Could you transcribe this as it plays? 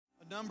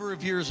Number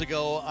of years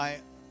ago,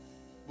 I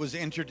was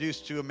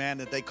introduced to a man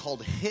that they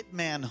called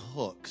Hitman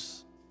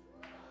Hooks.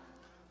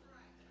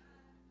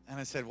 And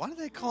I said, why do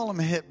they call him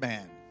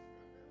Hitman?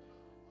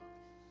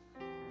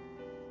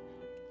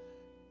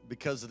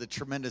 Because of the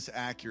tremendous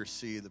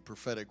accuracy, the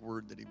prophetic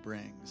word that he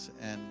brings.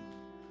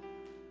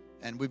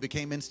 And we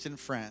became instant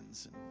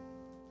friends.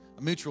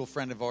 A mutual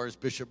friend of ours,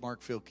 Bishop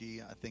Mark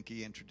Filkey, I think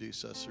he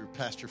introduced us through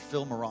Pastor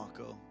Phil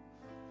Morocco.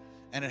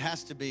 And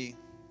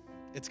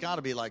it's got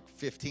to be like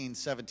 15,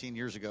 17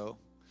 years ago.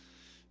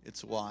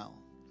 It's a while.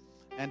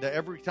 And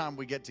every time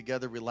we get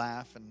together, we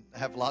laugh and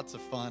have lots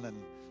of fun.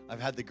 And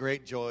I've had the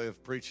great joy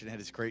of preaching at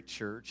his great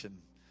church.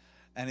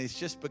 And he's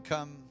just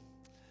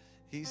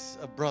he's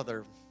a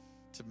brother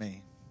to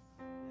me.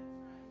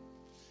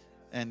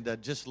 And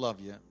just love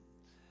you.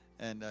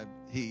 And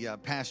he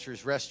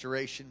pastors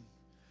Restoration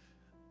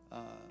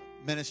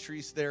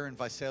Ministries there in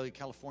Visalia,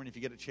 California. If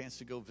you get a chance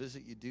to go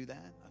visit, you do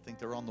that. I think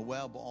they're on the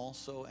web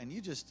also. And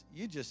you just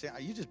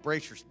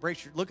brace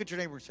your, look at your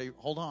neighbor and say,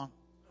 hold on.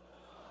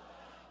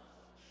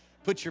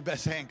 Put your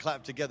best hand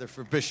clap together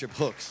for Bishop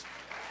Hooks.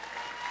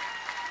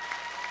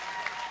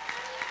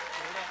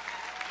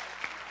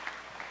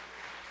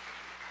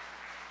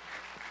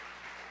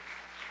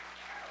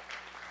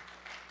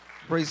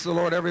 Praise the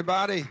Lord,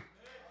 everybody.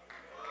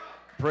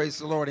 Praise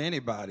the Lord,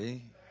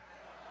 anybody.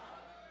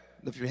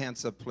 Lift your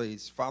hands up,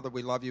 please. Father,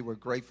 we love you. We're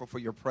grateful for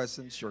your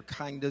presence, your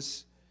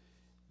kindness.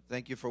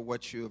 Thank you for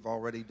what you have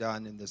already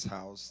done in this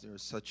house.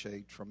 There's such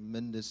a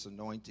tremendous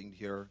anointing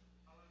here.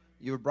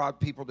 You have brought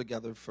people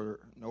together for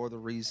no other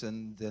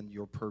reason than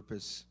your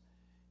purpose.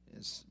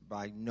 It's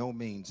by no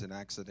means an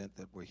accident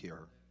that we're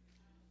here.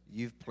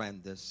 You've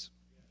planned this.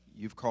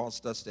 You've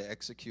caused us to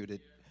execute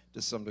it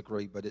to some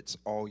degree, but it's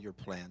all your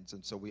plans,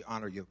 and so we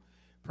honor you.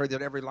 Pray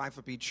that every life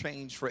would be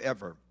changed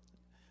forever.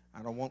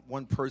 I don't want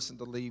one person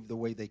to leave the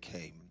way they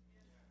came.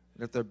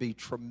 Let there be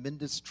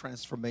tremendous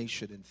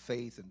transformation in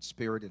faith and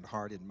spirit and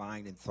heart and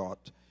mind and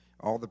thought.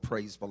 All the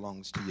praise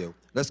belongs to you.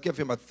 Let's give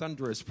him a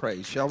thunderous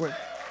praise, shall we?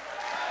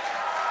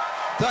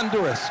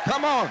 Thunderous.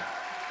 Come on.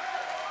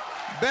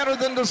 Better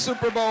than the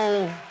Super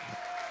Bowl.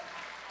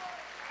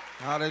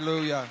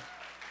 Hallelujah.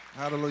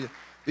 Hallelujah.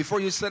 Before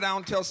you sit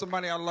down, tell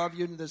somebody I love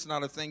you. There's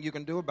not a thing you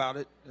can do about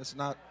it. There's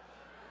not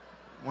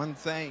one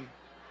thing.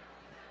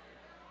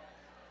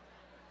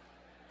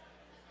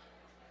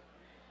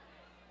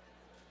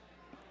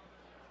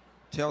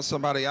 Tell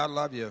somebody I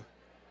love you.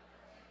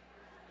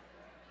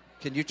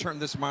 Can you turn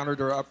this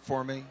monitor up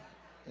for me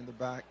in the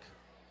back?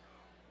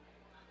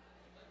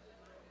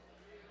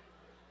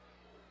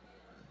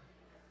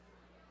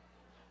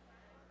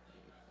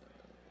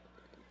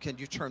 Can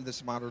you turn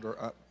this monitor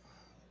up?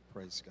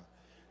 Praise God.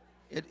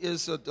 It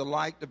is a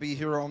delight to be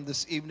here on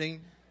this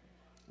evening.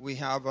 We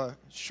have a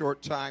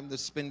short time to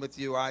spend with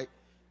you. I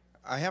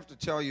have to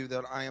tell you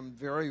that I am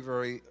very,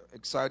 very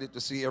excited to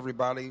see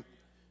everybody.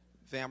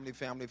 Family,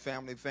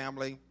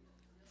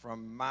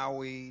 from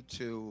Maui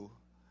to,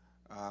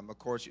 of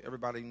course,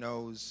 everybody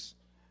knows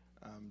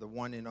the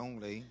one and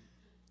only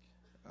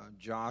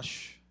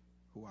Josh,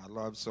 who I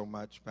love so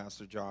much,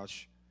 Pastor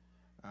Josh.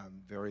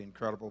 Very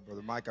incredible.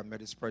 Brother Mike, I met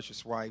his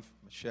precious wife,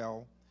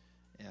 Michelle,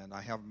 and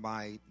I have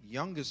my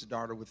youngest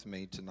daughter with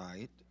me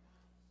tonight.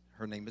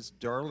 Her name is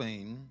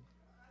Darlene.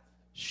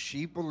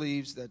 She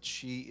believes that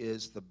she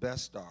is the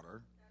best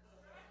daughter.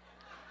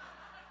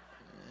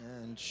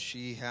 And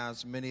she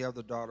has many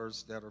other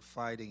daughters that are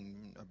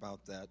fighting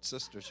about that.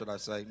 Sisters, should I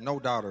say? No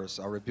daughters.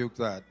 I rebuke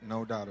that.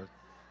 No daughters.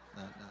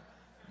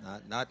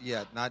 Not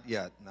yet.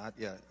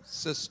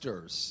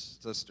 Sisters.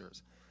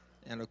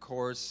 And, of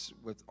course,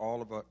 with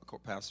all of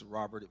Pastor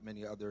Robert and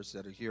many others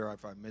that are here,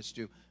 if I missed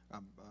you,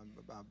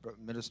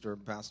 Minister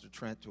and Pastor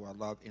Trent, who I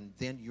love, and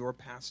then your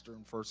pastor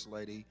and First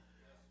Lady,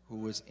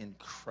 who is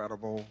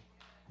incredible,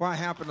 who I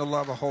happen to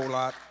love a whole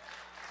lot.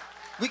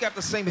 We got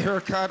the same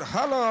haircut.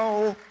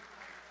 Hello.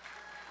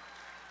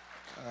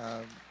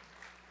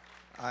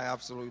 I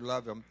absolutely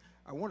love him.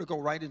 I want to go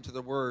right into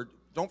the Word.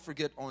 Don't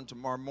forget, on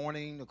tomorrow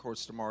morning, of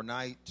course, tomorrow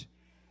night,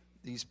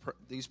 these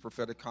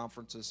prophetic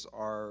conferences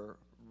are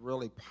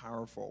really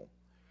powerful.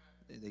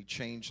 They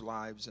change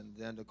lives. And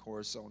then, of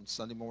course, on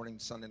Sunday morning,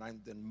 Sunday night,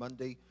 then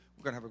Monday,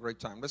 we're going to have a great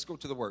time. Let's go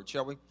to the Word,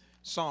 shall we?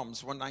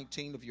 Psalms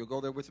 119, if you'll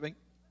go there with me.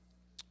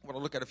 I want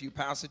to look at a few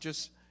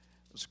passages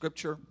of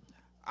Scripture.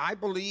 I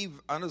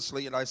believe,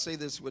 honestly, and I say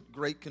this with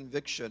great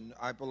conviction,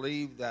 I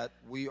believe that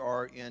we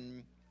are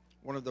in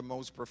one of the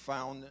most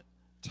profound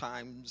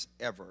times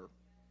ever.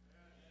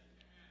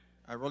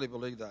 I really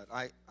believe that.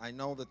 I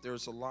know that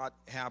there's a lot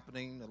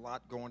happening, a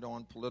lot going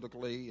on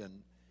politically,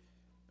 and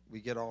we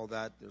get all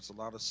that. There's a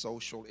lot of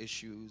social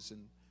issues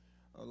and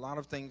a lot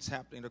of things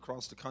happening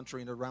across the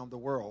country and around the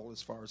world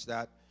as far as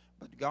that.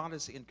 But God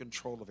is in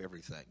control of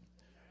everything.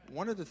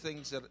 One of the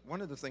things I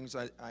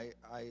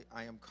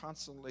am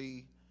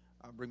constantly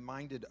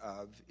reminded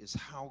of is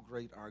how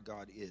great our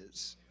God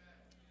is.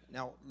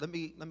 Now, let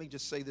me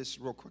just say this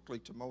real quickly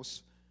to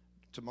most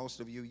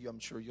of you. I'm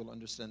sure you'll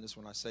understand this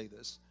when I say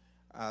this.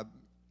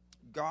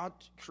 God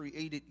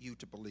created you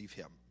to believe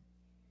Him.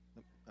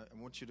 I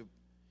want you to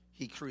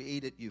He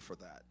created you for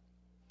that.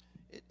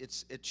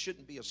 It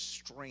shouldn't be a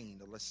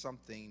strain unless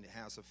something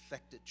has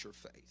affected your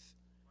faith.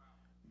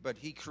 But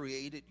he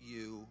created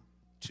you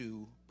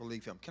to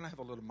believe him. Can I have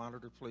a little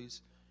monitor,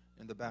 please,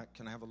 in the back?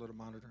 Can I have a little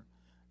monitor?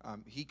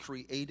 He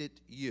created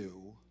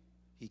you.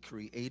 He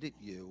created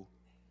you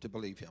to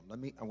believe him.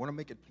 I want to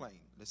make it plain.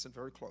 Listen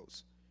very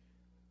close.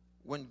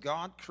 When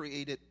God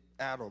created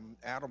Adam,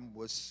 Adam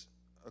was,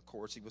 of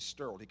course, he was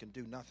sterile. He can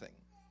do nothing.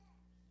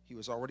 He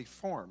was already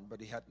formed,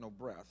 but he had no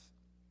breath,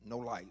 no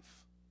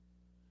life.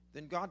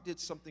 Then God did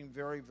something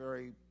very,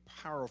 very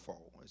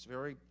powerful. It's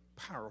very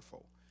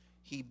powerful.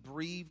 He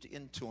breathed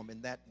into him,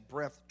 and that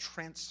breath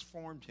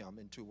transformed him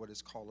into what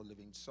is called a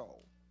living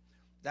soul.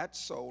 That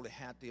soul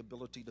had the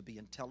ability to be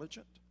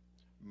intelligent,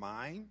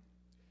 mind.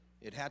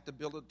 It had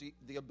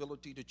the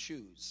ability to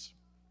choose.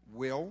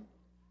 Will,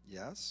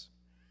 yes.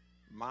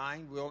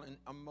 Mind, will, and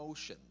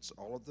emotions,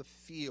 all of the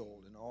feel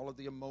and all of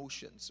the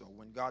emotions. So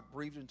when God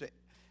breathed into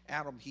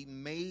Adam, he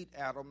made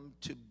Adam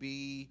to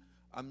be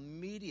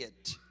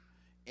immediate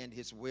in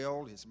his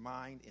will, his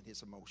mind, and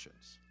his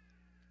emotions.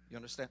 You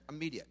understand?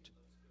 Immediate.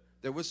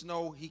 There was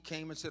no, he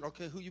came and said,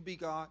 okay, who you be,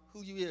 God?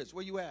 Who you is?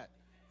 Where you at?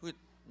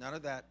 None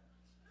of that.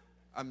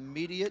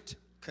 Immediate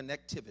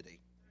connectivity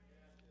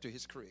to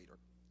his creator.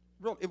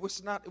 Really, it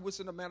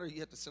wasn't a matter he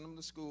had to send him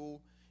to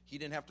school. He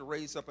didn't have to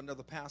raise up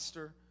another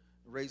pastor,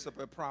 raise up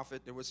a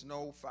prophet. There was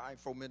no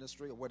fivefold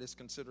ministry, or what is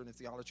considered in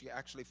theology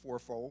actually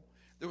fourfold.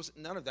 There was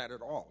none of that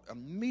at all.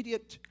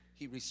 Immediate,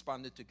 he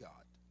responded to God.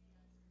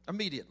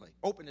 Immediately,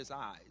 opened his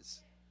eyes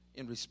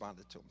and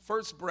responded to him.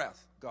 First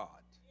breath, God.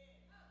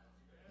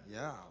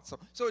 Yeah.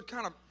 So it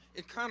kind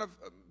of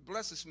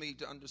blesses me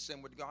to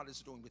understand what God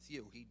is doing with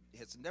you. He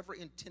has never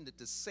intended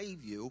to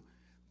save you,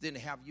 then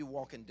have you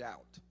walk in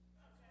doubt.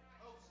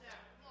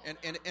 And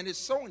it's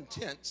so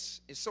intense.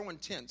 It's so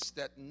intense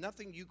that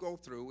nothing you go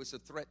through is a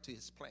threat to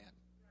his plan.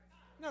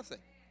 Nothing.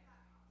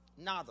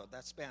 Nada.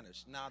 That's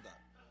Spanish. Nada.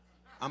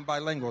 I'm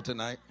bilingual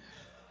tonight.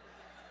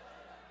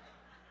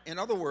 In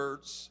other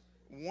words,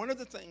 one of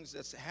the things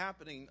that's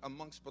happening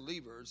amongst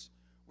believers,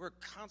 we're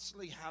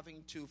constantly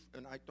having to,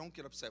 and I don't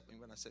get upset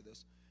when I say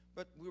this,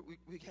 but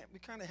we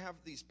kind of have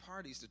these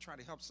parties to try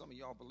to help some of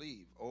y'all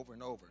believe over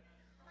and over.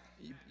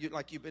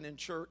 You've been in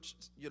church,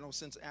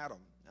 since Adam.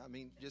 I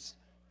mean, just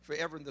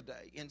forever in the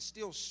day, and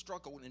still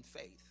struggle in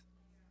faith,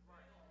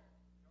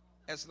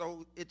 as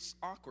though it's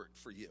awkward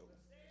for you,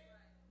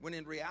 when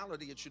in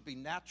reality it should be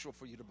natural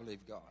for you to believe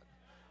God.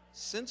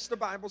 Since the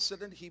Bible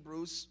said in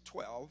Hebrews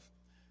 12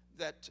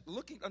 that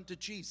looking unto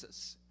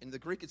Jesus, in the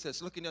Greek it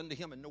says looking unto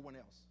him and no one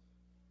else.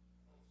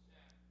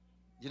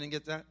 You didn't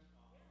get that?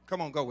 Come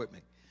on, go with me.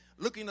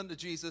 Looking unto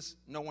Jesus,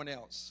 no one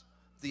else.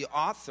 The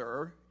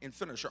author and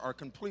finisher, or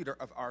completer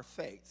of our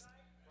faith,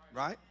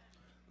 right?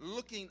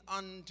 Looking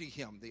unto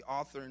him, the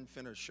author and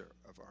finisher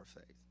of our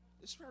faith.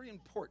 It's very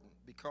important,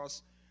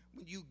 because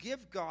when you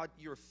give God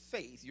your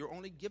faith, you're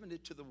only giving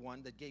it to the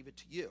one that gave it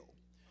to you.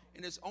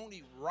 And it's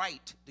only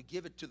right to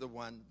give it to the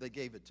one that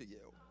gave it to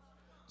you.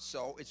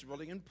 So it's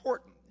really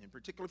important, in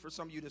particular for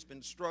some of you that's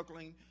been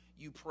struggling.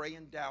 You pray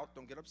in doubt.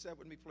 Don't get upset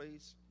with me,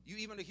 please. You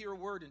even to hear a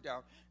word in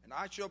doubt. And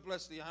I shall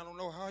bless thee. I don't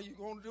know how you're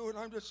going to do it.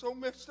 I'm just so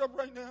messed up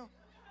right now.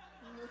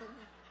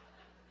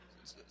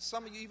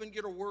 Some of you even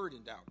get a word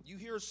in doubt. You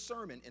hear a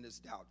sermon and it's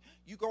doubt.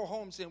 You go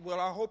home saying, well,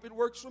 I hope it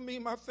works for me.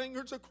 My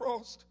fingers are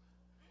crossed.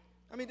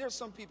 I mean, there's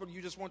some people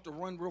you just want to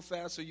run real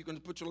fast so you can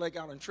put your leg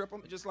out and trip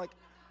them. Just like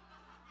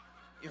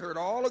you heard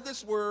all of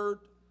this word,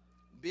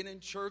 been in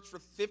church for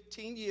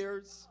 15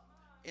 years,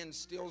 and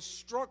still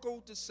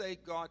struggle to say,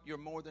 God, you're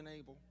more than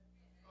able.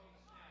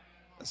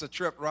 That's a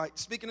trip, right?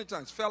 Speaking in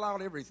tongues, fell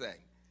out everything,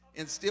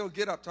 and still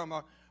get up talking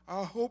about,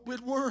 I hope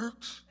it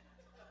works.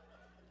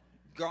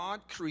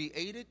 God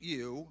created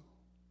you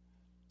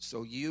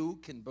so you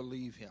can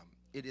believe him.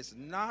 It is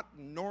not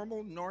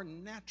normal nor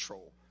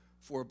natural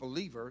for a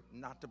believer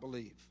not to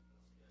believe.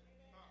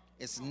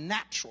 It's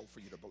natural for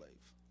you to believe.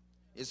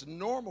 It's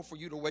normal for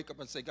you to wake up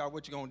and say, God,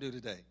 what you going to do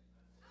today?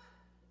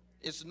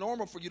 It's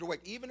normal for you to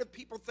wake. Even if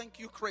people think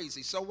you're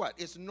crazy, so what?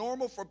 It's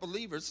normal for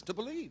believers to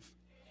believe.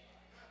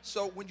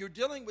 So when you're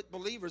dealing with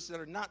believers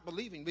that are not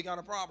believing, we got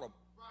a problem.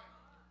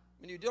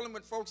 When you're dealing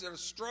with folks that are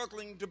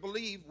struggling to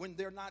believe when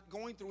they're not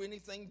going through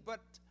anything but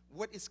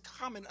what is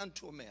common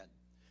unto a man.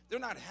 They're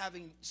not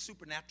having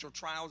supernatural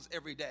trials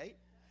every day.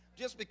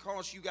 Just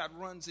because you got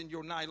runs in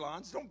your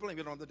nylons, don't blame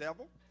it on the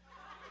devil.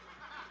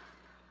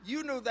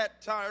 You knew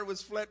that tire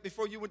was flat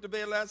before you went to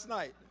bed last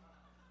night.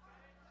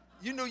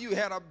 You knew you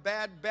had a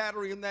bad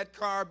battery in that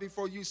car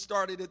before you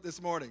started it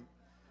this morning.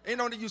 Ain't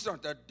no need you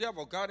start, the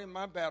devil got in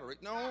my battery.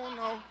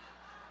 No.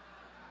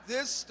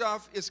 This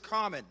stuff is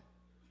common.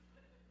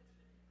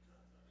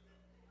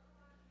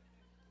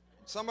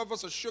 Some of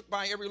us are shook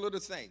by every little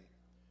thing.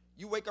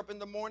 You wake up in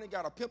the morning,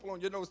 got a pimple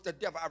on your nose, the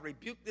devil, I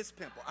rebuke this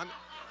pimple. I mean,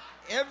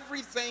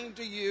 everything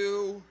to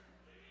you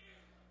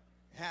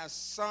has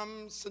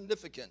some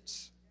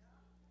significance.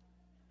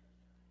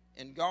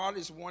 And God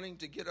is wanting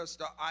to get us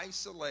to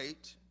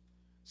isolate,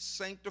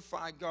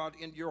 sanctify God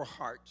in your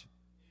heart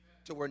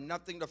to where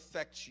nothing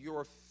affects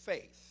your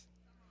faith.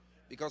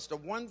 Because the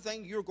one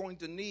thing you're going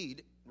to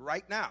need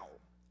right now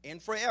and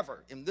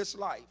forever in this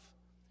life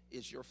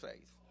is your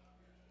faith.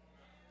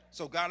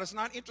 So God is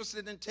not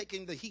interested in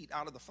taking the heat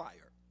out of the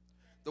fire,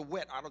 the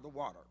wet out of the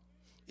water.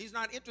 He's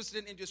not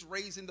interested in just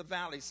raising the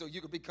valley so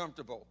you can be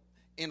comfortable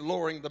in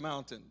lowering the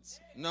mountains.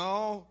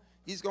 No,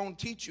 he's going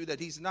to teach you that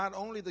he's not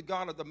only the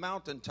God of the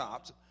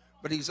mountaintops,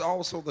 but he's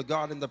also the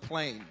God in the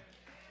plain.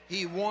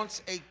 He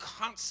wants a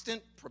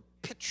constant,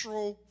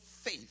 perpetual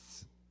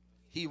faith.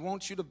 He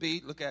wants you to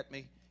be, look at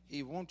me,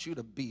 he wants you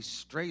to be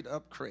straight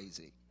up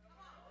crazy.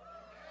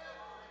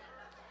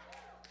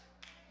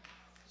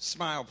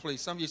 Smile, please.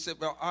 Some of you said,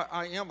 well,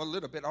 I am a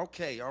little bit.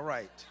 Okay, all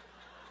right.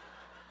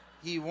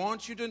 He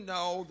wants you to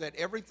know that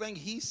everything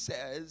he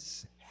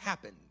says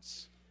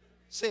happens.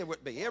 Say it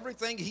with me.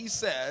 Everything he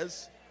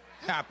says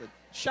happens.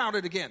 Shout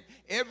it again.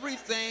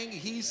 Everything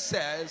he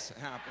says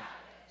happens.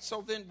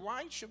 So then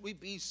why should we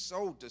be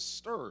so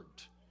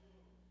disturbed?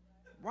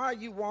 Why are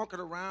you walking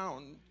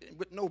around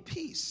with no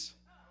peace?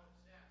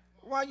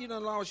 Why you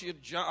done lost your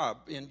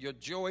job and your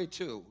joy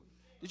too?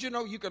 Did you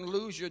know you can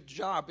lose your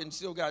job and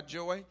still got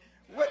joy?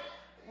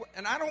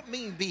 And I don't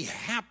mean be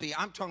happy.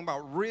 I'm talking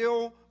about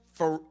real,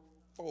 for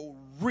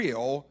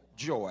real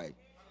joy.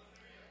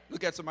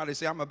 Look at somebody and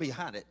say, I'm going to be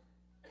haunted.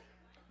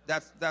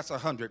 That's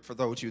 100 for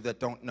those of you that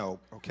don't know,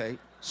 okay?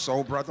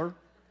 Soul brother.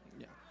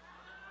 Yeah.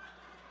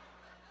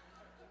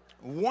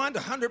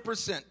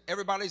 100%.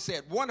 Everybody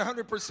said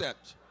 100%.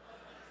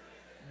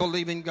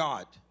 Believe in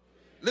God.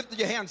 Lift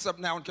your hands up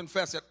now and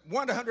confess it.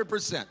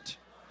 100%.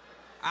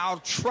 I'll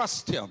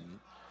trust him.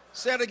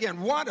 Say it again.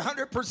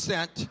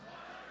 100%.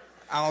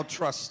 I'll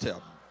trust him.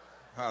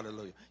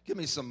 Hallelujah. Give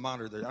me some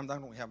monitor. I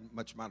don't have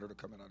much monitor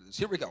coming out of this.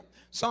 Here we go.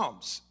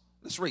 Psalms.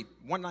 Let's read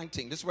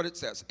 119. This is what it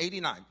says.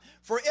 89.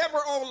 Forever,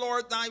 O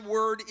Lord, thy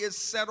word is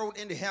settled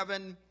in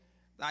heaven.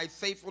 Thy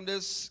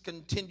faithfulness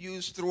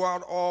continues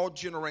throughout all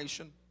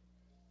generation.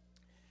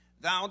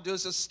 Thou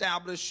dost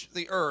establish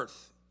the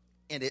earth,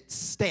 and it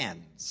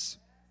stands.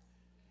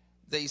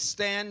 They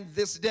stand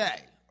this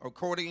day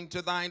according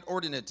to thine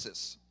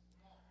ordinances.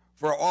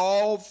 For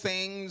all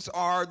things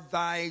are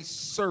thy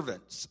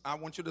servants. I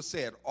want you to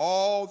say it.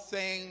 All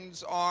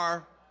things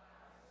are.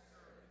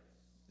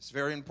 It's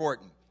very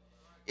important.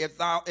 If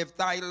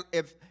thy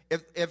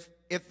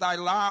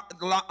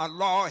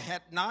law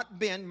had not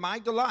been my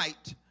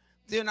delight,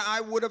 then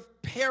I would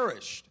have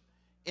perished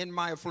in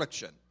my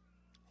affliction.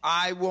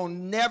 I will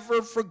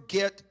never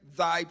forget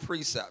thy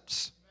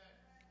precepts,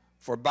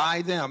 for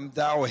by them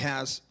thou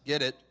hast,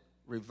 get it,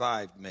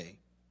 revived me.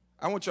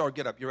 I want y'all to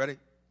get up. You ready?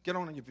 Get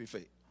on your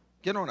feet.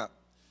 Get on up.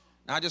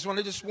 Now, I just want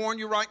to just warn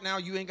you right now,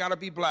 you ain't got to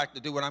be black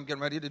to do what I'm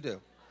getting ready to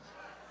do.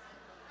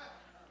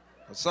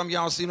 Some of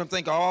y'all see them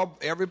think,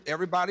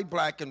 everybody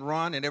black can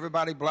run, and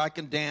everybody black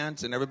can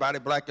dance, and everybody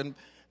black can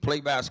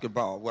play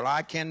basketball. Well,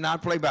 I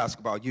cannot play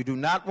basketball. You do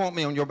not want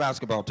me on your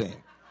basketball team.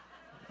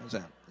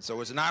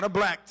 So it's not a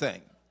black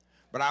thing.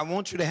 But I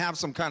want you to have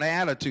some kind of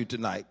attitude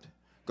tonight.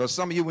 Because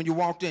some of you, when you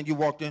walked in,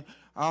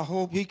 I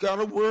hope he got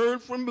a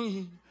word from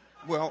me.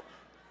 Well,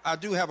 I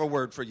do have a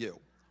word for you.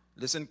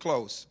 Listen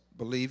close.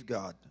 Believe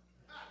God.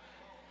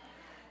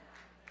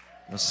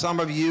 Now, some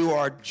of you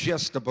are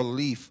just a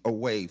belief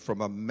away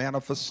from a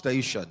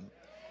manifestation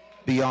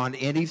beyond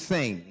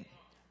anything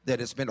that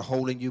has been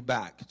holding you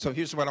back. So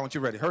here's what I want you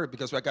ready. Hurry,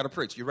 because I got to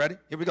preach. You ready?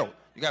 Here we go.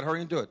 You got to hurry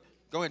and do it.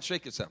 Go ahead and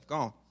shake yourself. Go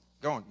on.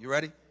 Go on. You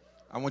ready?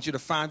 I want you to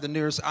find the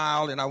nearest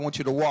aisle, and I want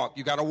you to walk.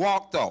 You got to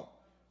walk, though.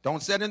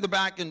 Don't sit in the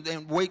back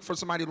and wait for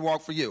somebody to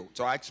walk for you.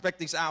 So I expect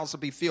these aisles to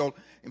be filled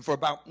in for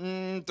about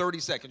 30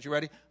 seconds. You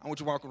ready? I want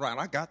you to walk around.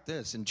 I got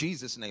this in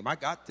Jesus' name. I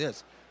got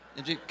this.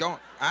 Go on.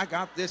 I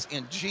got this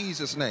in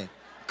Jesus' name.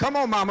 Come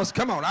on, mamas.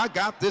 Come on. I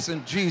got this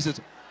in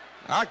Jesus.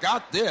 I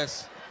got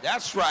this.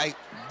 That's right.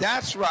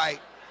 That's right.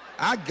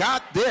 I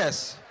got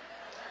this.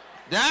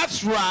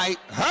 That's right.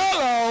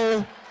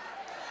 Hello.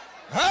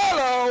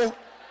 Hello.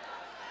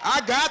 I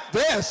got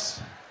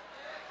this.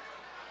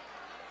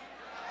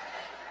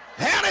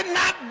 Had it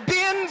not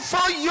been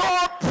for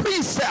your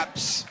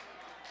precepts.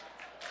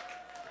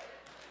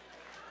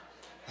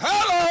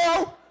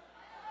 Hello.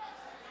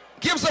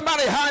 Give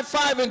somebody a high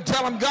five and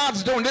tell them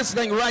God's doing this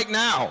thing right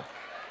now.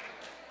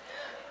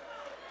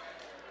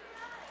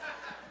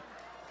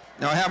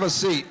 Now have a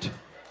seat.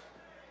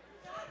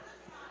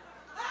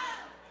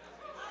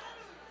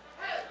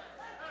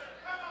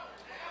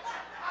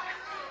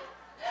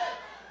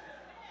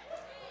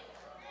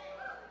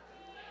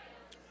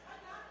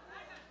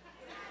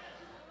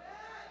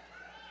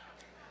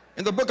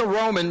 In the book of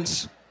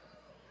Romans,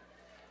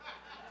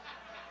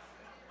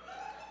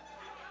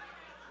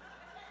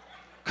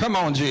 come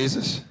on,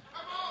 Jesus.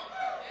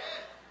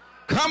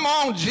 Come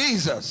on,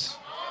 Jesus.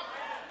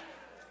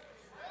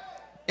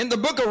 In the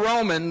book of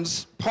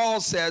Romans, Paul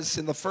says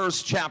in the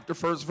first chapter,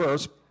 first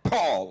verse,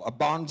 Paul, a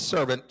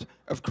bondservant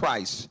of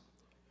Christ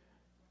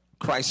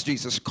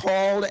Jesus,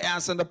 called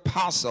as an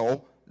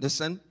apostle,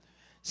 listen,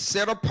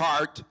 set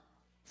apart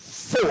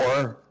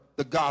for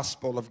the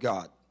gospel of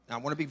God. Now, I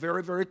want to be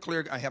very, very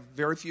clear. I have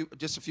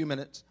just a few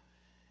minutes.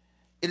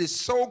 It is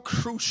so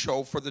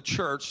crucial for the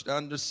church to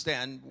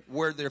understand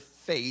where their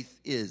faith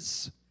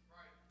is,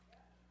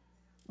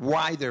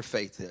 why their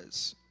faith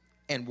is,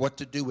 and what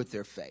to do with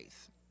their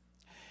faith.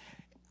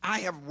 I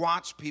have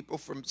watched people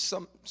from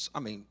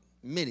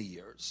many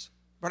years,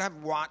 but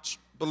I've watched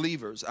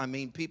believers.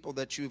 People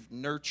that you've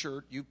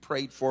nurtured, you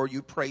prayed for,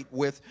 you prayed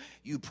with,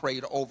 you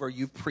prayed over,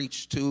 you've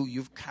preached to,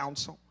 you've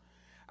counseled.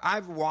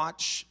 I've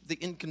watched the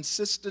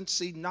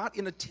inconsistency, not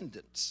in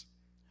attendance,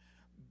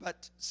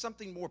 but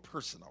something more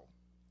personal,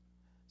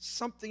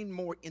 something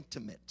more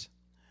intimate.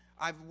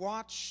 I've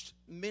watched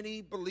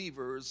many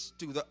believers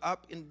do the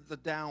up and the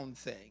down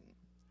thing,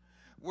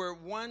 where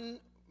one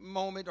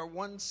moment or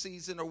one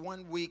season or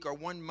 1 week or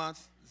 1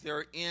 month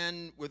they're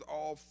in with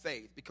all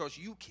faith, because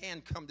you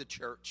can come to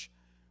church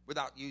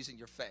without using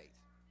your faith.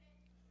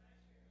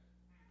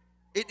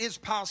 It is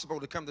possible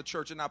to come to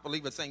church and not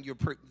believe a thing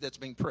that's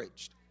being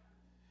preached.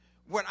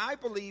 What I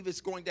believe is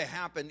going to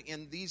happen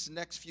in these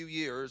next few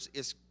years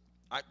is,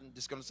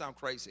 it's going to sound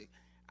crazy,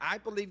 I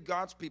believe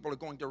God's people are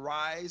going to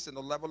rise in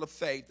a level of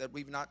faith that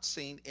we've not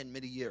seen in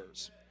many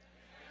years.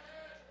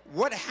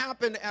 What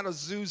happened at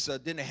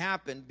Azusa didn't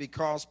happen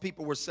because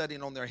people were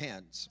sitting on their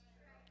hands.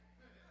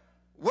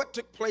 What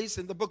took place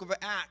in the book of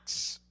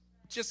Acts,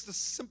 just a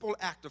simple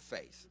act of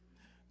faith.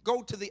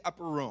 Go to the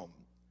upper room.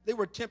 They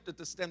were tempted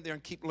to stand there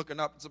and keep looking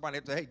up, and somebody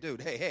would say, hey,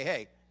 dude,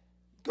 hey,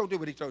 go do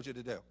what he told you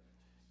to do.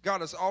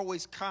 God is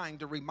always kind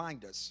to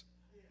remind us.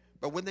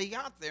 But when they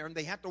got there, and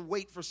they had to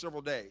wait for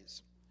several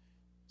days,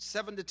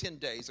 7 to 10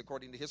 days,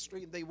 according to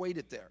history, and they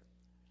waited there.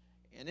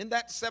 And in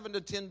that 7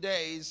 to 10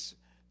 days,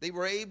 they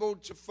were able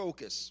to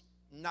focus,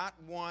 not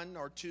 1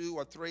 or 2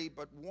 or 3,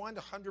 but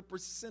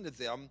 100% of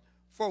them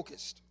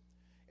focused.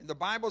 And the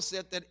Bible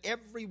said that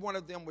every one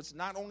of them was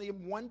not only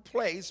in one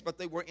place, but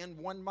they were in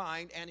one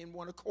mind and in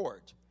one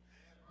accord.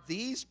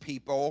 These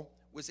people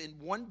was in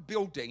one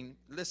building,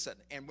 listen,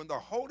 and when the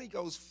Holy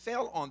Ghost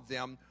fell on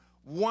them,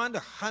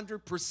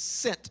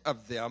 100%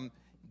 of them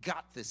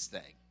got this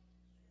thing.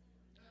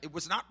 It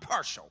was not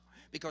partial,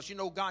 because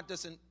God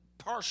doesn't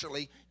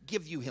partially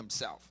give you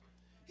himself.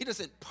 He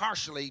doesn't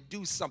partially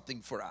do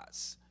something for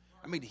us.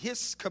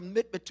 His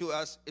commitment to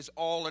us is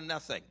all or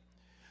nothing.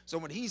 So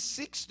when he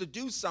seeks to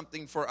do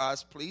something for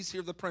us, please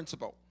hear the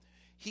principle.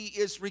 He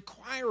is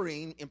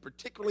requiring, and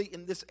particularly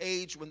in this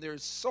age when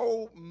there's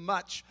so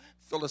much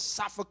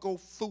philosophical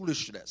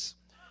foolishness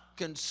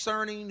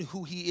concerning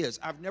who he is.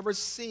 I've never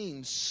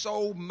seen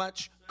so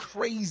much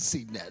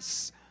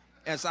craziness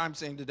as I'm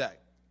seeing today.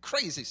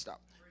 Crazy stuff.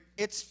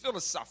 It's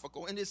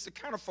philosophical, and it's the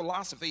kind of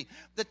philosophy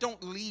that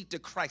don't lead to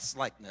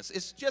Christ-likeness.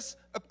 It's just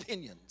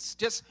opinions,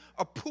 just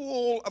a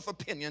pool of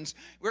opinions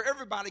where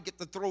everybody get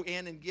to throw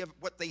in and give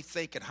what they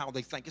think and how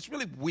they think. It's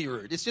really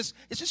weird. It's just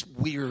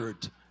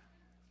weird.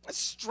 It's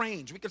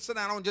strange. We can sit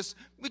down and just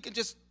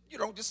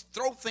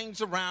throw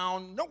things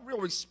around. No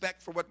real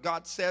respect for what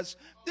God says.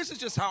 This is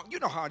just how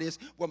it is.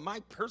 Well,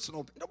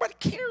 nobody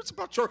cares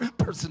about your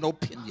personal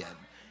opinion.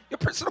 Your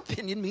personal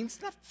opinion means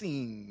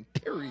nothing,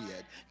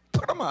 period.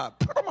 Put them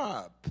up.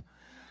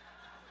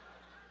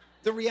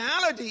 The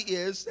reality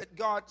is that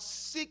God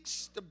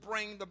seeks to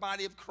bring the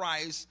body of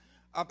Christ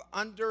up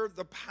under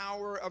the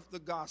power of the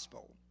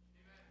gospel.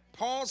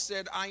 Paul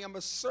said, I am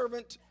a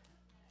servant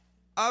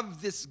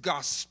of this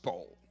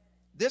gospel.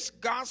 This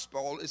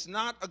gospel is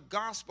not a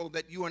gospel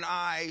that you and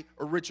I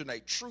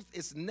originate. Truth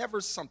is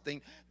never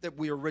something that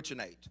we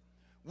originate.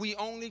 We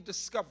only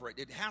discover it.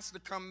 It has to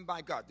come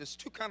by God. There's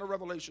 2 kinds of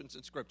revelations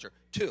in Scripture.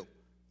 Two.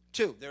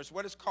 There's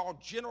what is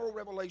called general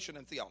revelation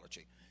in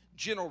theology.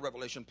 General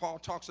revelation. Paul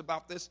talks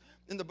about this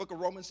in the book of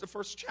Romans, the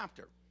 1st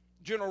chapter.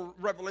 General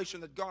revelation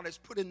that God has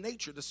put in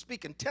nature to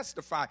speak and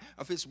testify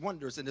of his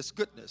wonders and his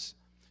goodness.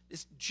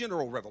 It's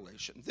general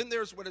revelation. Then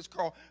there's what is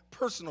called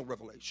personal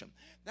revelation.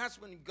 That's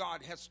when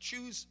God has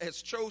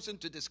chosen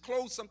to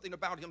disclose something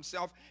about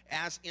himself,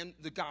 as in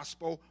the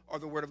gospel or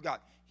the word of God.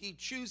 He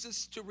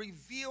chooses to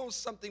reveal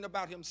something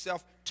about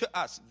himself to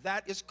us.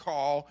 That is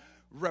called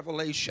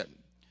revelation.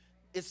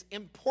 It's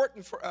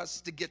important for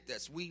us to get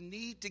this. We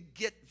need to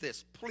get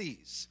this,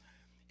 please.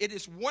 It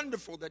is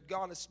wonderful that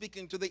God is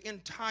speaking to the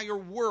entire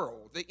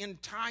world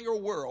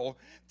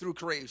through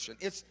creation.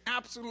 It's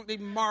absolutely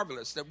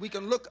marvelous that we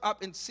can look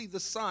up and see the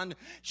sun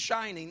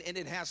shining and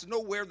it has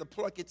nowhere to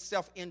plug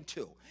itself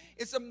into.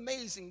 It's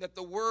amazing that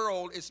the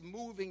world is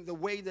moving the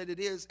way that it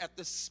is at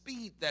the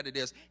speed that it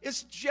is.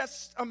 It's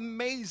just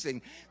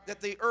amazing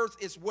that the earth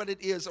is what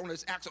it is on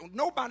its axis.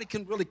 Nobody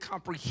can really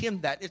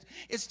comprehend that.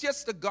 It's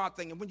just a God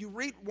thing. And when you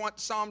read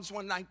Psalms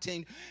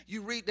 119,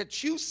 you read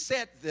that you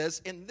said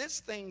this, and this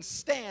thing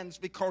stands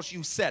because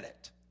you said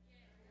it.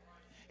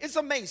 It's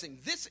amazing.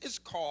 This is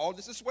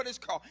what it's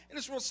called, and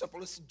it's real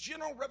simple. It's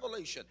general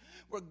revelation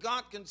where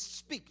God can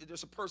speak.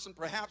 There's a person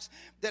perhaps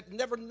that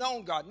never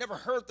known God, never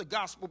heard the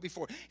gospel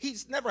before.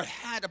 He's never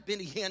had a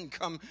Benny Hinn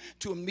come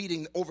to a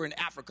meeting over in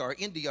Africa or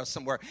India or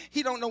somewhere.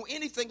 He don't know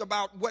anything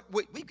about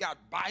we've got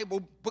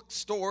Bible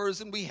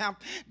bookstores, and we have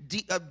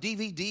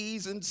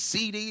DVDs and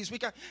CDs. We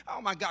got,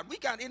 oh my God, we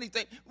got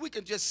anything. We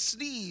can just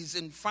sneeze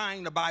and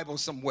find a Bible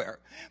somewhere.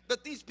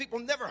 But these people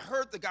never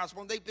heard the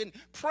gospel, and they've been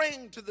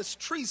praying to this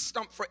tree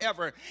stump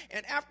forever.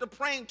 And after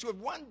praying to it,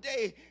 one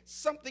day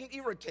something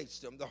irritates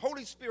them. The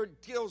Holy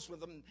Spirit deals with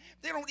them.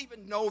 They don't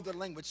even know the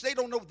language. They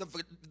don't know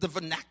the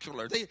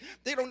vernacular. They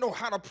don't know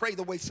how to pray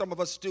the way some of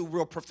us do,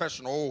 real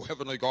professional. Oh,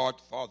 Heavenly God,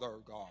 Father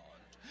God.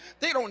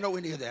 They don't know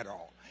any of that at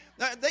all.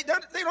 They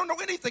don't know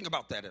anything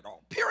about that at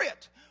all,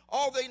 period.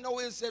 All they know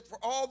is that for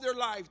all their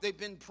life, they've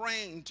been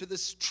praying to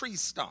this tree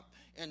stump,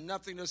 and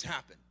nothing has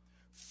happened.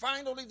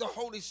 Finally, the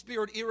Holy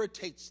Spirit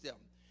irritates them,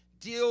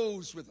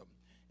 deals with them,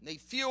 and they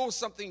feel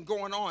something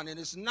going on, and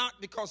it's not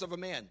because of a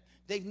man.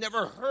 They've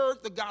never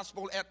heard the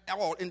gospel at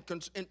all in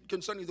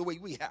concerning the way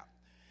we have.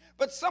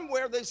 But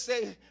somewhere they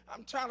say,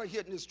 I'm tired of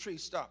hitting this tree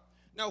stump.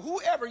 Now,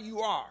 whoever you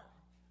are,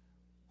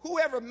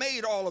 whoever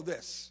made all of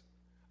this,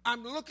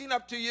 I'm looking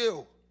up to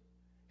you.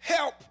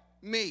 Help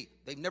me.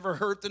 They've never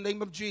heard the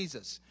name of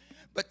Jesus.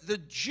 But the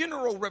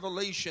general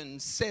revelation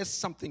says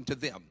something to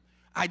them.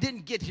 I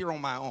didn't get here on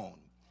my own.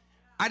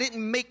 I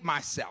didn't make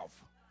myself.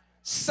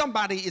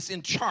 Somebody is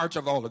in charge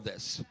of all of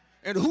this.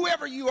 And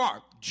whoever you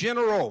are,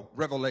 general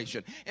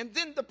revelation. And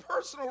then the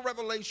personal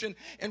revelation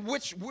in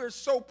which we're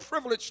so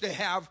privileged to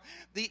have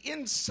the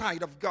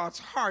insight of God's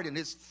heart and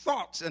his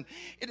thoughts. And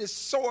it is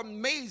so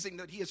amazing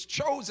that he has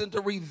chosen to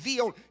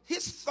reveal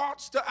his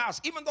thoughts to us,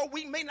 even though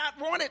we may not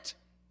want it.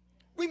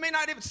 We may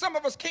not even, some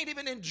of us can't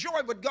even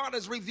enjoy what God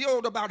has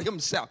revealed about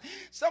himself.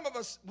 Some of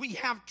us, we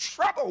have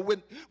trouble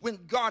when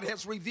God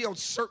has revealed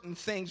certain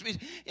things.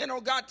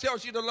 God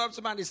tells you to love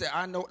somebody. Say,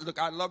 I know, look,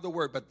 I love the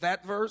word, but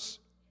that verse,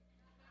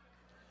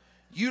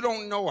 you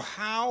don't know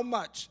how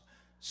much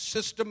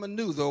Sister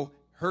Menudo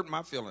hurt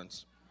my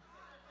feelings.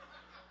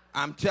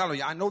 I'm telling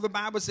you, I know the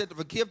Bible said to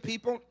forgive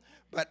people,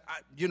 but,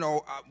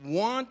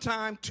 one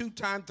time, 2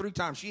 times, 3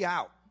 times, she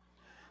out.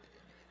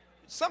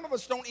 Some of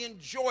us don't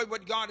enjoy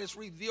what God has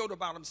revealed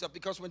about himself,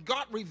 because when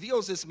God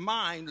reveals his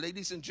mind,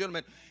 ladies and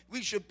gentlemen,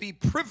 we should be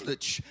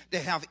privileged to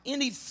have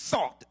any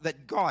thought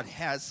that God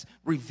has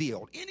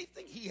revealed,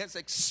 anything he has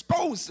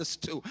exposed us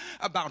to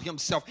about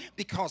himself,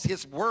 because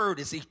his word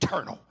is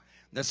eternal.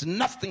 There's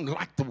nothing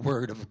like the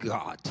word of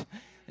God.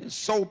 It's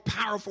so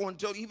powerful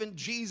until even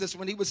Jesus,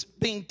 when he was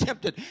being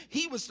tempted,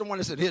 he was the one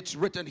that said, it's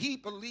written. He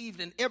believed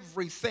in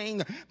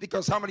everything,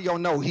 because how many of y'all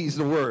know he's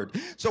the word?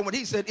 So when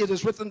he said, it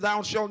is written,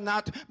 man shall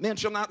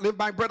not live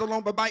by bread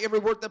alone, but by every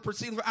word that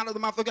proceeds out of the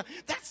mouth of God.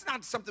 That's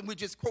not something we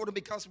just quoted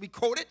because we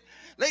quote it.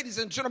 Ladies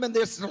and gentlemen,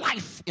 there's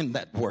life in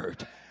that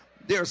word.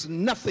 There's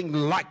nothing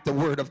like the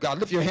word of God.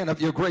 Lift your hand up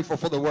if you're grateful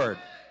for the word.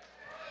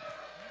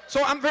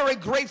 So I'm very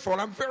grateful.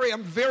 I'm very,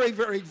 very,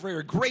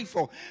 very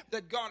grateful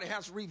that God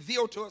has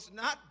revealed to us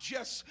not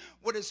just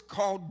what is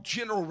called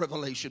general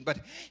revelation, but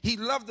he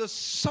loved us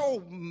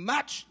so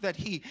much that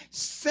he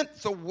sent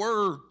the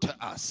word to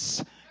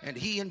us. And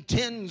he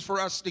intends for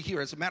us to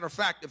hear. As a matter of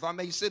fact, if I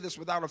may say this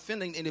without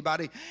offending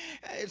anybody,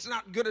 it's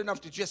not good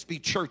enough to just be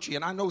churchy.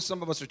 And I know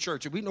some of us are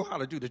churchy. We know how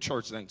to do the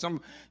church thing.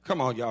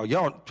 Come on, y'all.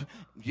 Y'all,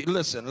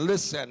 listen,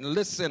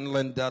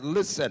 Linda,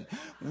 listen.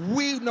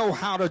 We know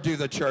how to do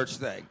the church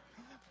thing.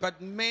 But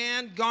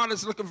man, God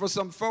is looking for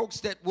some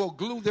folks that will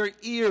glue their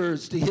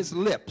ears to his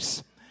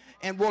lips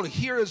and will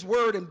hear his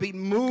word and be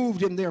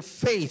moved in their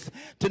faith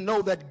to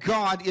know that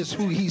God is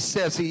who he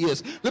says he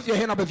is. Lift your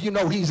hand up if you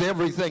know he's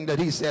everything that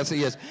he says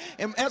he is.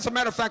 And as a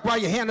matter of fact, while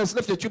your hand is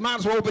lifted, you might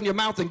as well open your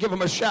mouth and give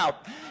him a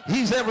shout.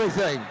 He's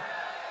everything.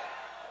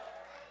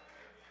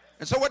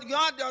 And so what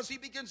God does, he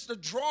begins to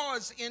draw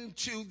us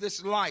into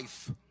this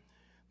life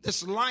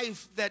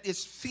that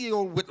is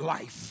filled with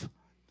life.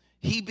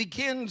 He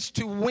begins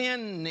to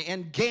win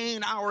and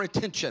gain our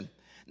attention,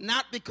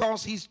 not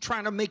because he's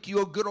trying to make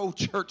you a good old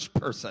church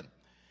person.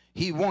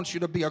 He wants you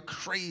to be a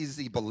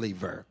crazy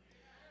believer.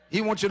 He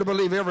wants you to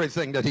believe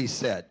everything that he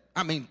said.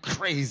 I mean,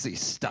 crazy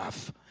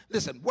stuff.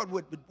 Listen, what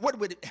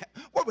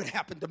would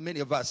happen to many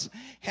of us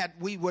had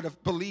we would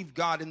have believed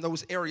God in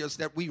those areas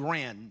that we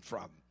ran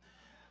from?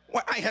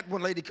 Well, I had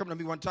one lady come to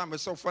me one time. It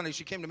was so funny.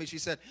 She came to me. She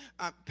said,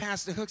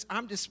 Pastor Hooks,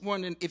 I'm just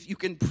wondering if you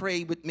can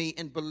pray with me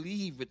and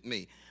believe with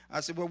me. I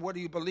said, well, what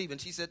do you believe in?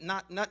 She said,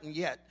 nothing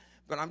yet,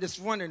 but I'm just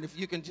wondering if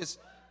you can just.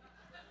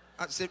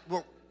 I said,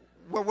 well,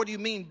 what do you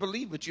mean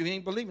believe with you? You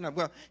ain't believing that.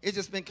 Well, it's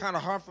just been kind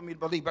of hard for me to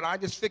believe, but I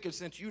just figured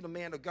since you're the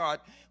man of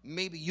God,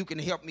 maybe you can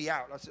help me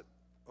out. I said,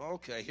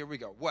 okay, here we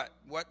go. What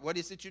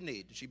is it you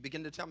need? She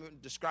began to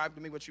describe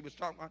to me what she was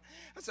talking about.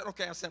 I said,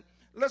 okay. I said,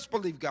 let's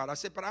believe God. I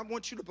said, but I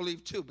want you to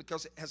believe too,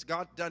 because has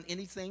God done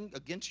anything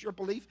against your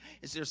belief?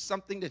 Is there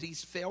something that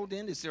he's failed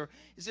in? Is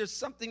there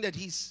something that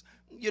he's,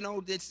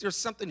 is there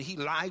something he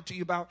lied to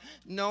you about?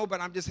 No, but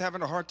I'm just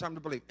having a hard time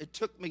to believe. It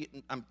took me,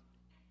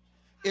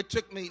 It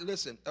took me,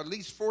 listen, at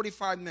least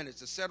 45 minutes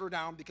to set her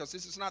down, because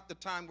this is not the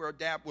time where a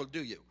dab will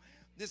do you.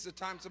 This is the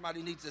time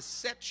somebody needs to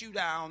set you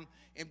down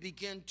and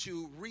begin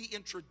to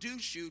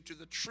reintroduce you to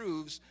the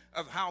truths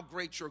of how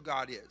great your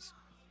God is.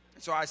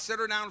 So I set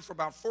her down for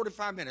about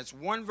 45 minutes,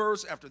 one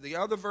verse after the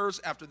other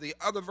verse, after the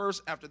other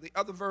verse, after the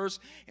other verse,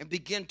 and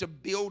begin to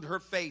build her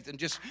faith and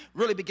just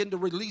really begin to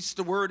release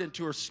the word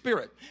into her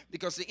spirit,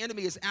 because the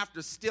enemy is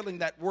after stealing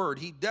that word.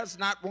 He does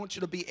not want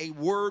you to be a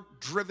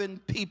word-driven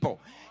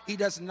people. He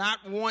does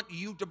not want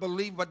you to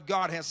believe what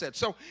God has said.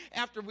 So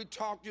after we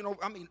talked,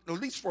 at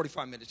least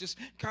 45 minutes, just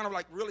kind of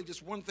like really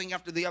just one thing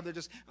after the other.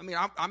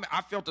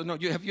 I felt the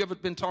anointing. Have you ever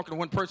been talking to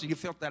one person, you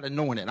felt that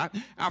anointing? I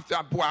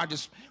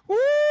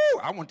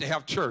want to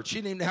have church. She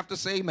didn't even have to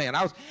say amen.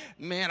 I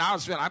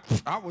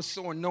was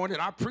so anointed.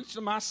 I preached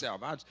to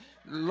myself.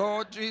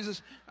 Lord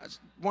Jesus, I just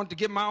wanted to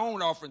give my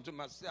own offering to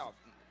myself.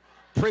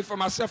 Pray for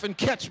myself and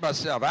catch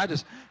myself. I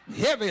just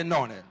heavy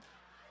anointed.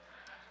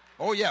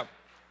 Oh, yeah.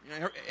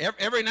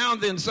 Every now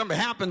and then something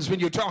happens when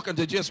you're talking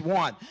to just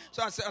one.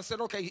 So I said,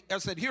 okay. I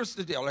said, here's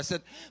the deal. I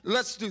said,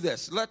 let's do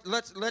this.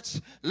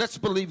 Let's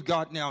believe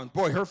God now. And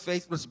boy, her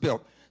faith was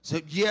built.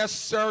 Said, yes,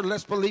 sir.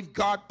 Let's believe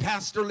God,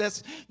 Pastor.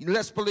 Let's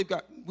believe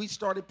God. We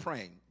started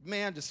praying.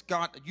 Man, this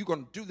God, you're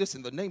going to do this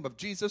in the name of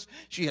Jesus.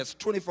 She has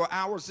 24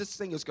 hours. This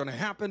thing is going to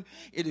happen.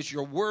 It is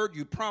your word.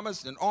 You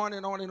promised, and on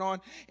and on and on.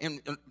 And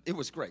it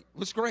was great. It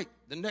was great.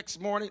 The next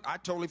morning, I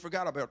totally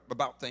forgot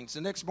about things.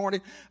 The next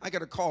morning, I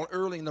got a call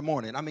early in the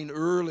morning.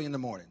 Early in the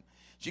morning.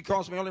 She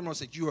calls me early in the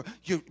morning and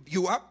said,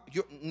 you up?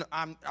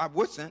 I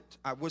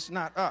was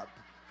not up.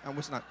 I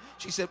was not.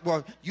 She said,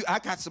 well, I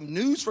got some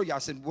news for you. I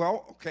said,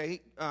 well,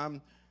 okay.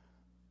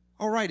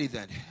 All righty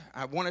then.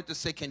 I wanted to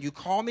say, can you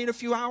call me in a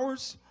few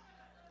hours?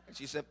 And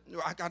she said, no,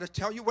 I got to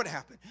tell you what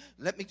happened.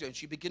 Let me do it. And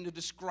she began to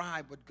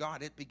describe what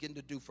God had begun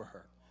to do for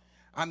her.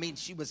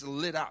 She was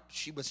lit up.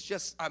 She was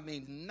just,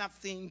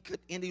 nothing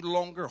could any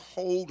longer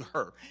hold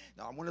her.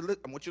 Now,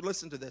 I want you to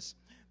listen to this,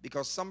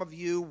 because some of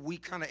you, we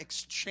kind of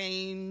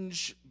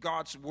exchange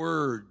God's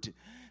word,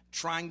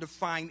 trying to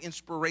find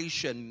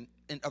inspiration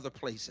in other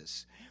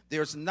places.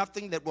 There's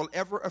nothing that will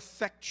ever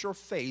affect your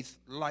faith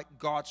like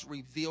God's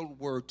revealed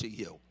word to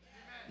you.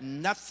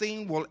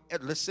 Nothing will,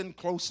 listen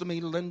close to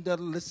me, Linda,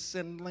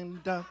 listen,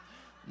 Linda.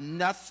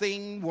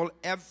 Nothing will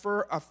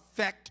ever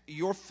affect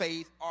your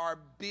faith or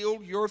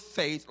build your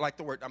faith like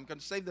the word. I'm going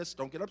to say this,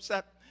 don't get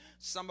upset.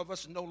 Some of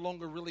us no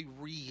longer really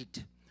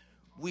read.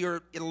 We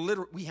are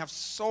illiterate. We have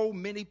so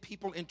many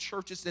people in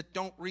churches that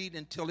don't read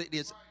until it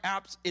is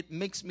it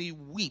makes me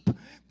weep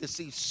to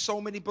see so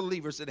many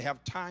believers that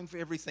have time for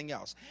everything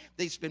else.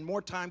 They spend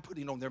more time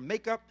putting on their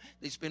makeup.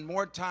 They spend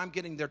more time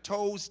getting their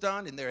toes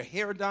done and their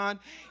hair done.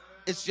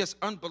 It's just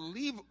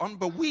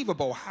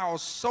unbelievable how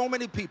so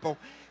many people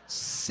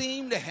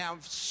seem to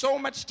have so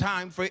much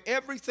time for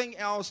everything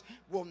else,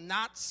 will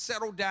not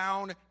settle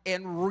down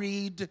and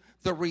read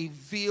the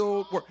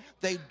revealed word.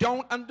 They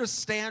don't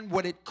understand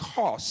what it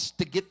costs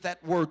to get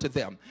that word to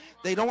them.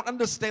 They don't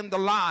understand the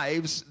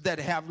lives that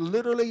have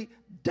literally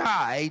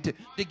died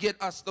to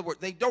get us the word.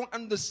 They don't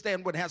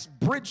understand what has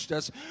bridged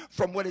us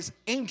from what is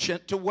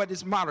ancient to what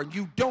is modern.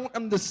 You don't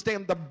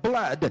understand the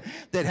blood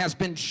that has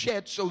been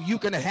shed so you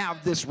can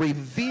have this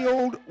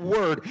revealed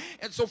word.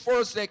 And so for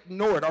us to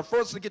ignore it, or for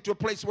us to get to a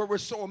place where we're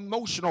so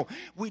emotional,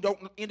 we don't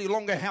any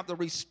longer have the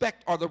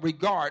respect or the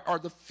regard or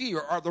the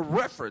fear or the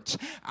reverence.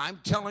 I'm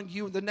telling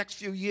you, in the next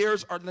few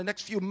years or the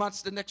next few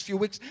months, the next few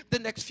weeks, the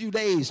next few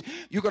days,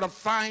 you're going to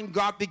find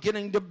God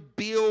beginning to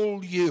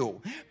build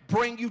you,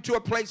 bring you to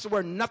a place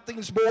where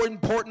nothing's more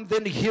important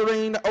than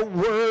hearing a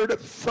word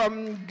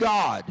from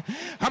God.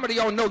 How many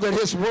of y'all know that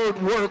his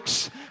word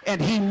works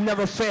and he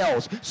never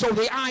fails? So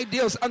the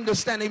idea is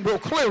understanding real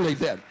clearly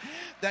then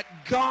that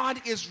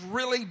God is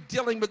really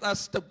dealing with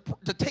us to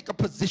take a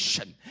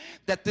position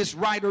that this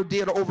writer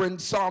did over in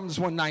Psalms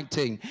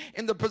 119.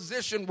 And the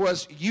position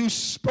was, you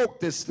spoke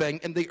this thing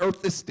and the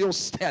earth is still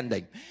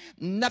standing.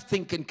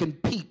 Nothing can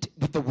compete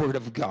with the word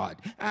of God.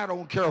 I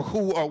don't care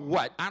who or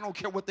what. I don't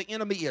care what the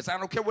enemy is. I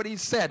don't care what he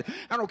said.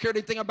 I don't care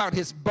anything about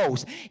his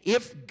boast.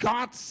 If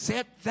God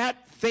said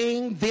that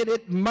thing, then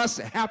it must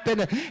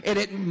happen and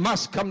it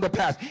must come to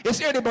pass. Is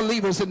there any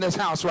believers in this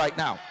house right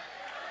now?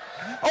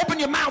 Open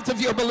your mouth if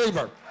you're a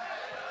believer.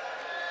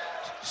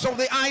 So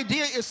the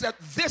idea is that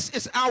this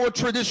is our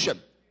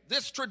tradition.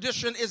 This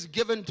tradition is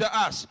given to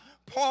us.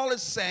 Paul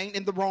is saying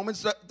in the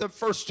Romans, the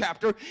first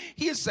chapter,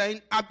 he is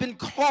saying, I've been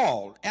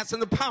called as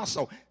an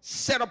apostle,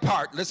 set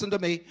apart. Listen to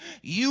me.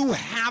 You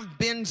have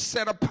been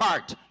set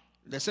apart.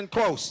 Listen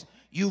close.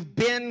 You've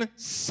been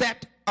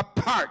set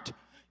apart.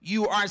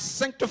 You are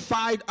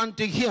sanctified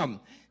unto him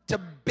to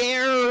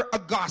bear a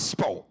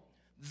gospel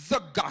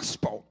the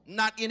gospel,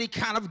 not any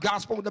kind of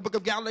gospel. In the book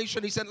of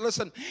Galatians, he said,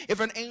 listen,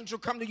 if an angel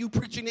come to you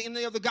preaching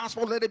any of the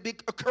gospel, let it be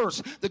a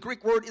curse. The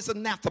Greek word is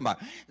anathema.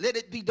 Let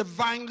it be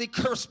divinely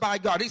cursed by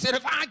God. He said,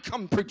 if I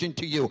come preaching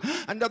to you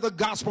another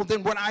gospel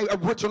than what I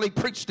originally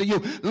preached to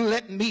you,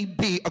 let me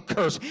be a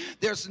curse.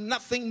 There's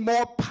nothing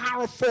more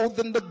powerful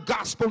than the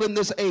gospel in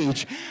this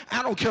age.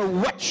 I don't care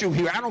what you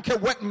hear. I don't care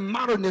what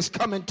modernists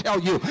come and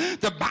tell you.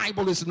 The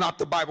Bible is not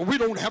the Bible. We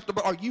don't have to.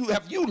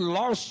 Have you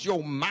lost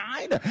your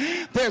mind?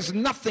 There's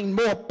nothing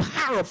more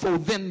powerful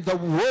than the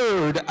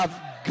word of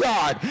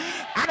God.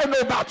 I don't know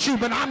about you,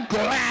 but I'm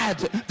glad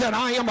that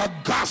I am a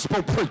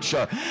gospel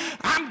preacher.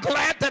 I'm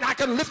glad that I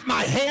can lift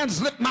my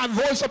hands, lift my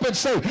voice up and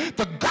say,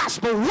 the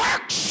gospel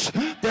works.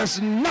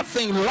 There's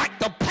nothing like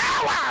the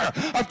power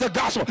of the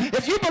gospel.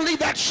 If you believe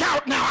that,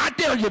 shout now. I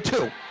dare you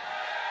to.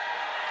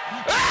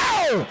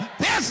 Oh,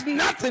 there's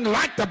nothing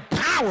like the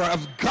power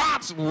of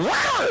God's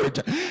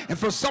word. And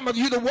for some of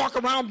you to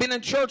walk around being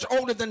in church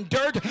older than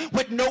dirt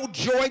with no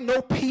joy,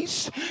 no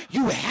peace,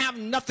 you have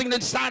nothing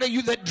inside of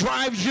you that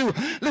drives you.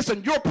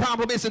 Listen, your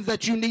problem isn't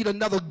that you need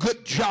another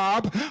good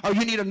job, or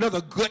you need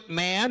another good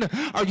man,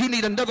 or you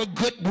need another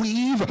good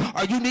weave,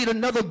 or you need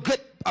another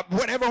good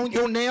whatever on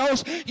your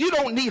nails. You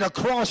don't need a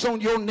cross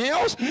on your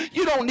nails.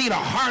 You don't need a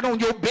heart on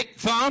your big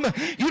thumb.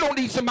 You don't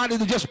need somebody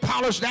to just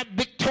polish that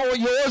big toe of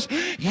yours.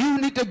 You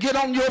need to get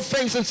on your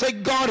face and say,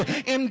 God,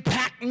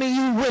 impact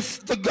me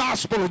with the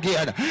gospel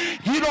again.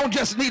 You don't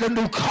just need a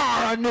new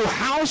car, a new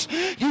house.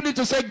 You need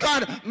to say,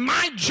 God,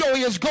 my joy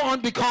is gone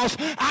because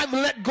I've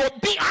let go.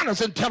 Be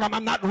honest and tell him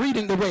I'm not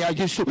reading the way I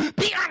used to.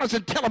 Be honest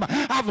and tell him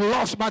I've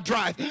lost my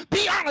drive.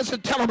 Be honest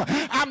and tell him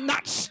I'm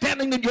not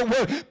standing in your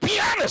word. Be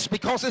honest,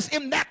 because it's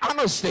in that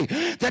honesty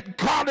that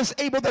God is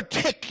able to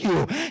take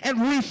you and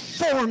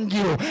reform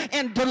you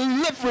and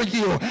deliver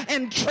you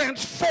and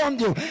transform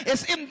you.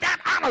 It's in that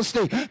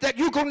honesty that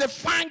you're going to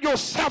find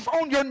yourself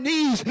on your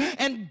knees,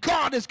 and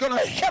God is going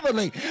to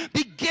heavily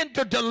begin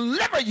to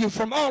deliver you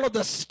from all of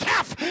the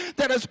stuff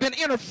that has been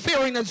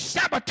interfering and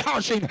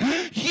sabotaging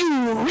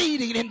you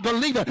reading and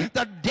believing.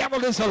 The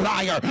devil is a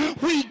liar.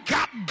 We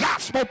got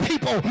gospel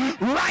people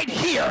right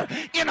here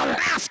in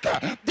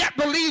Alaska that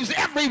believes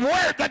every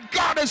word that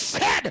God has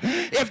said.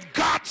 If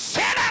God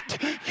said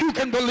it, you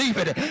can believe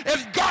it.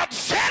 If God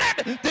said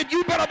it, then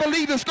you better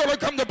believe it's going to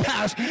come to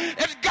pass.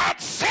 If God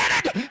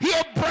said it,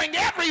 he'll bring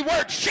every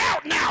word.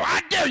 Shout now.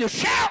 I dare you.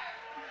 Shout.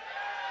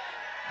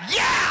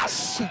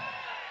 Yes.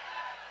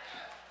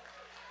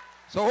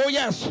 So, oh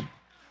yes,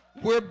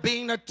 we're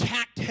being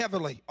attacked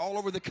heavily all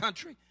over the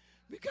country.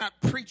 We got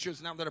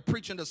preachers now that are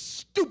preaching the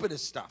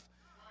stupidest stuff.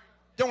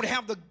 Don't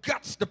have the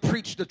guts to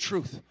preach the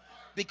truth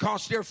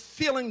because they're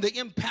feeling the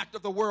impact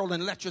of the world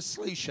and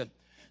legislation.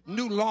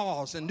 New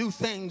laws and new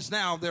things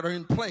now that are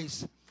in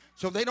place.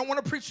 So they don't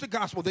want to preach the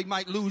gospel. They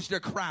might lose their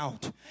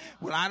crowd.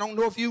 Well, I don't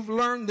know if you've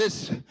learned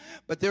this,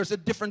 but there's a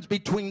difference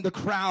between the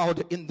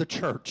crowd in the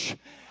church.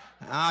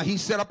 He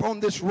said, up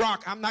on this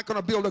rock, I'm not going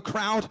to build a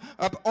crowd.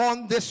 Up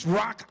on this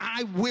rock,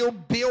 I will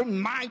build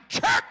my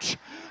church.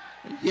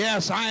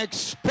 Yes, I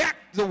expect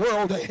the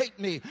world to hate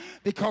me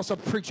because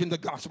of preaching the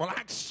gospel. I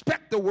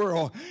expect the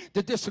world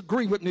to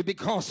disagree with me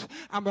because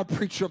I'm a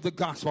preacher of the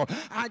gospel.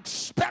 I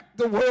expect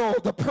the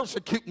world to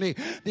persecute me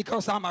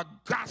because I'm a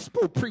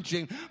gospel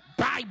preaching,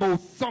 Bible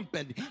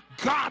thumping,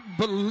 God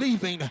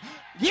believing.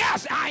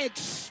 Yes, I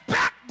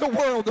expect the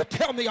world to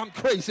tell me I'm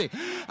crazy.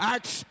 I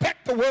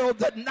expect the world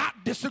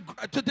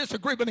to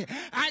disagree with me.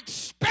 I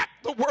expect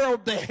the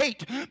world to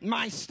hate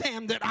my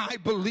stand that I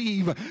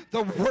believe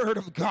the word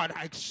of God.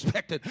 I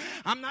expect it.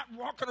 I'm not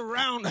walking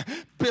around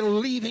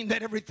believing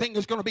that everything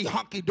is going to be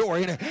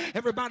hunky-dory and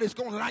everybody's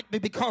going to like me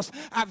because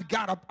I've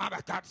got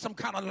some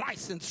kind of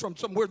license from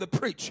somewhere to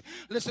preach.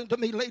 Listen to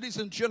me, ladies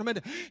and gentlemen.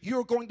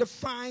 You're going to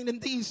find in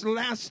these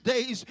last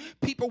days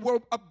people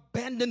will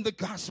abandon the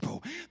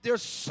gospel. They're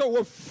so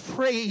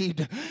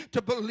afraid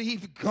to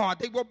believe God.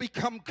 They will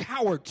become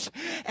cowards.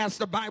 As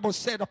the Bible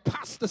said,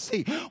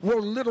 apostasy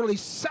will literally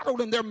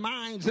settle in their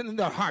minds and in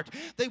their heart.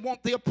 They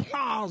want the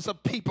applause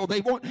of people.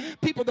 They want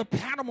people to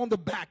pat them on the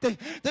back. They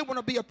want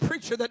to be a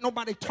preacher that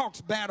nobody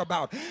talks bad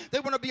about. They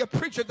want to be a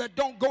preacher that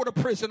don't go to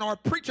prison, or a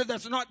preacher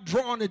that's not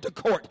drawn into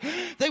court.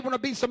 They want to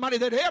be somebody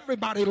that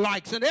everybody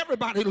likes and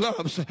everybody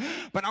loves.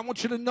 But I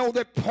want you to know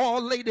that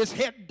Paul laid his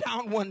head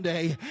down one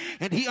day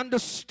and he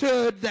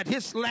understood that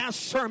his last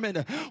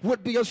sermon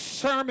would be a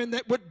sermon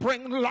that would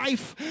bring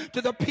life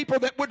to the people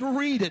that would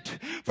read it,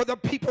 for the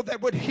people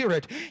that would hear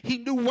it. He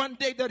knew one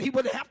day that he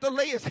would have to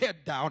lay his head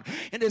down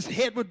and his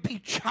head would be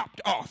chopped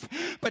off.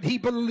 But he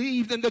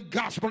believed in the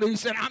gospel and he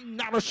said, I'm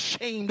not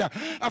ashamed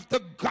of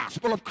the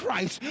gospel of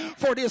Christ,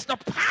 for it is the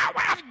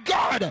power of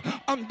God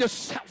unto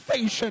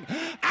salvation.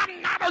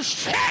 I'm not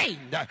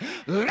ashamed.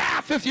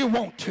 Laugh if you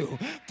want to.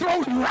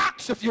 Throw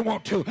rocks if you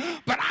want to.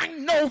 But I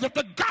know that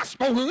the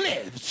gospel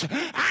lives.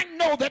 I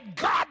know that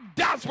God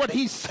does what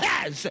he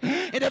says.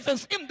 And if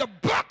it's in the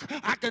book,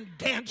 I can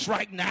dance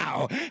right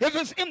now. If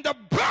it's in the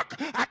book,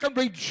 I can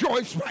can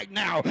rejoice right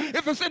now.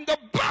 If it's in the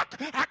book,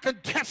 I can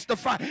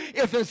testify.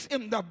 If it's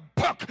in the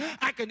book,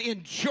 I can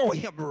enjoy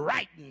him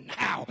right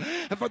now.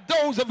 And for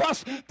those of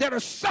us that are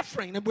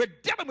suffering and we're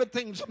dealing with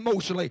things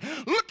emotionally,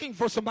 looking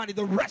for somebody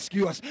to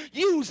rescue us,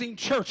 using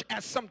church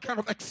as some kind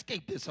of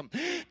escapism,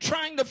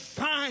 trying to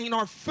find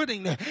our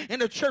footing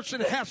in a church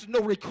that has no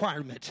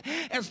requirements,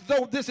 as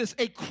though this is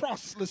a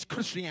crossless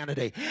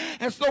Christianity,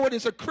 as though it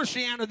is a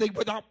Christianity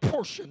without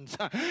portions,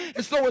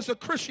 as though it's a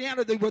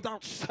Christianity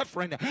without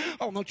suffering.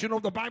 Oh, don't you know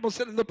the Bible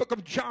said in the book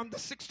of John, the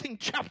 16th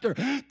chapter,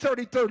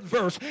 33rd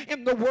verse,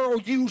 in the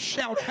world you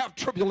shall have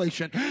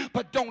tribulation,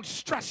 but don't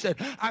stress it.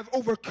 I've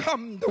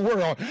overcome the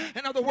world.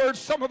 In other words,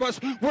 some of us,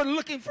 we're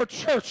looking for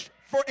church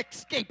for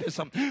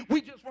escapism.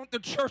 We just want the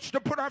church to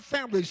put our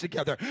families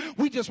together.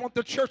 We just want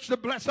the church to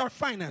bless our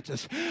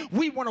finances.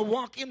 We want to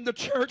walk in the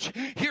church,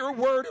 hear a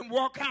word, and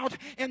walk out,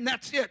 and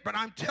that's it. But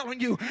I'm telling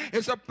you,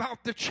 it's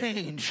about to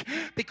change,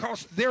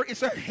 because there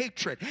is a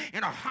hatred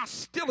and a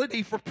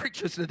hostility for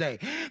preachers today.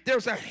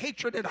 There's a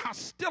hatred and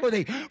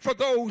hostility for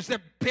those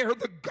that bear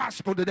the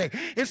gospel today.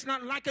 It's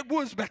not like it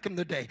was back in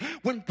the day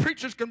when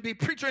preachers can be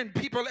preacher and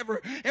people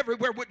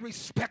everywhere would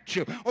respect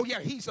you. Oh yeah,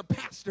 he's a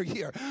pastor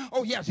here.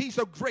 Oh yes, he's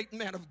a great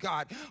man of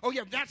God. Oh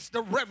yeah, that's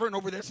the reverend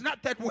over there. It's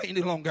not that way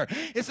any longer.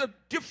 It's a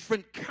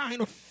different kind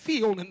of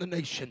feel in the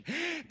nation.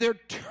 They're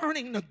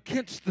turning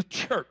against the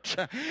church.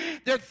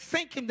 They're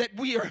thinking that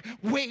we are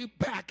way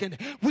back and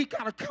we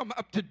got to come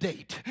up to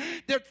date.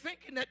 They're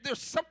thinking that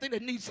there's something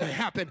that needs to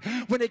happen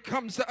when it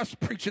comes to us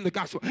preaching the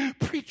gospel.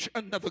 Preach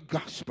another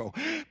gospel.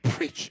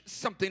 Preach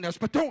something else,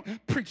 but don't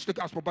preach the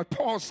gospel. But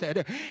Paul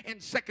said in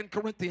 2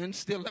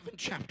 Corinthians, the 11th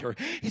chapter,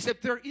 he said,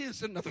 there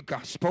is another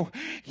gospel.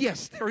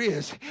 Yes, there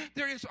is.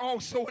 There is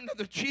also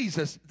another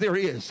Jesus. There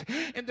is.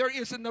 And there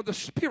is another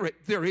Spirit.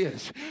 There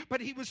is.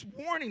 But he was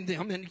warning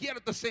them, and yet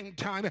at the same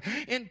time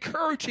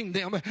encouraging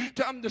them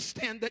to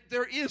understand that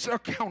there is a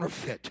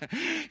counterfeit.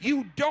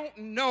 You don't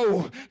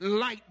know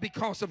light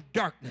because of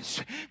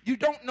darkness. You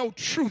don't know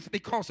truth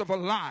because of a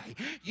lie.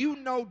 You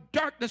know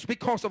darkness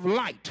because of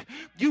light.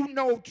 You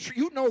know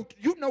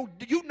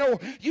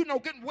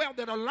good well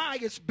that a lie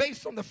is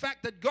based on the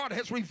fact that God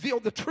has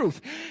revealed the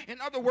truth. In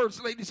other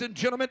words, ladies and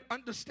gentlemen,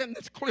 understand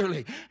this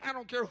clearly. I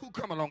don't care who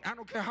come along. I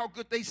don't care how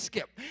good they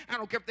skip. I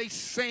don't care if they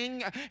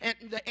sing and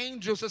the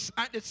angels,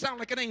 it sound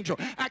like an angel.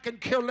 I can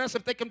care less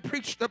if they can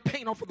preach the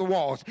paint off of the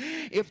walls.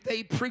 If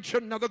they preach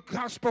another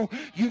gospel,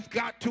 you've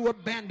got to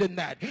abandon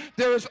that.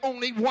 There is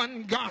only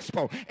one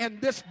gospel, and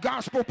this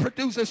gospel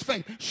produces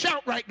faith.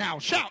 Shout right now.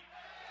 Shout.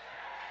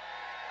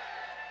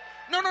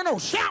 No.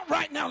 Shout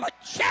right now. Like,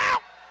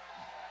 shout.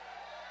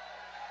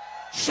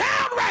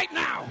 Shout right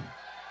now.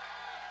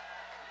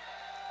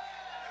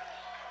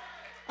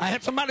 I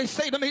had somebody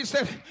say to me, he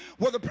said,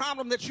 well, the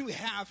problem that you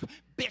have,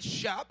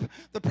 Bishop,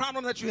 the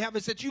problem that you have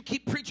is that you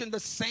keep preaching the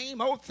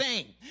same old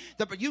thing.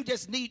 But you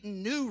just need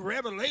new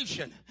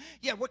revelation.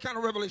 Yeah, what kind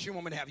of revelation you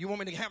want me to have? You want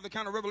me to have the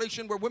kind of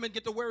revelation where women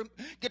get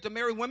to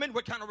marry women?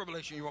 What kind of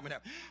revelation you want me to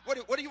have?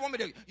 What do you want me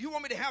to do? You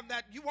want me to have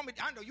that?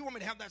 I know you want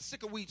me to have that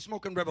sick of weed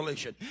smoking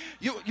revelation.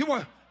 You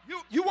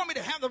want me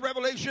to have the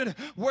revelation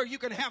where you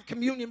can have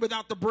communion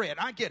without the bread.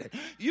 I get it.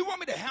 You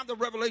want me to have the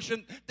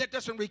revelation that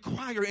doesn't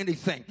require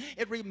anything.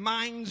 It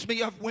reminds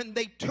me of when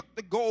they took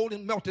the gold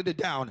and melted it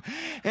down.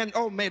 And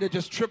oh man, it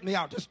just tripped me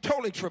out. Just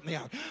totally tripped me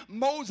out.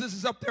 Moses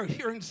is up there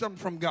hearing something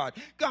from God.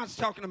 God's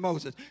talking to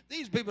Moses.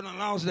 These people done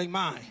lost their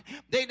mind.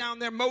 They down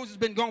there, Moses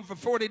been gone for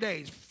 40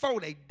 days.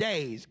 40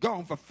 days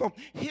gone for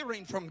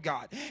hearing from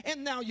God.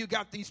 And now you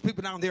got these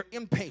people down there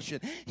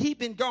impatient. He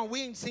been gone.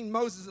 We ain't seen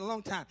Moses in a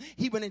long time.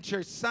 He went in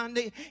church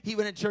Sunday. He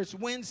went in church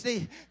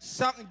Wednesday.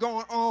 Something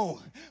going on.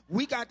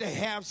 We got to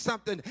have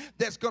something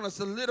that's going to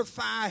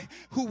solidify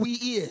who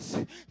he is.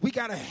 We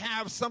got to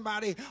have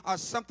somebody or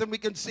something we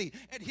can see.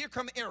 And here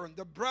come Aaron,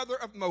 the brother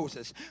of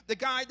Moses, the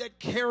guy that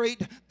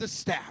carried the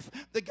staff,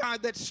 the guy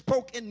that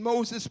spoke in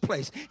Moses'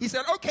 place. He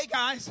said, okay,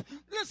 guys,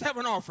 let's have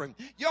an offering.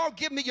 Y'all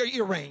give me your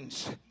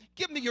earrings.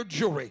 Give me your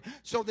jewelry.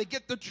 So they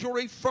get the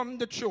jewelry from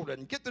the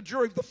children, get the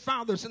jewelry of the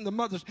fathers and the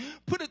mothers,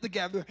 put it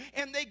together,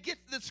 and they get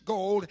this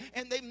gold,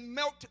 and they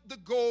melt the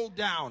gold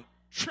down.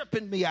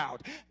 Tripping me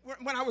out.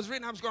 When I was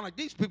reading, I was going like,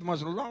 these people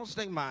must have lost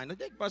their mind.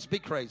 They must be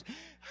crazy.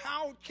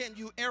 How can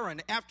you,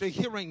 Aaron, after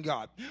hearing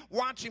God,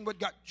 watching what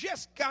God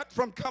just got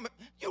from coming,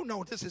 you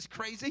know this is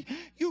crazy.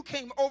 You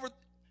came over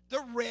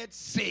the Red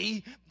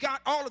Sea,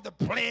 got all of the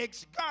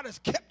plagues. God has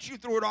kept you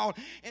through it all,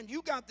 and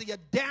you got the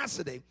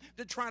audacity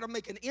to try to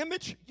make an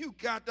image. You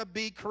got to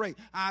be crazy.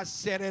 I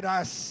said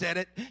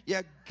it.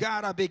 You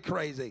got to be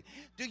crazy.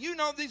 Do you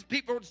know these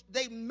people,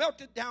 they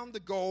melted down the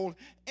gold.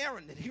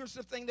 Aaron, and here's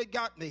the thing that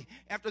got me.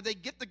 After they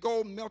get the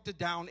gold melted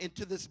down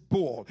into this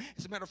bull.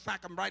 As a matter of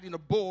fact, I'm writing a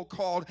bull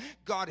called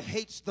God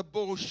Hates the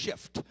Bull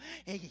Shift.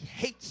 And he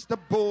hates the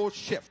bull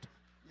shift.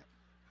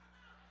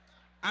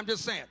 I'm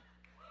just saying.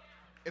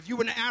 If you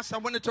wouldn't have asked, I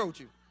wouldn't have told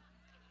you.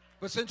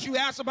 But since you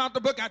asked about the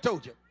book, I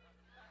told you.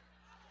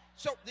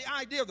 So the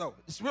idea, though,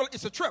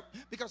 it's a trip.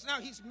 Because now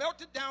he's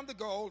melted down the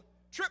gold.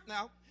 Trip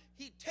now.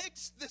 He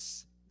takes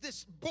this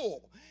this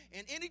bull.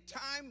 And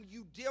anytime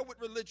you deal with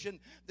religion,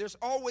 there's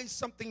always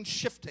something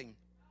shifting.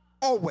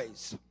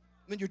 Always.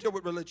 When you deal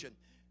with religion.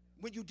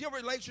 When you deal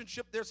with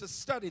relationship, there's a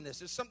steadiness.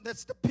 There's something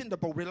that's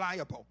dependable,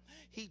 reliable.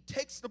 He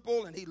takes the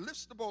bull and he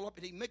lifts the bull up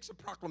and he makes a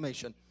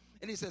proclamation.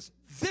 And he says,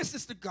 this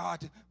is the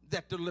God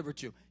that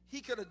delivered you. He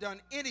could have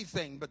done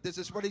anything, but this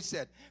is what he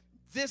said.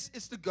 This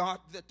is the God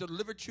that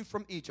delivered you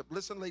from Egypt.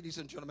 Listen, ladies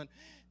and gentlemen,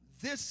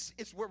 this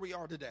is where we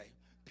are today.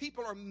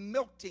 People are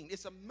melting.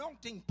 It's a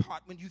melting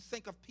pot when you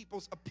think of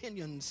people's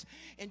opinions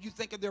and you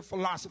think of their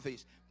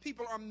philosophies.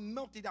 People are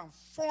melting down,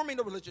 forming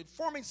a religion,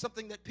 forming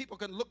something that people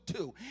can look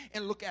to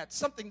and look at,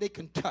 something they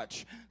can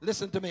touch.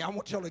 Listen to me. I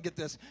want y'all to get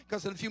this,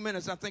 because in a few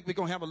minutes I think we're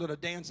going to have a little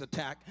dance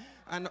attack.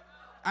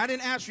 I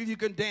didn't ask you if you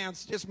can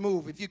dance. Just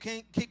move. If you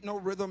can't keep no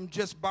rhythm,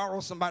 just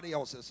borrow somebody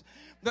else's.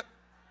 But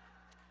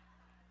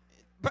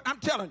I'm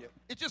telling you,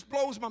 it just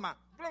blows my mind.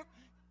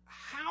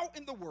 How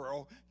in the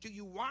world do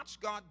you watch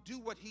God do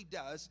what he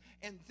does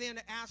and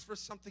then ask for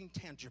something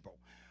tangible?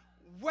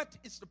 What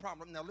is the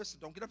problem? Now listen,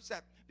 don't get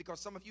upset, because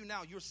some of you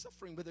now, you're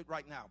suffering with it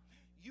right now.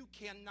 You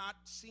cannot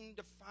seem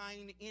to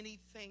find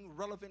anything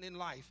relevant in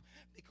life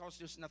because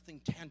there's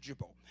nothing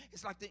tangible.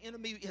 It's like the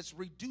enemy has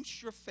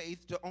reduced your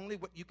faith to only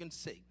what you can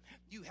see.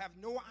 You have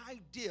no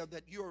idea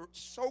that you're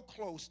so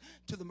close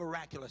to the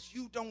miraculous.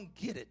 You don't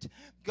get it.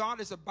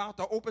 God is about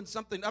to open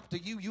something up to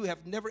you you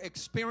have never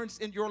experienced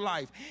in your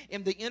life.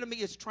 And the enemy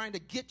is trying to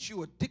get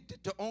you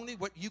addicted to only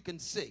what you can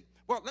see.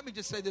 Well, let me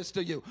just say this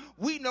to you.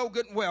 We know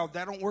good and well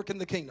that don't work in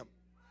the kingdom.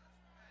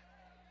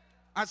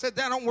 I said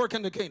that don't work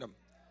in the kingdom.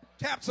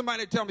 Tap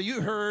somebody and tell me, you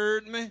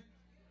heard me.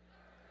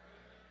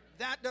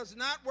 That does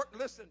not work.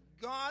 Listen,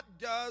 God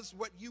does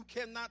what you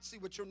cannot see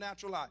with your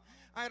natural eye.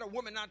 I had a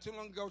woman not too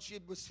long ago. She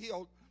was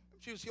healed.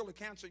 She was healed of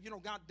cancer. You know,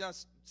 God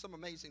does some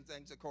amazing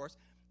things, of course.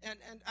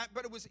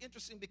 But it was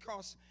interesting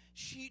because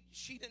she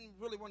didn't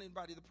really want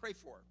anybody to pray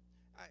for her.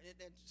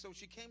 And so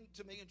she came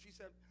to me and she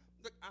said,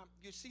 look,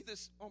 you see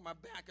this on my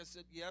back? I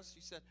said, yes.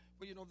 She said,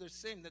 well, you know, they're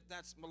saying that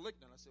that's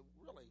malignant. I said,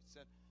 really? She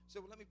said,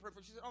 well, let me pray for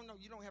you. She said, oh, no,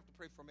 you don't have to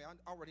pray for me. I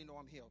already know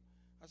I'm healed.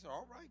 I said,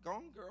 all right, go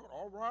on, girl.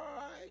 All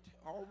right.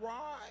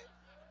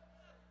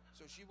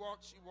 So she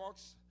walks.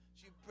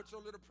 She puts her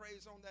little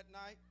praise on that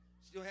night.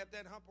 Still had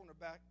that hump on her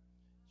back.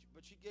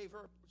 But she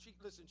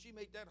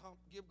made that hump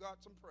give God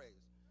some praise.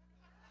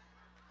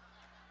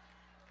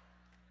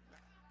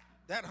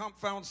 That hump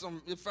found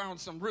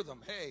some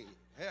rhythm. Hey.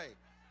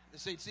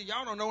 See,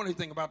 y'all don't know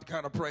anything about the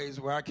kind of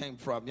praise where I came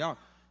from. Y'all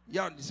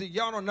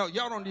don't know.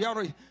 Y'all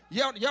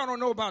don't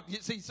know about.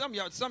 See, some of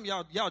y'all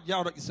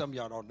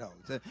don't know.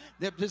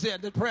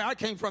 The prayer I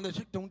came from. Y'all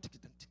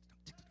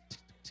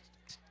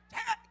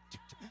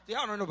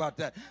don't know about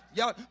that.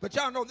 But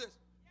y'all know this.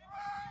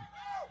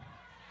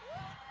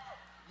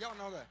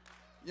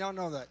 Y'all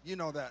know that. You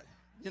know that.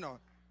 You know.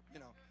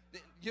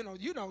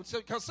 So,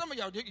 because some of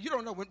y'all, you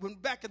don't know when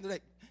back in the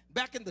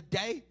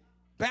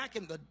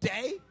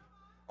day.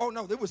 Oh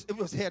no, it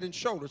was head and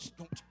shoulders.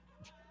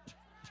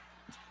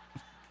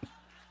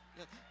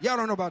 Y'all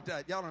don't know about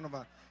that.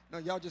 No,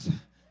 y'all just,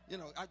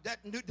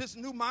 this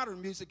new modern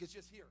music is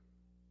just here.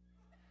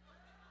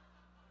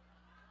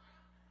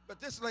 But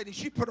this lady,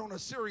 she put on a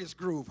serious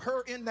groove.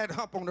 Her in that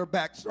hump on her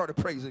back started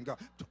praising God.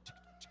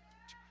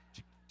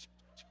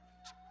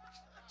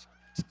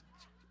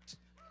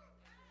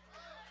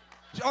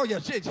 Oh yeah,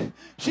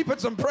 she put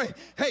some praise.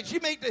 Hey, she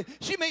made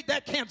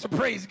that cancer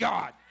praise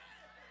God.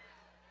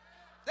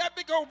 That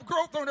big old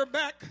growth on her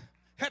back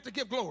had to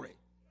give glory.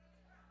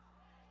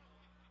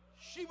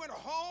 She went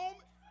home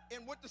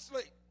and went to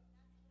sleep.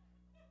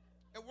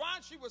 And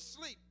while she was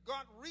asleep,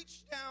 God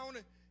reached down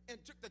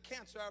and took the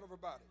cancer out of her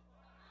body.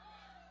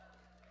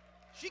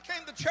 She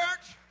came to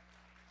church.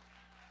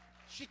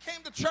 She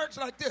came to church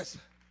like this.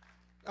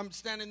 I'm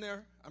standing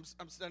there.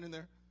 I'm standing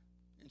there.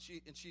 And she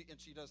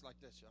does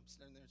like this. I'm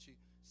standing there and she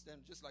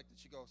stands just like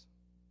this. She goes.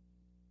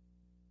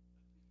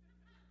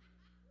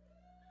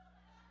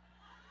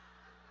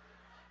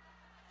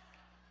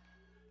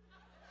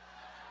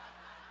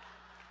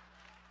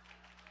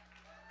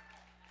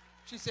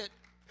 She said,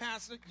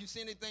 Pastor, you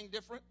see anything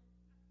different?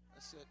 I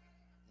said,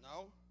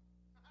 no.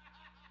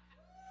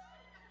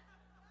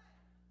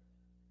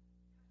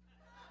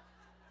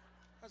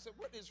 I said,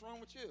 what is wrong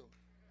with you?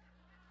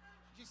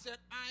 She said,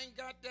 I ain't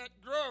got that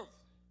growth.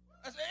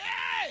 I said,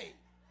 hey!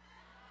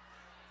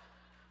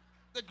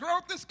 The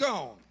growth is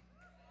gone.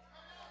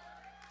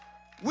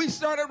 We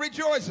started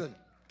rejoicing.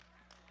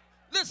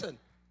 Listen,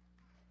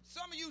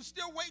 some of you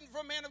still waiting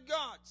for a man of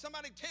God,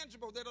 somebody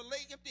tangible that'll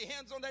lay empty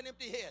hands on that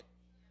empty head.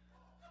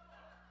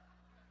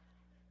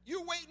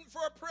 You waiting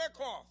for a prayer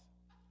cloth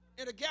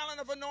and a gallon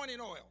of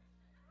anointing oil.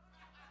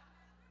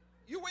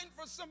 You waiting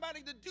for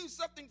somebody to do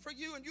something for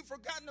you and you've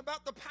forgotten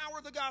about the power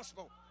of the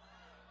gospel.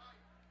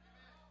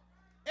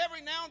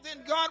 Every now and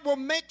then God will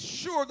make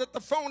sure that the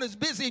phone is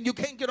busy and you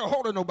can't get a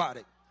hold of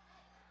nobody.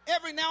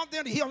 Every now and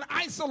then he'll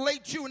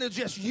isolate you and it's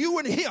just you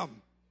and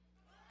him.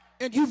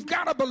 And you've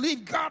got to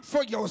believe God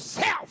for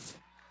yourself.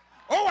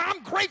 Oh,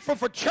 I'm grateful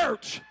for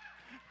church.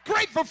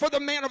 Grateful for the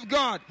man of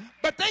God.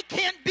 But they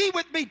can't be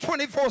with me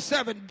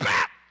 24/7.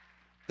 But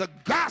the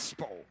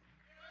gospel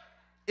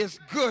is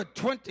good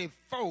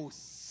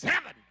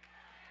 24/7.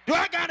 Do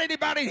I got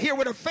anybody here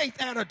with a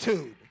faith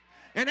attitude?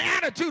 An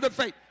attitude of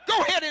faith. Go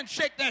ahead and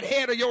shake that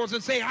head of yours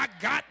and say, I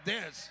got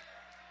this.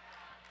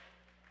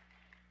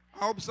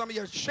 I hope some of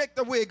you shake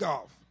the wig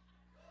off.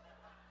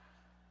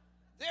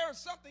 There is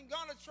something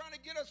God is trying to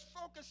get us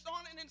focused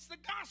on, and it's the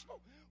gospel.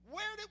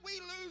 Where did we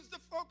lose the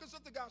focus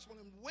of the gospel?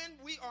 And when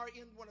we are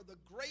in one of the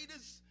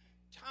greatest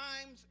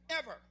times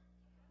ever,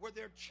 where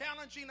they're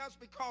challenging us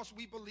because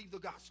we believe the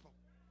gospel.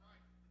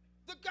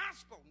 The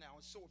gospel now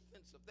is so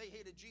offensive. They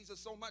hated Jesus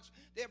so much,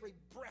 every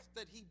breath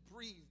that he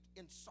breathed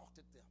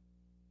insulted them.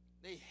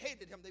 They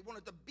hated him. They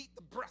wanted to beat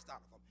the breath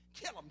out of him,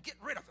 kill him, get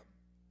rid of him.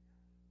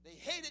 They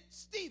hated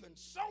Stephen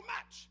so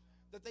much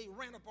that they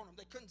ran upon him.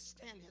 They couldn't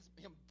stand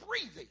him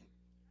breathing.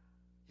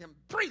 Him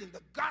breathing.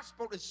 The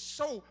gospel is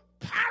so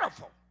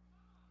powerful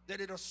that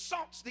it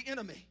assaults the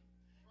enemy.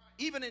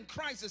 Even in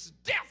Christ's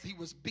death, he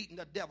was beating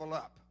the devil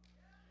up.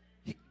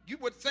 You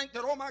would think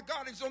that, oh my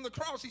God, he's on the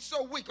cross. He's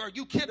so weak. Are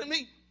you kidding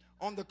me?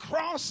 On the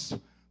cross,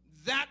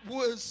 that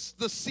was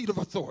the seat of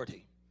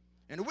authority.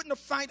 And it wasn't a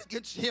fight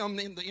against him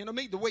and the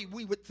enemy the way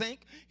we would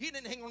think. He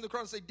didn't hang on the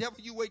cross and say, devil,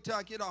 you wait till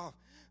I get off.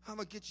 I'm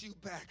going to get you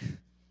back.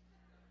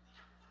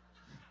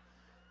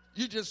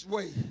 You just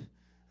wait.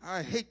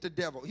 I hate the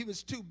devil. He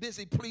was too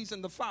busy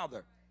pleasing the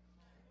Father.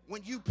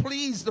 When you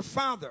please the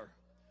Father,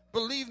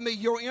 believe me,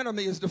 your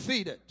enemy is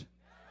defeated.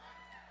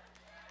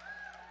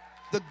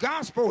 The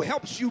gospel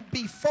helps you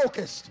be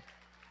focused.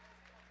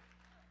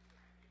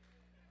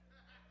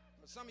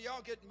 Some of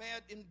y'all get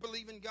mad and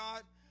believe in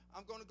God.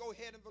 I'm going to go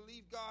ahead and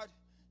believe God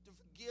to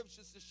forgive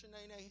Sister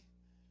Shanae.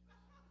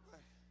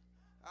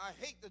 I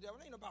hate the devil.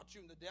 It ain't about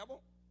you and the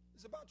devil.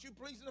 It's about you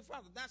pleasing the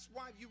Father. That's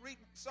why if you read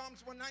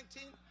Psalms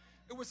 119,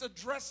 it was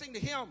addressing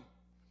him.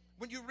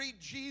 When you read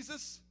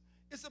Jesus,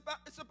 it's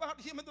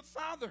about him and the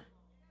Father.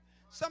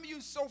 Some of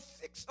you so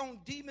fixed on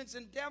demons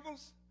and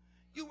devils,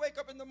 you wake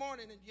up in the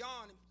morning and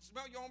yawn and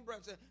smell your own breath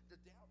and say, the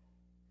devil.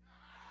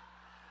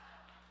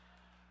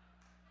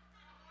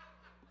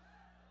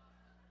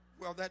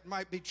 Well, that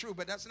might be true,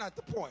 but that's not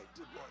the point.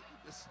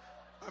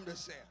 I'm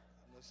just saying.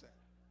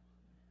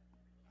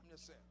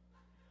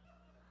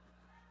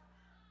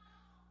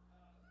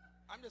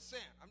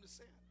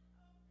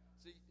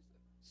 See,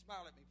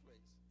 smile at me,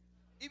 please.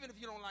 Even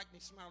if you don't like me,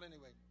 smile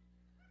anyway.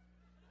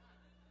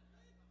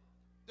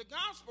 The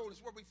gospel is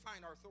where we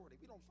find our authority.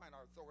 We don't find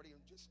our authority in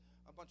just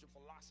a bunch of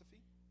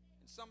philosophy.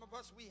 And some of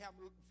us, we have,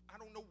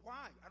 I don't know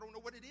why. I don't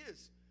know what it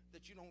is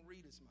that you don't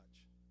read as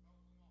much.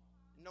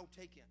 No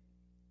take in.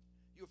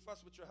 You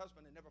fuss with your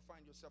husband and never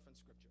find yourself in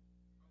Scripture.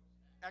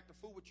 Act a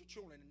fool with your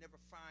children and never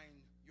find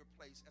your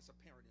place as a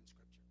parent in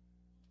Scripture.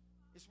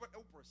 It's what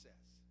Oprah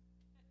says.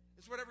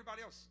 It's what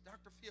everybody else,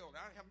 Dr. Field,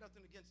 I have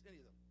nothing against any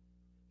of them.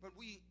 But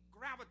we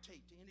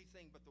gravitate to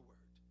anything but the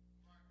Word.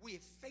 We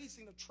are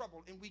facing the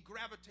trouble and we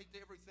gravitate to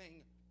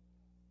everything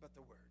but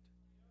the Word.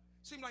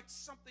 Seems like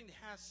something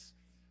has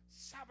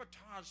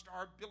sabotaged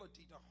our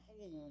ability to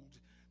hold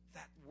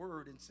that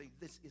word and say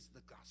this is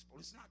the gospel.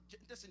 It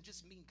doesn't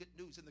just mean good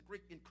news. In the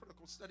Greek, in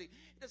critical study,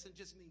 it doesn't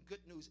just mean good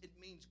news. It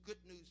means good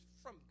news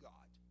from God.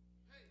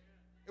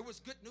 It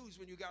was good news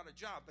when you got a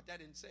job, but that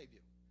didn't save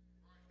you.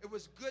 It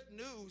was good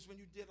news when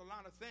you did a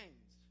lot of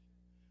things,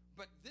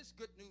 but this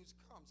good news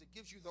comes. It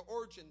gives you the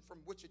origin from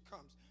which it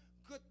comes.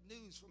 Good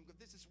news from God.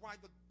 This is why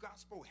the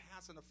gospel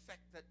has an effect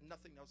that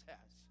nothing else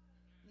has.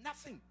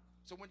 Nothing.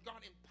 So when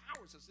God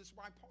empowers us, this is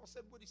why Paul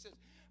said what he says.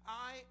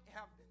 I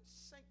have been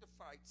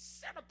sanctified,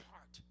 set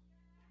apart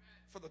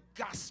for the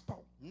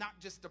gospel. Not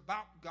just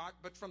about God,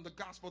 but from the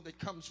gospel that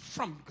comes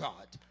from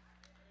God.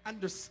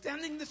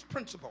 Understanding this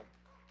principle,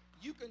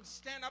 you can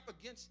stand up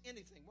against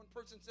anything. One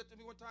person said to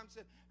me one time,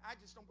 said, I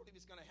just don't believe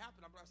it's going to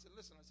happen. I said,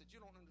 listen, I said, you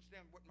don't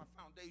understand what my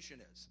foundation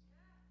is.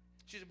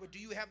 She said, well, do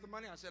you have the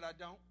money? I said, I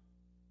don't.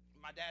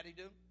 My daddy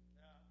do.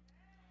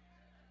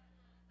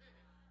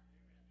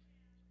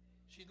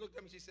 She looked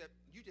at me, she said,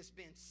 you just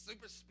been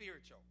super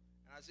spiritual.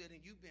 And I said, and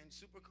you been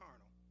super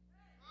carnal.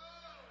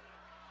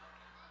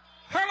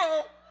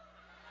 Hello.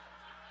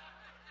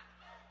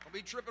 Don't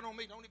be tripping on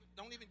me. Don't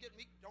even get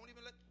me. Don't do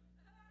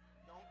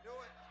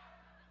it.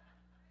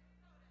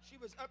 She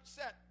was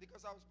upset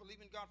because I was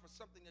believing God for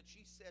something that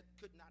she said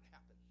could not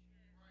happen.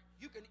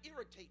 You can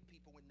irritate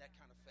people in that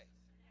kind of faith.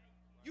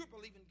 You're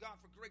believing God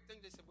for great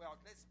things. They said, well,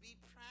 let's be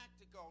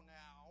practical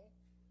now.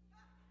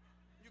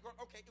 You go,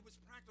 okay, it was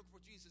practical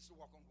for Jesus to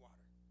walk on water.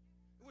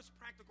 It was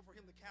practical for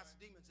him to cast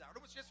demons out.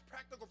 It was just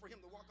practical for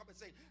him to walk up and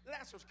say,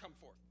 Lazarus, come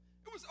forth.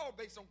 It was all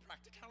based on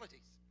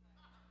practicalities.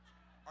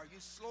 Are you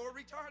slow or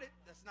retarded?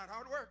 That's not how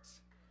it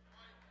works.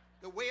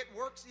 The way it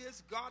works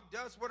is God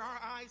does what our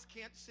eyes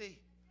can't see,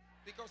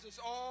 because it's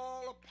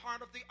all a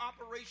part of the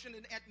operation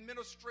and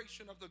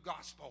administration of the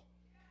gospel.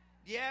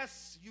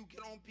 Yes, you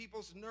get on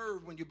people's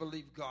nerve when you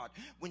believe God,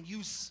 when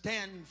you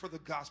stand for the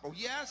gospel.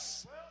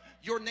 Yes,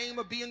 your name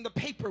will be in the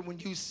paper when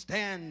you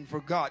stand for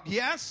God.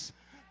 Yes,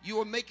 You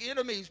will make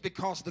enemies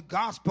because the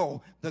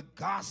gospel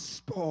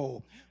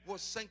will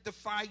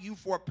sanctify you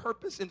for a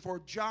purpose and for a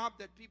job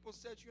that people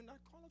said you're not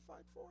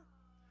qualified for.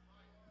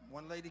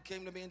 One lady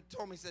came to me and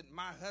told me, said,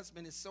 my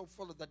husband is so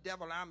full of the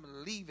devil, I'm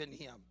leaving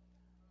him.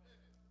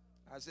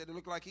 I said, it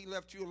looked like he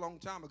left you a long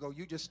time ago.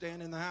 You just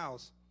stand in the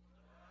house.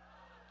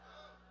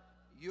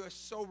 You're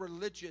so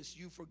religious,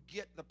 you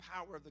forget the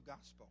power of the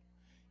gospel.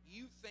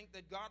 You think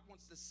that God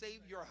wants to save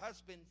your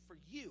husband for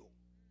you.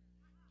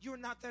 You're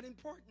not that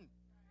important.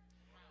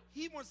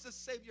 He wants to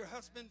save your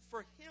husband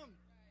for him.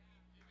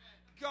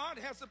 God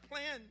has a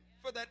plan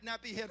for that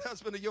nappy-head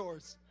husband of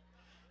yours.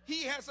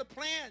 He has a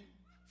plan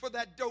for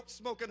that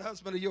dope-smoking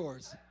husband of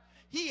yours.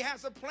 He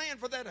has a plan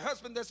for that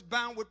husband that's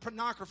bound with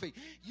pornography.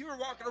 You're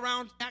walking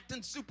around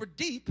acting super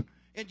deep,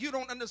 and you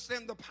don't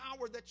understand the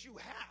power that you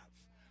have.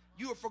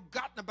 You have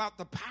forgotten about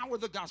the power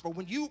of the gospel.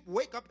 When you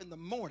wake up in the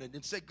morning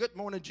and say, good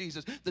morning,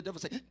 Jesus, the devil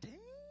say, dang.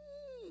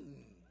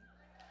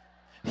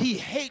 He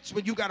hates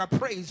when you got a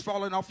praise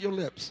falling off your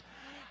lips.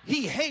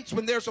 He hates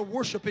when there's a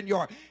worship in your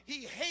heart.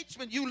 He hates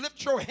when you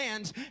lift your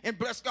hands and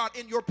bless God,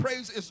 and your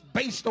praise is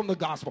based on the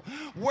gospel,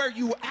 where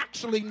you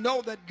actually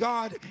know that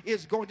God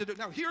is going to do.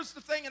 Now, here's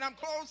the thing, and I'm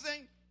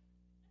closing.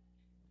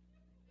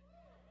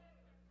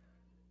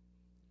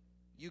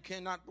 You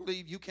cannot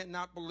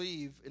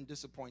believe and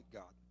disappoint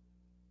God.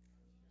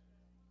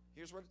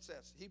 Here's what it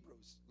says,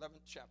 Hebrews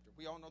 11th chapter.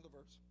 We all know the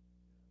verse.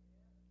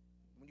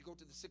 When you go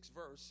to the 6th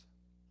verse,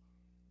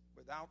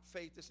 without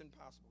faith it's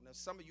impossible. Now,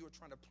 some of you are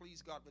trying to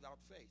please God without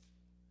faith.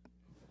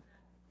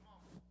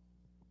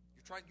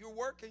 You're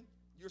working,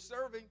 you're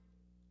serving.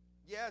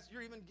 Yes,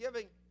 you're even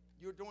giving.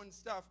 You're doing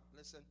stuff,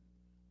 listen,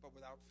 but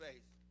without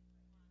faith.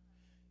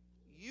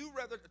 You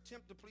rather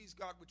attempt to please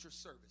God with your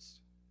service.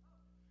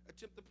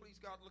 Attempt to please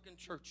God looking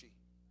churchy.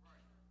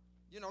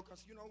 You know,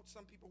 because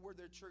some people wear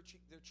their church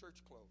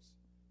clothes.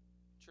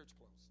 Church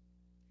clothes.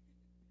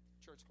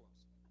 Church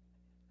clothes.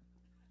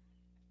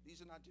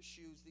 These are not just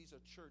shoes, these are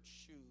church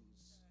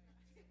shoes.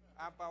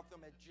 I bought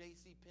them at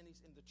J.C.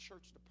 Penney's in the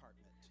church department.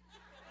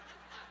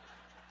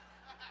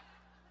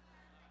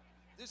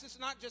 This is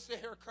not just a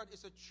haircut,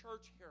 it's a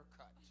church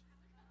haircut.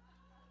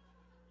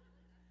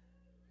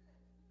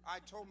 I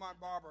told my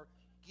barber,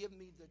 give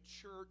me the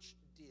church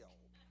deal.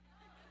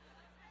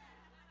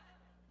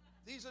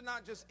 These are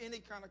not just any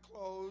kind of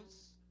clothes,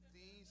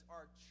 these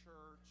are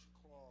church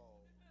clothes.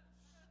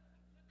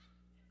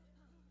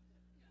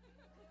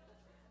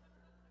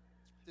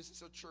 This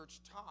is a church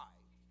tie.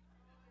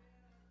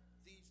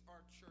 These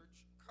are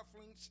church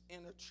cufflinks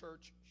and a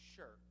church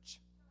shirt.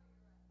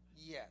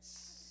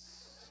 Yes.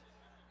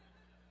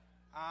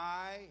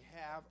 I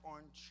have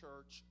on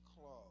church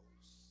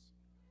clothes.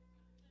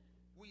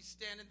 We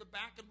stand in the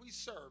back and we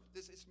serve.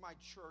 This is my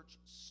church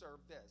service.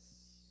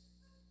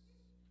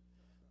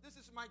 This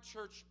is my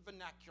church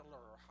vernacular.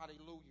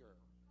 Hallelujah.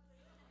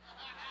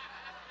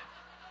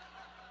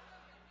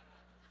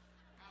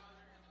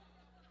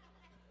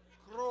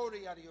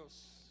 Gloria a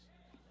Dios.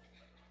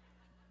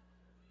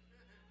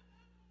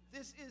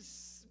 This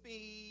is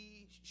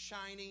me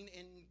shining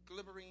and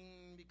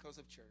glittering because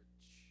of church.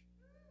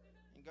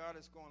 And God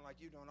is going like,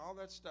 you're doing all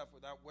that stuff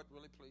without what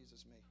really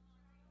pleases me.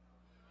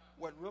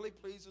 What really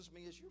pleases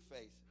me is your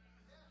faith.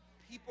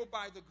 People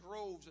by the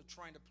groves are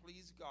trying to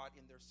please God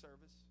in their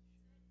service.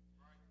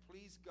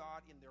 Please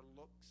God in their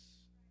looks.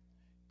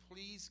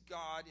 Please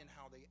God in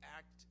how they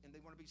act. And they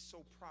want to be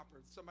so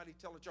proper. Somebody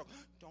tell a joke.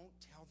 Don't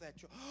tell that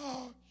joke.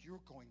 Oh, you're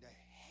going to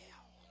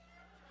hell.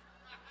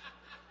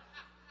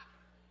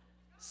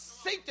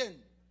 Satan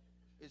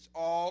is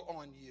all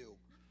on you.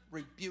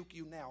 Rebuke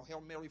you now.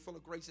 Hail Mary, full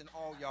of grace, and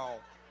all y'all.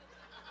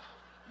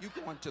 You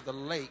going to the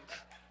lake.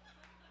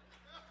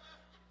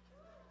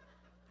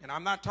 And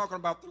I'm not talking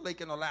about the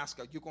lake in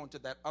Alaska. You're going to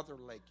that other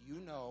lake. You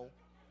know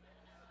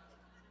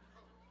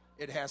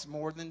it has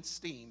more than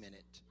steam in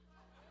it.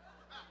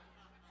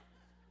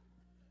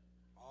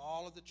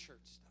 All of the church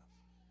stuff.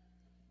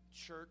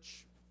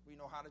 Church, we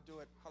know how to do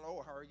it.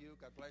 Hello, how are you?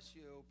 God bless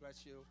you.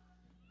 Bless you.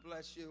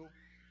 Bless you.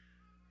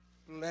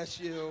 Bless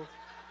you.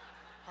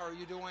 How are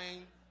you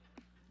doing?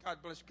 God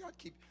bless you. God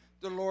keep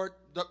the Lord.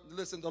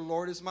 Listen, the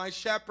Lord is my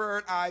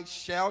shepherd. I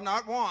shall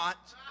not want.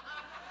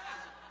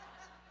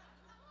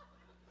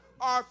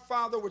 Our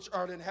Father which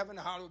art in heaven,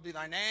 hallowed be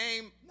thy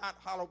name. Not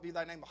hallowed be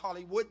thy name,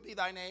 Hollywood be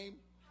thy name.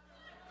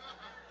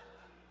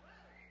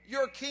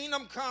 Your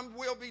kingdom come,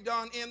 will be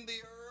done in the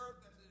earth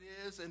as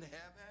it is in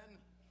heaven.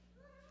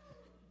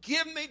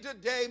 Give me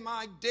today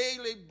my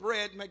daily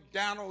bread.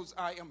 McDonald's,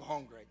 I am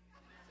hungry.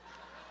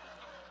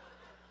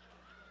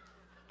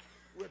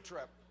 We're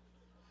trapped.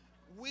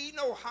 We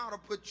know how to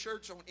put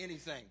church on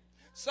anything.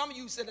 Some of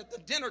you sit at the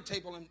dinner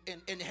table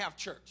and have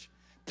church.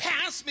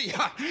 Pass me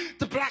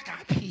the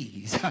black-eyed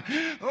peas,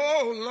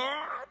 oh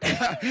Lord,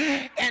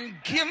 and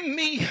give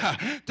me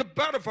the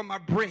butter for my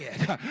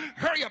bread.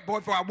 Hurry up, boy,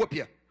 before I whoop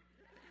you.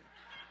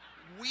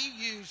 We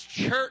use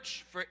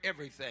church for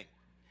everything.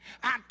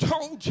 I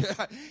told you,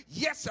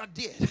 yes, I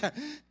did.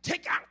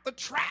 Take out the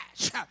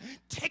trash.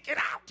 Take it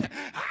out.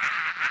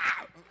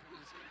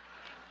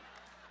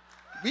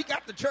 We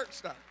got the church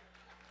stuff.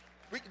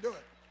 We can do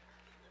it.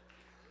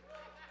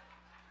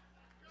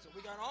 So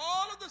we got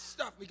all of the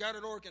stuff. We got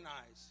it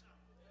organized.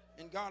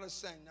 And God is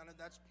saying, none of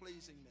that's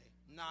pleasing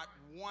me. Not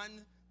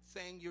one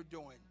thing you're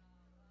doing.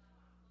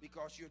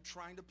 Because you're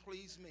trying to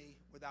please me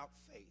without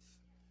faith.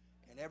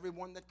 And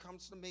everyone that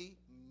comes to me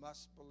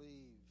must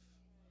believe.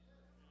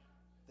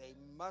 They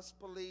must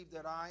believe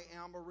that I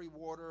am a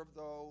rewarder of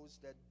those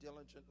that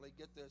diligently,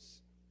 get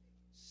this,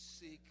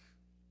 seek,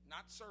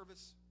 not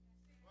service,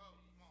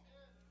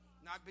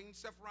 not being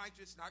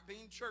self-righteous, not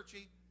being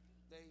churchy.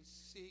 They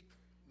seek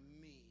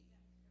me.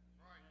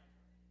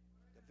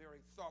 The very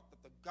thought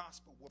that the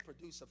gospel will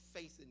produce a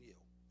faith in you.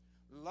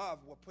 Love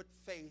will put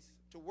faith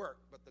to work,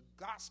 but the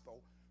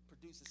gospel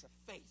produces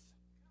a faith.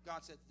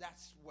 God said,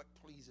 that's what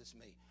pleases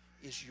me,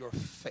 is your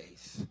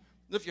faith.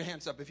 Lift your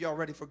hands up if y'all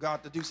ready for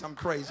God to do something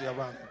crazy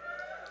around here.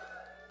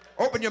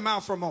 Open your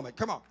mouth for a moment.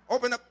 Come on.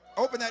 Open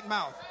that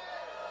mouth.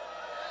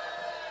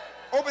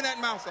 Open that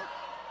mouth up.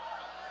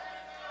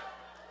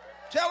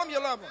 Tell them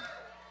you love them.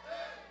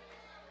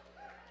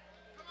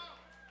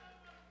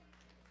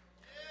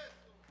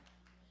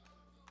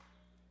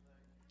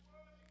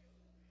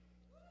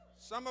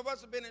 Some of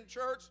us have been in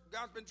church.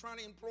 God's been trying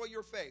to employ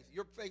your faith.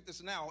 Your faith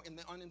is now in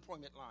the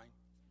unemployment line.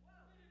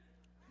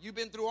 You've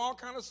been through all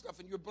kind of stuff,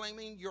 and you're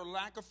blaming your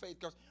lack of faith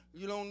because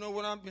you don't know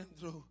what I've been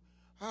through.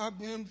 I've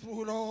been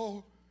through it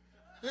all.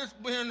 It's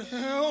been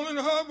hell and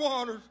hot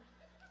waters.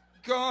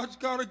 I've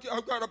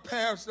got to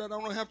pass that. I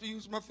don't have to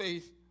use my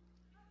faith.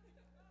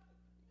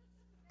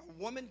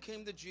 A woman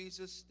came to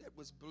Jesus that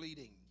was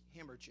bleeding,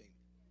 hemorrhaging,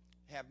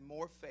 have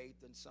more faith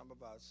than some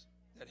of us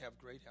that have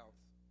great health.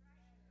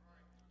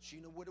 She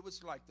knew what it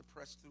was like to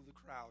press through the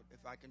crowd.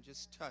 If I can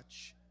just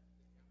touch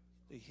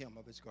the hem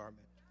of his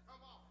garment.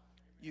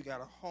 You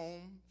got a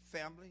home,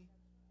 family,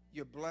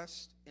 you're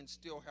blessed, and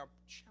still have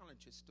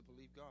challenges to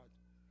believe God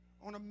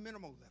on a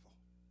minimal level.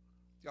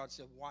 God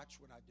said, watch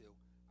what I do.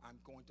 I'm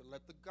going to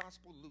let the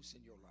gospel loose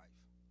in your life.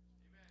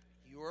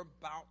 Amen. You're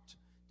about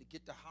to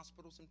get to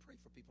hospitals and pray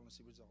for people and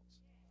see results.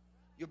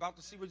 You're about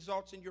to see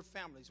results in your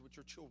families with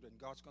your children.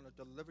 God's going to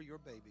deliver your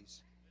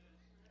babies.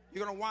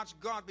 You're going to watch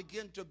God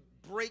begin to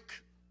break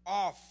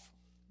off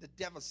the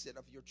deficit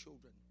of your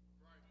children.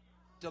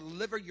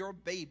 Deliver your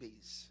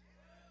babies.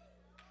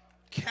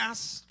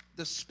 Cast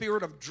the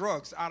spirit of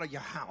drugs out of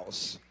your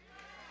house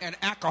and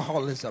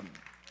alcoholism.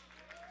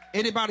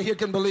 Anybody here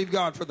can believe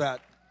God for that?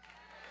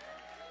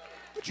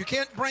 But you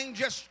can't bring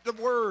just the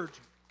word.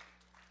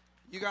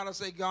 You got to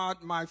say,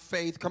 God, my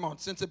faith. Come on,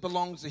 since it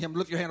belongs to him,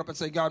 lift your hand up and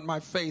say, God,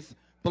 my faith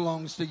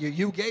belongs to you.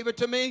 You gave it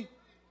to me.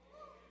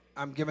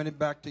 I'm giving it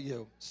back to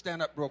you.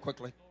 Stand up real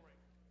quickly.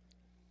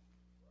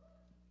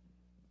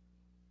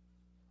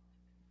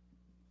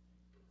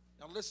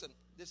 Now listen,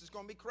 this is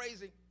going to be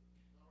crazy.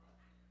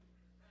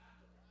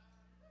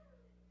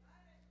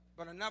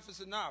 But enough is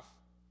enough.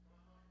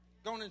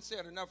 Go on and say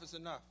it, enough is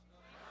enough.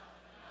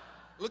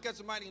 Look at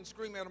somebody and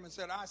scream at them and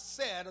say, I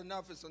said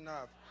enough is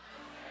enough.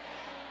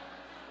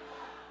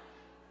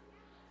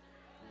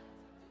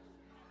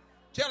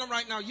 Tell them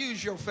right now,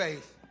 use your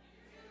faith.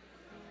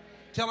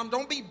 Tell them,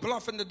 don't be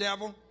bluffing the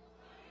devil.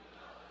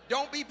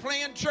 Don't be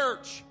playing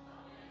church.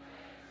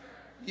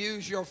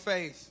 Use your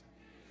faith.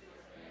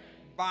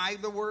 By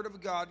the word of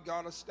God,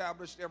 God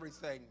established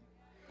everything.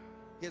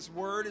 His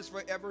word is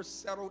forever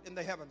settled in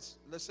the heavens.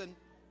 Listen,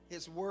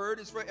 his word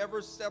is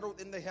forever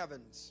settled in the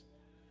heavens.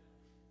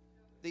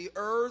 The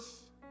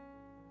earth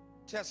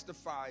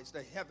testifies,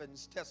 the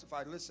heavens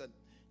testify. Listen,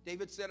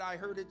 David said, I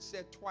heard it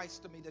said twice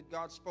to me that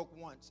God spoke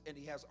once and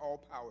he has all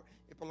power.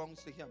 It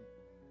belongs to him.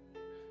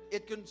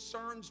 It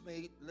concerns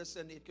me,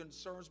 listen, it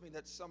concerns me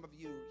that some of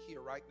you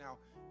here right now,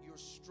 you're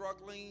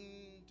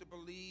struggling to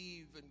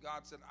believe, and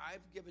God said,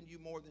 I've given you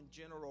more than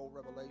general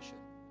revelation.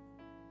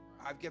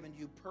 I've given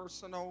you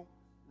personal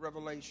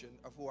revelation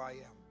of who I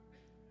am.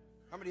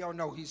 How many of y'all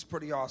know he's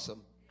pretty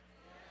awesome?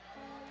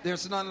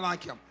 There's none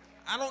like him.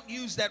 I don't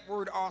use that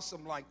word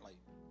awesome lightly.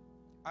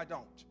 I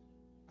don't.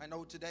 I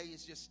know today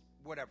is just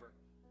whatever.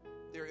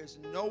 There is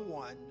no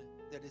one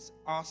that is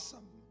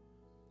awesome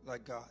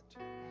like God.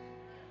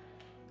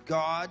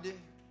 God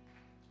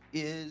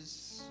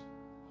is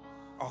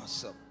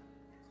awesome.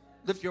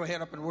 Lift your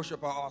head up and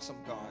worship our awesome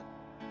God.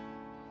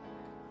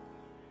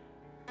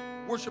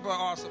 Worship our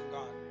awesome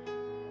God.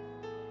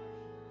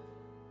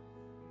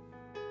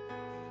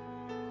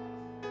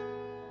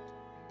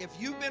 If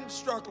you've been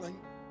struggling,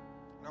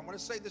 and I want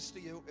to say this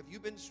to you, if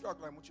you've been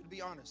struggling, I want you to be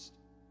honest.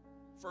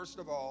 First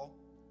of all,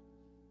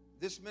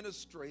 this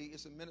ministry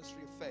is a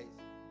ministry of faith.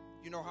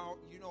 You know how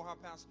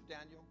Pastor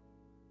Daniel,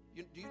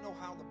 do you know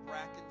how the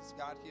Brackens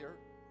got here?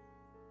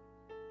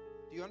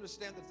 Do you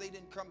understand that they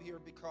didn't come here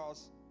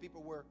because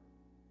people were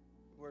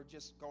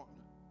just going,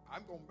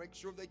 I'm going to make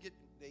sure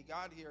they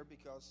got here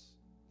because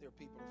they're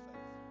people of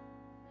faith.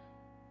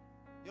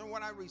 You know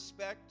what I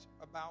respect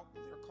about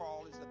their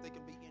call is that they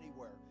can be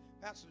anywhere.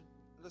 Pastor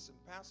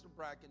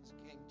Brackens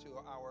came to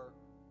our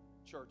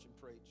church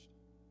and preached.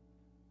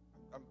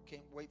 I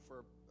can't wait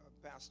for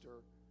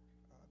Pastor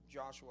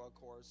Joshua, of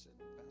course, and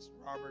Pastor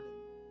Robert,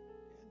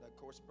 and of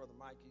course, Brother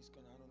Mike. He's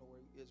going to, I don't know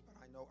where is, but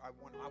I know I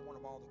want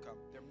them all to come.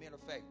 They're men of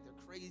faith. They're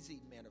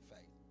crazy men of faith.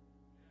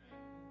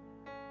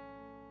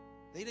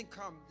 They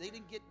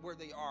didn't get where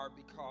they are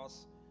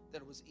because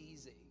that it was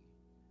easy.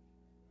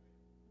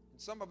 And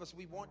some of us,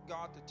 we want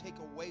God to take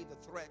away the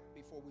threat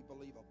before we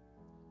believe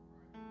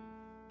Him.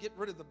 Get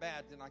rid of the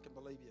bad, then I can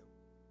believe you.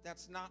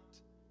 That's not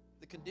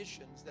the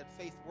conditions that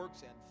faith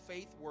works in.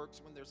 Faith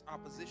works when there's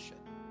opposition.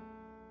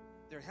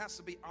 There has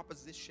to be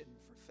opposition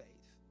for faith.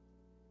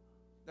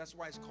 That's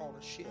why it's called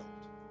a shield,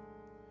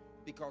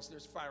 because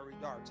there's fiery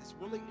darts. It's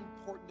really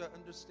important to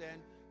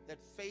understand that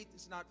faith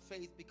is not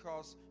faith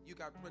because you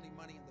got plenty of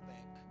money in the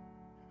bank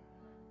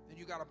and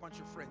you got a bunch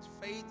of friends.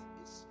 Faith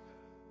is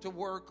to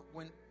work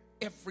when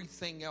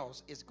everything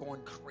else is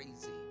going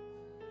crazy.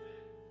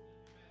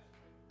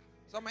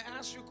 So I'm going to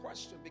ask you a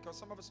question, because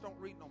some of us don't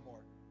read no more.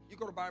 You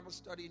go to Bible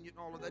study and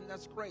all of that, and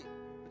that's great,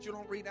 but you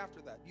don't read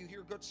after that. You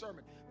hear a good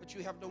sermon, but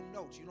you have no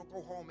notes. You don't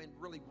go home and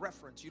really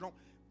reference. You don't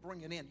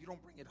bring it in. You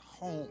don't bring it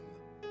home.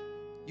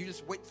 You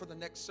just wait for the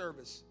next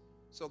service.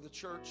 So the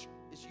church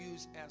is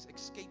used as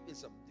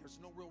escapism. There's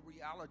no real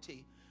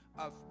reality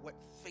of what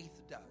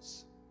faith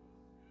does.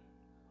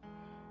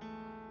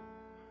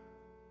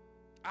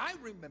 I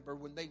remember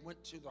when they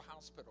went to the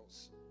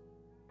hospitals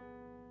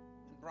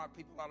and brought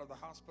people out of the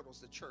hospitals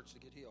to church to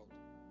get healed.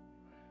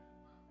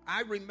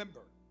 I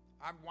remember.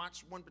 I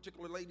watched one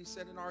particular lady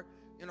said in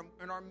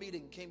our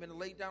meeting, came in and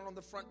laid down on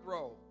the front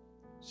row,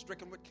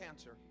 stricken with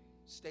cancer,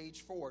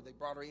 stage 4. They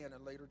brought her in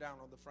and laid her down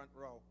on the front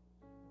row,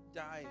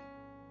 dying,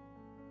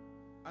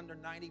 under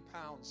 90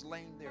 pounds,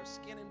 laying there,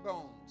 skin and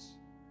bones.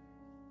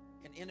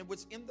 And it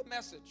was in the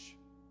message.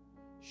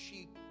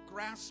 She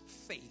grasped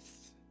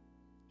faith.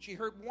 She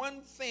heard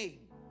one thing,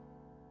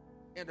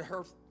 and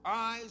her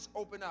eyes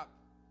opened up.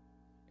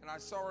 And I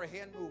saw her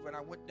hand move, and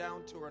I went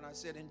down to her, and I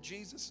said, in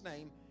Jesus'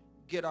 name,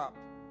 get up.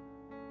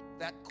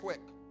 That quick,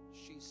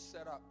 she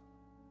sat up.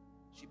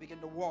 She began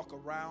to walk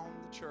around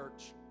the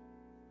church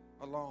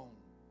alone.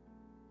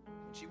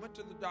 When she went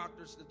to the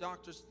doctors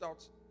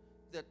thought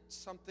that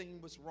something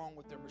was wrong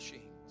with their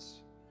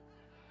machines.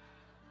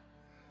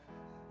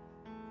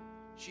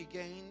 She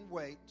gained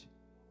weight,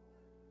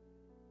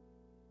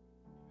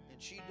 and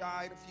she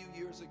died a few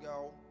years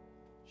ago.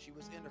 She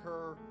was in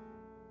her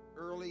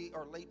early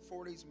or late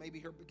 40s, maybe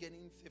her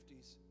beginning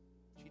 50s.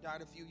 She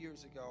died a few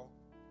years ago,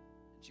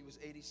 and she was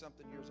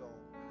 80-something years old.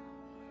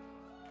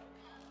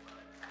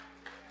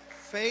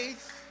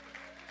 Faith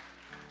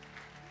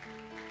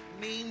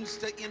means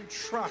to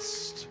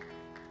entrust.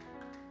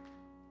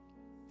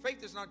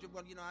 Faith is not just,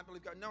 well, I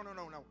believe God. No.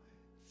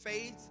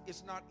 Faith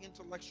is not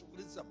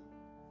intellectualism,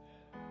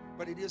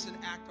 but it is an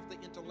act of the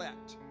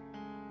intellect.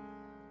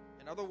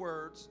 In other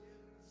words,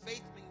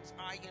 faith means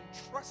I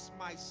entrust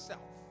myself.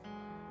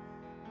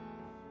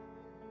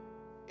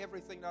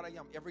 Everything that I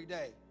am, every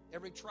day,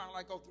 every trial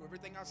I go through,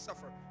 everything I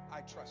suffer,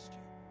 I trust you.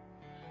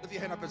 Lift your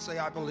hand up and say,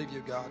 I believe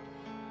you, God.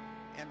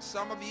 And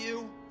some of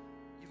you,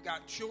 you've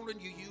got children,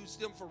 you use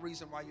them for a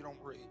reason why you don't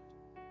read.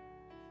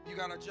 You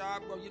got a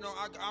job, well,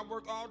 I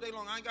work all day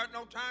long. I ain't got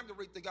no time to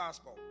read the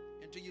gospel.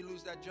 Until you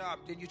lose that job.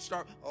 Then you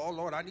start, oh,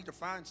 Lord, I need to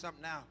find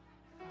something now.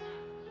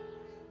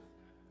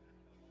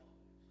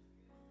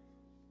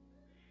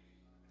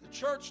 The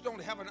church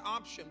don't have an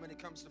option when it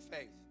comes to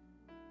faith.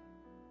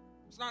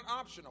 It's not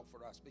optional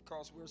for us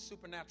because we're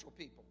supernatural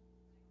people.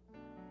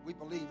 We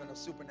believe in a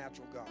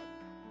supernatural God.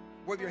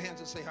 Wave your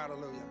hands and say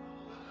hallelujah.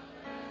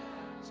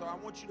 So I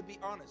want you to be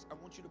honest. I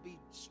want you to be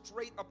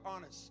straight up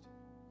honest.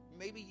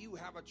 Maybe you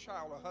have a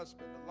child, a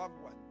husband, a loved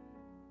one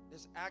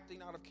that's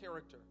acting out of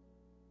character.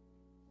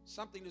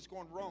 Something is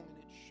going wrong and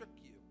it shook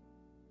you.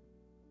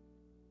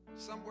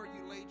 Somewhere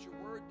you laid your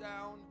word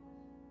down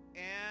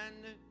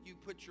and you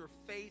put your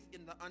faith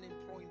in the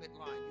unemployment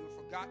line.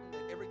 You've forgotten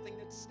that everything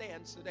that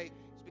stands today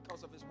is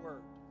because of His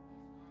word.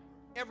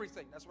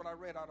 Everything. That's what I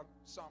read out of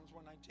Psalms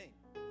 119.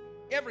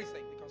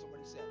 Everything because of what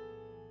He said.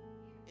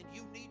 And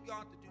you need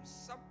God to do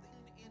something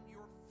in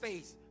your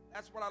faith.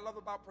 That's what I love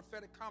about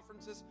prophetic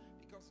conferences,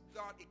 because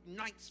God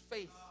ignites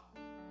faith.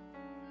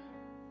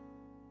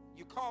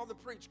 You call to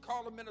preach,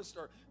 call to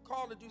minister,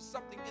 call to do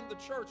something in the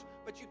church,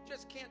 but you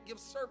just can't give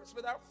service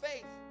without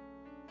faith.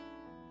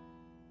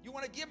 You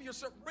want to give your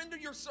service, render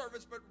your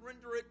service, but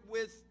render it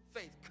with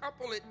faith.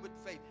 Couple it with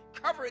faith.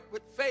 Cover it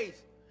with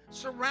faith.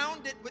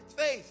 Surround it with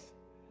faith.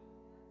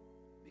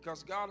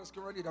 Because God is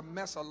ready to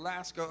mess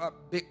Alaska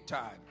up big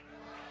time.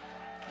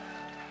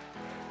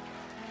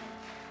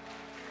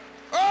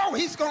 Oh,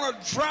 He's going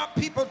to drop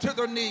people to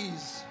their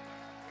knees.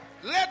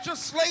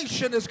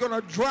 Legislation is going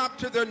to drop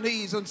to their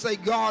knees and say,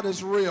 God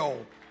is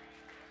real.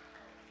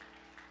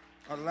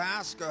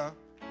 Alaska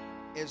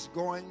is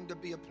going to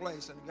be a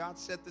place, and God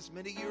said this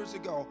many years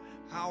ago,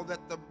 how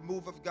that the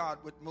move of God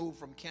would move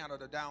from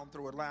Canada down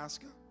through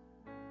Alaska,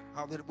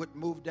 how that it would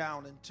move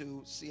down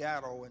into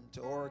Seattle and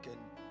to Oregon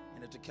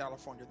and into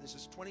California. This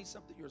is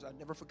 20-something years. I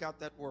never forgot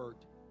that word.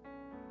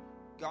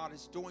 God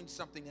is doing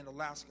something in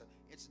Alaska.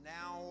 It's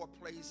now a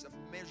place of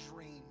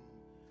measuring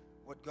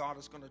what God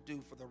is going to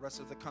do for the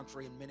rest of the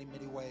country in many,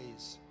 many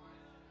ways.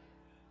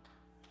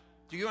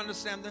 Do you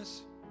understand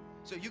this?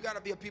 So you got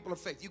to be a people of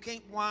faith. You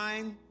can't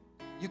whine.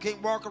 You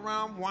can't walk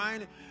around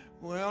whining.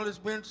 Well, it's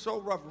been so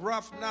rough.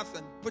 Rough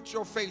nothing. Put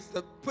your faith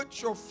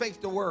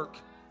to work.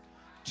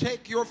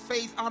 Take your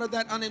faith out of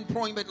that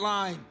unemployment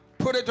line.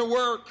 Put it to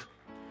work.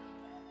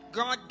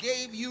 God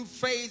gave you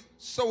faith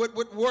so it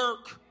would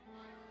work.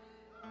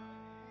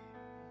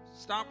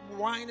 Stop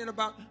whining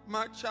about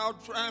my child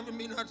driving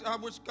me nuts. I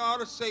wish God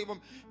would save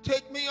him.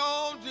 Take me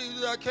on,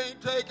 Jesus. I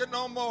can't take it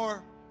no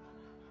more.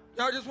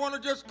 I just want to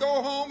just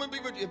go home and be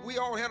with you. If we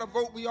all had a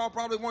vote, we all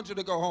probably want you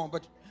to go home.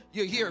 But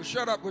you're here.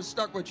 Shut up. We're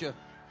stuck with you.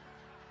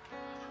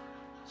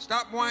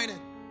 Stop whining.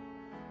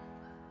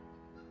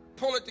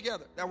 Pull it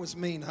together. That was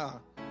mean, huh?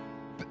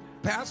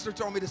 Pastor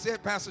told me to say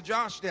it. Pastor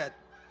Josh did.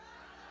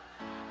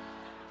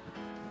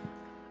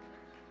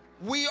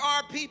 We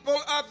are people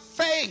of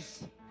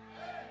faith.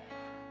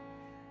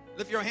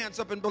 Lift your hands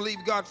up and believe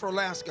God for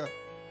Alaska.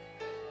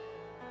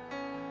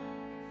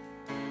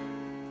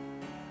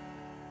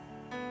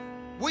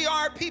 We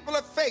are people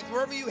of faith.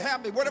 Wherever you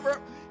have me,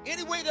 whatever,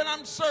 any way that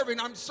I'm serving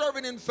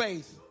in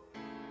faith.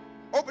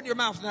 Open your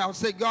mouth now and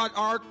say, God,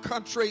 our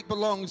country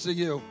belongs to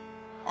you.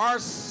 Our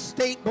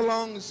state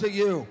belongs to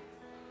you.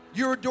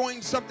 You're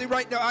doing something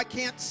right now. I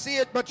can't see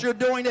it, but you're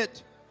doing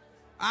it.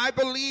 I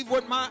believe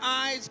what my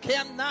eyes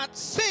cannot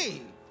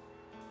see.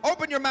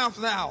 Open your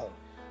mouth now.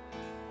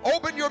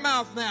 Open your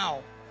mouth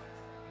now.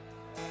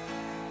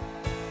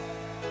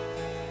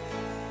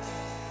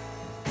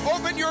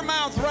 Open your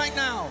mouth right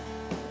now.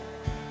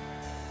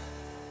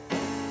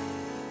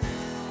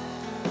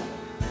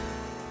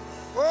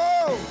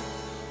 Whoa.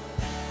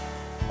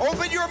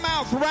 Open your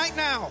mouth right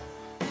now.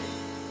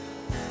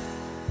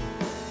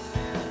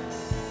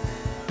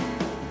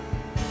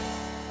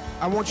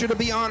 I want you to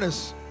be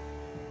honest.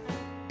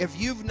 If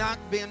you've not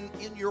been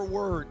in your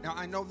word, now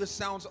I know this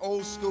sounds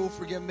old school,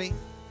 forgive me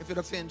if it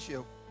offends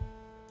you,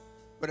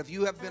 but if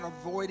you have been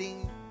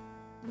avoiding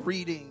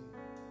reading,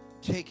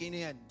 taking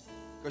in,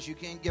 because you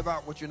can't give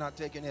out what you're not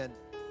taking in.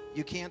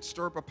 You can't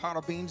stir up a pot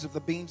of beans if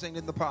the beans ain't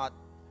in the pot.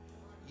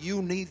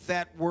 You need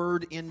that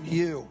word in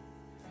you.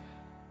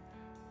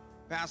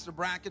 Pastor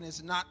Bracken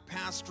is not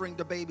pastoring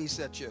to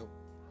babysit you.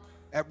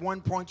 At one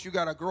point, you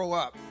got to grow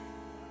up.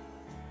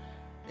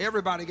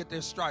 Everybody get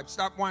their stripes.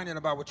 Stop whining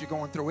about what you're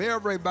going through.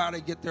 Everybody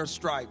get their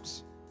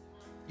stripes.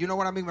 You know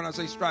what I mean when I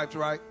say stripes,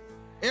 right?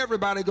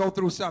 Everybody go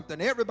through something.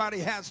 Everybody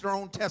has their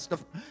own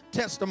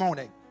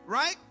testimony,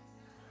 right?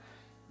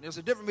 There's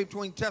a difference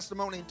between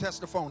testimony and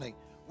testimony.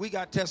 We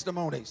got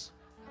testimonies.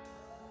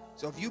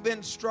 So if you've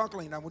been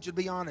struggling, I want you to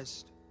be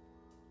honest.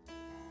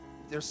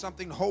 If there's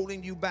something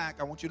holding you back,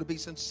 I want you to be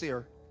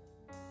sincere.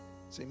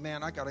 Say,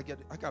 man, I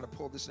gotta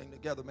pull this thing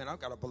together, man. I've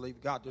got to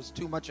believe God. There's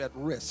too much at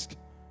risk.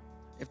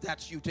 If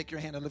that's you, take your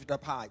hand and lift it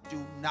up high.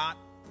 Do not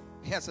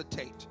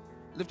hesitate.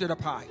 Lift it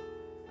up high.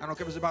 I don't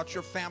care if it's about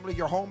your family,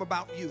 your home,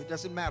 about you. It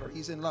doesn't matter.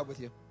 He's in love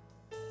with you.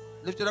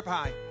 Lift it up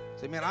high.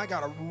 Say, man, I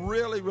got to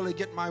really, really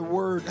get my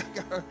word.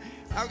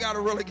 I've got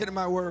to really get in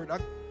my word.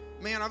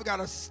 I've got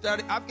to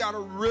study. I've got to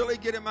really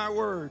get in my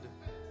word.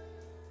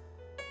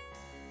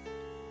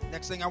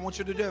 Next thing I want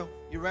you to do.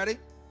 You ready?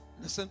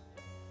 Listen.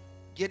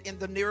 Get in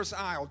the nearest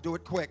aisle. Do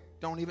it quick.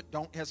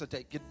 Don't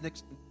hesitate. Get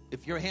next.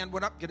 If your hand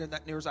went up, get in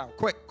that nearest aisle.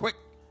 Quick.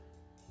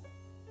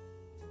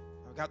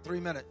 I've got 3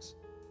 minutes.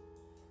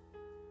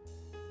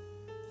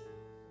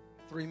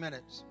 3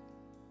 minutes.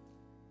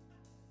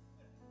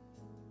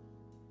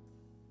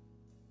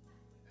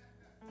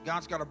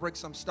 God's got to break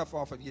some stuff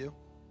off of you.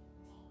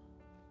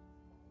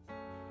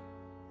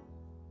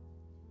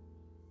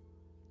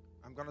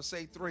 I'm going to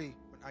say 3.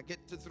 When I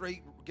get to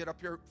 3, get up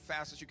here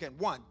fast as you can.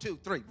 1, 2,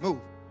 3, move.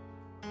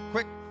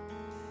 Quick.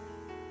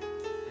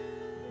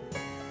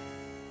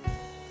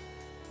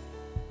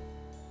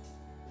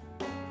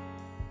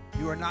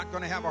 You are not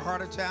going to have a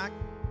heart attack.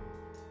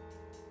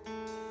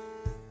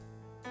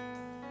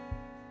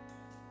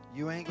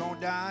 You ain't going to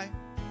die.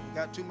 You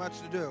got too much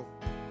to do.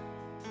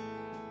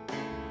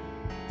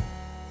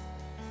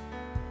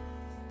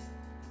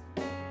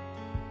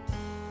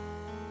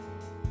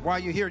 While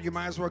you're here, you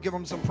might as well give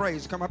them some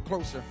praise. Come up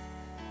closer.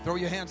 Throw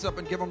your hands up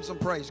and give them some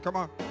praise. Come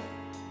on.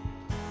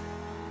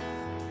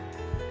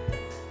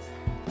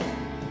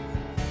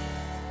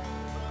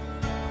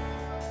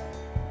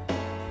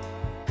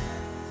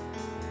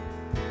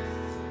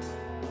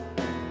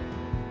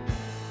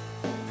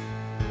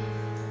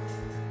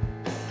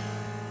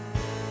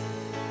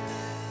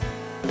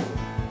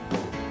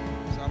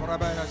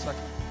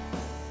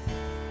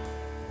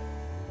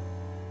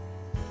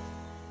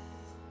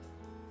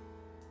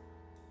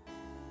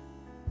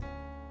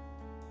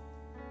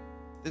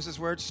 This is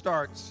where it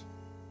starts.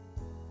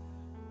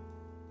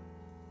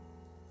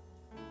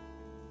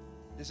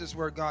 This is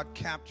where God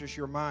captures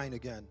your mind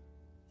again.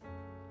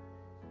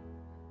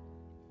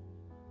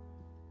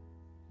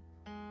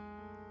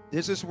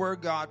 This is where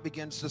God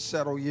begins to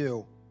settle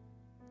you.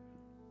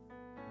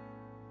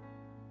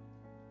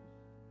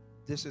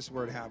 This is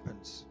where it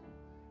happens.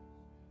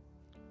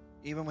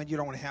 Even when you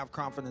don't have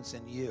confidence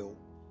in you,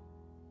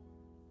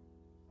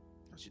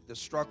 the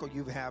struggle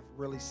you have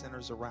really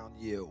centers around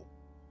you.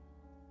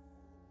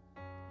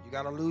 You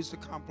got to lose the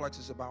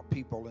complexes about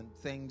people and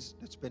things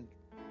that's been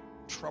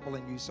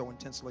troubling you so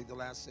intensely the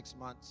last 6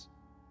 months.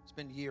 It's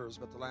been years,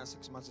 but the last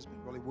 6 months has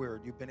been really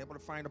weird. You've been able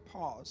to find a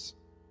pause.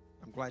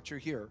 I'm glad you're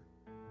here.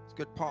 It's a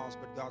good pause,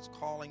 but God's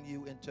calling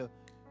you into,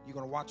 you're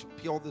going to watch Him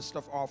peel this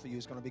stuff off of you.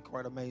 It's going to be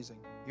quite amazing.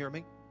 You hear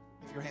me?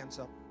 Lift your hands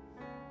up.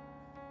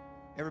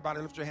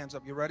 Everybody lift your hands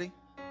up. You ready?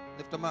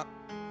 Lift them up.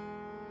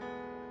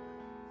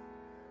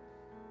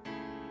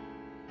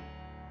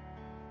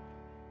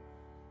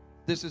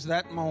 This is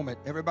that moment.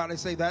 Everybody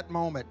say that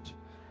moment.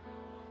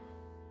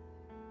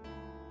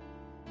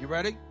 You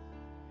ready?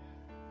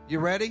 You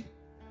ready?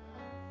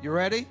 You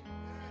ready?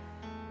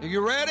 Are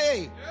you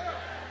ready?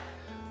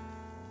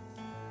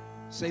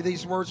 Say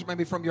these words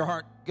maybe from your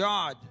heart.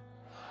 God,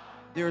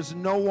 there's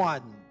no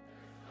one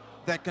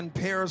that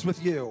compares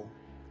with you.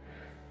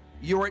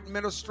 Your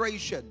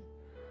administration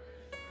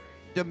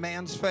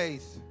demands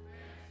faith.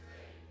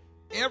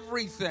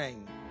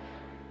 Everything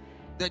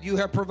that you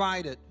have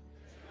provided,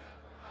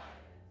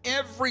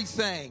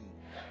 everything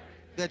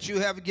that you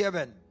have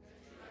given,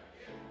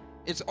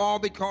 it's all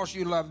because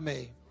you love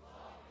me.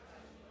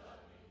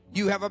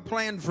 You have a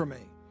plan for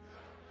me.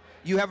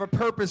 You have a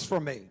purpose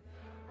for me.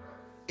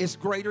 It's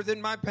greater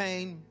than my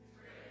pain,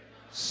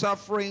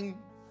 suffering,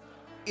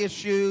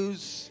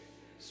 issues.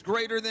 It's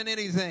greater than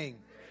anything.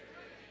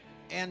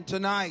 And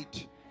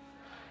tonight,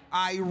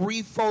 I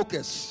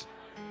refocus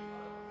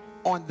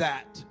on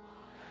that.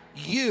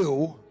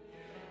 You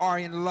are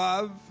in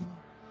love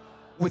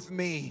with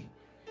me.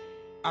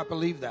 I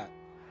believe that.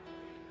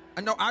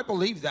 I know I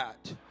believe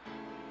that.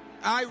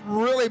 I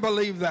really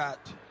believe that.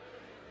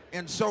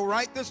 And so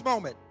right this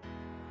moment,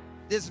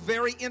 this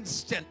very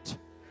instant,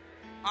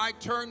 I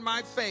turn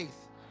my faith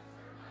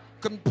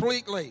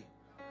completely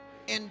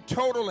and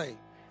totally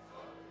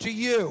to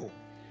you.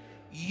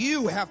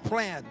 You have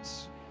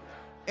plans,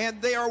 and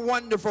they are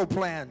wonderful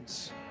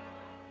plans.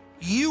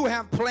 You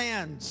have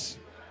plans,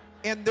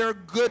 and they're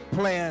good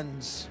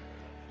plans.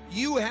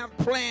 You have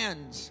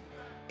plans,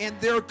 and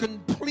they're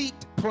complete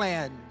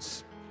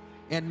plans.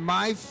 And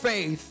my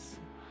faith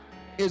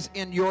is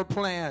in your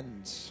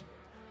plans.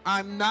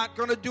 I'm not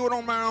going to do it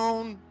on my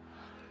own.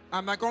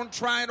 I'm not going to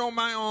try it on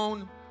my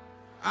own.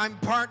 I'm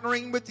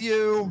partnering with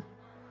you.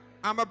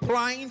 I'm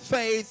applying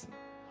faith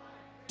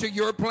to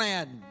your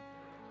plan.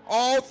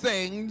 All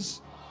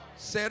things,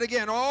 say it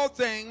again, all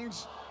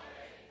things,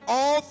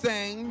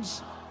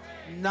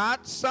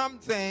 not some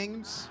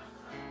things,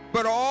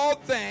 but all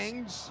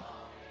things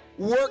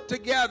work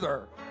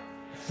together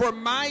for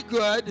my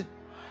good.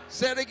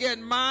 Say it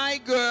again, my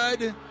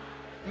good,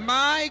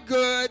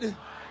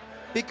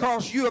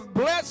 because you have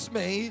blessed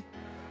me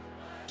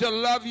to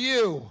love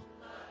you.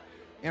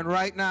 And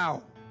right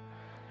now,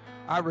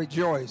 I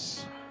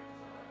rejoice.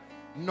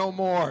 No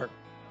more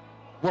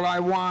will I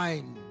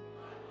whine.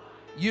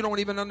 You don't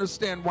even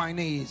understand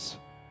whinese.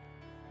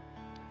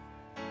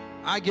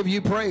 I give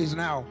you praise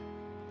now.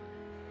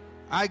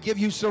 I give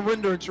you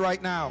surrenderance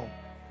right now.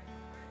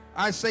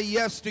 I say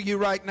yes to you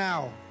right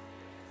now.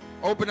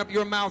 Open up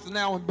your mouth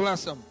now and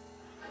bless them.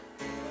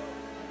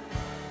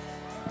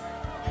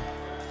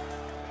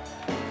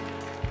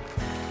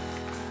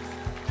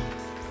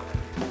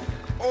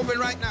 Open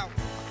right now.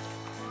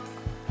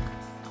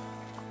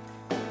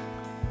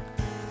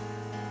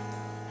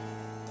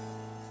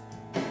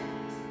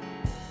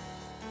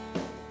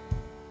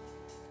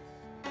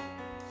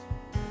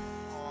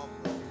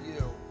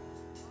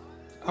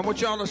 I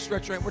want y'all to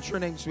stretch your hand. What's your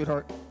name,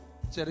 sweetheart?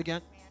 Say it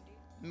again.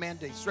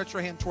 Mandy. Stretch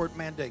your hand toward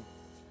Mandy.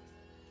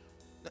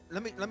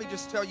 Let me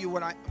just tell you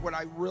what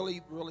I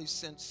really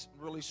sense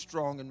really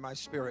strong in my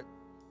spirit.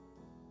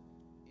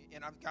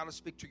 And I've got to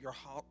speak to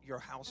your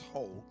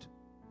household.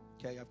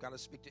 Okay, I've got to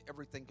speak to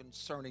everything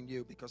concerning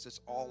you because it's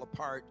all a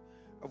part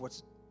of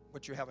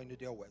what you're having to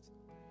deal with.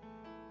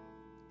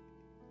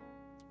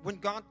 When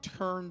God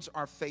turns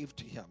our faith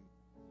to Him,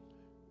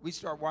 we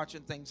start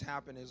watching things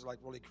happen is like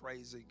really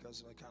crazy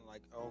because we're kind of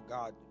like, oh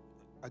God,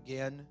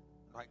 again,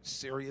 like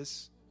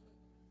serious,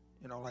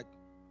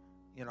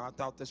 I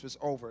thought this was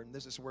over and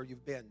this is where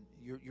you've been.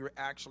 You're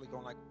actually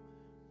going like,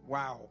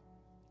 wow,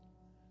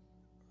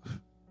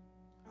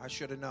 I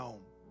should have known.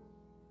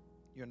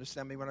 You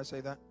understand me when I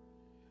say that?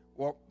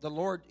 Well, the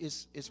Lord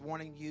is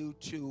wanting you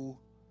to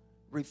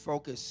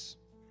refocus,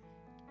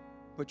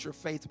 put your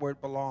faith where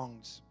it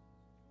belongs,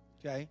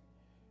 okay?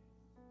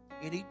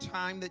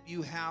 Anytime that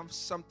you have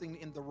something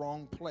in the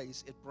wrong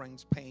place, it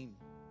brings pain.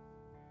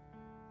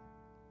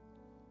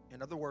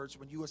 In other words,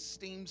 when you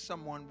esteem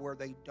someone where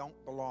they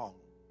don't belong,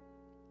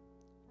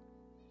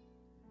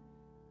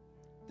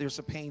 there's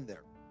a pain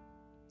there.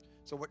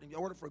 So in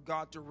order for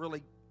God to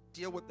really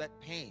deal with that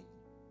pain,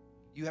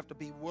 you have to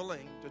be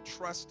willing to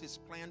trust His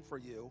plan for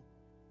you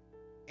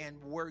and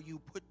where you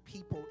put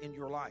people in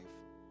your life.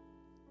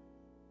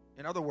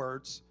 In other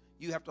words,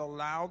 you have to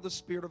allow the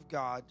Spirit of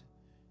God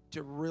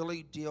to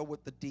really deal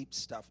with the deep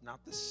stuff, not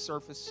the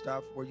surface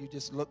stuff where you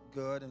just look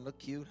good and look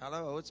cute.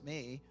 Hello, it's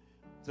me.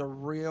 The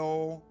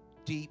real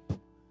deep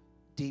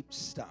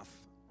stuff,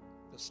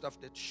 the stuff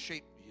that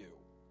shaped you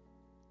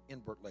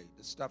inwardly,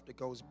 the stuff that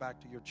goes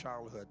back to your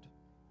childhood.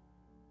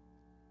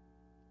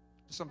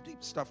 There's some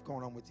deep stuff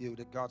going on with you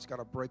that God's got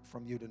to break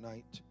from you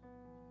tonight.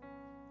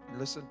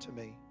 Listen to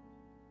me.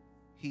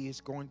 He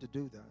is going to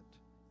do that.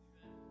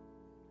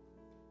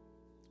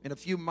 In a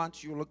few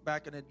months, you'll look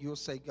back at it, you'll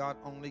say, God,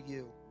 only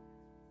you.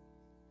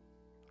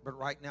 But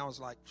right now, it's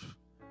like,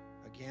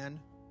 again,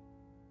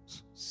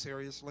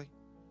 seriously?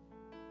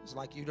 It's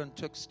like you done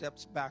took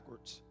steps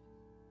backwards.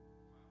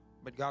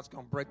 But God's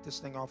going to break this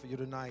thing off of you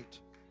tonight.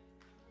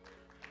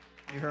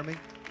 You hear me?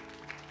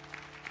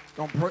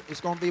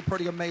 It's going to be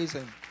pretty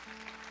amazing.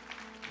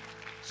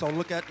 So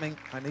look at me.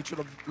 I need you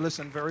to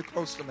listen very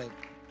close to me.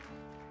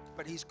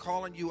 But he's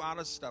calling you out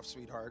of stuff,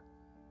 sweetheart.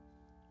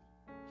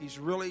 He's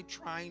really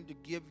trying to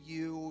give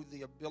you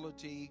the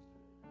ability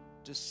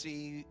to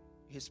see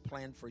his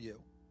plan for you.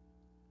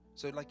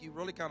 So like you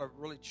really got to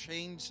really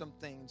change some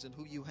things in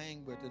who you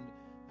hang with and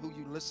who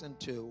you listen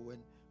to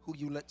and who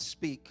you let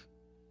speak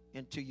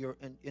into your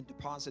and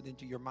deposit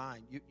into your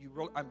mind. You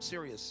really, I'm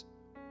serious.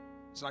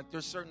 It's like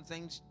there's certain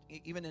things,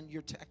 even in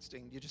your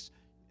texting, you just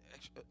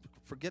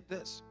forget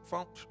this.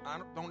 Phone,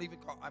 don't even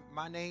call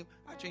my name.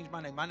 I changed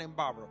my name. My name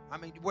Barbara. I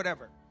mean,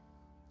 whatever.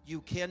 You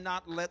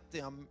cannot let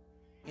them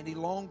any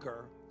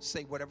longer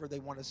say whatever they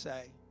want to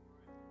say.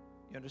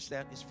 You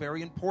understand? It's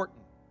very important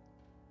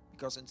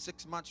because in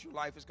 6 months your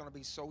life is going to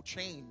be so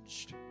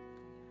changed.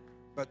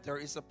 But there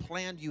is a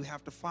plan you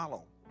have to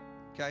follow.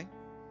 Okay?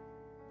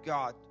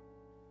 God,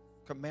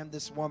 command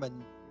this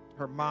woman,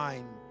 her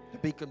mind, to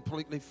be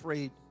completely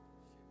freed.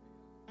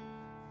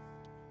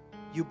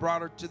 You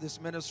brought her to this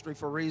ministry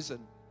for a reason.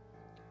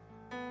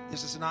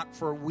 This is not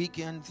for a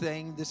weekend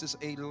thing. This is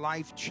a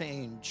life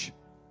change.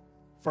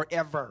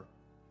 Forever.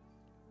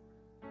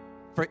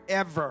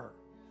 Forever.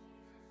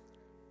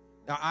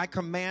 Now I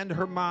command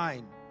her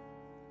mind.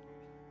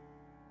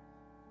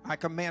 I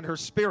command her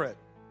spirit.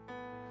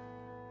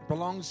 It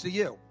belongs to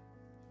you.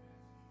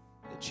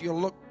 That she'll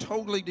look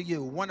totally to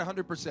you,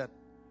 100%.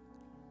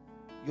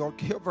 You'll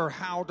give her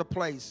how to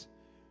place.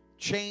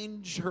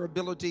 Change her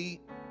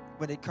ability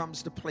when it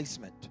comes to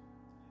placement.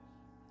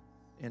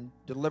 And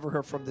deliver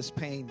her from this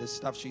pain, this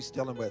stuff she's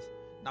dealing with.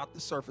 Not the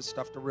surface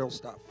stuff, the real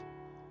stuff.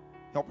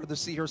 Help her to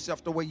see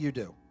herself the way you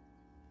do.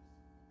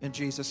 In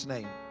Jesus'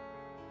 name.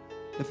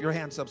 Lift your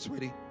hands up,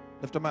 sweetie.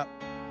 Lift them up.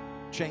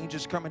 Change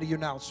is coming to you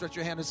now. Stretch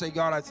your hand and say,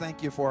 God, I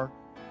thank you for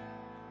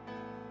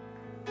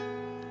her.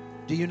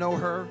 Do you know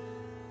her?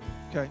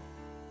 Okay.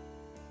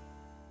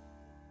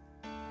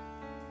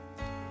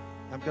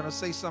 I'm going to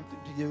say something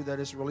to you that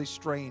is really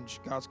strange.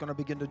 God's going to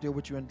begin to deal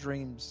with you in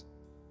dreams.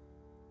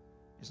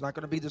 It's not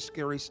going to be the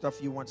scary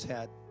stuff you once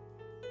had.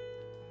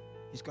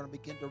 He's going to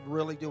begin to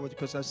really deal with it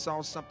because I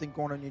saw something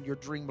going on in your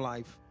dream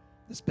life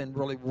that's been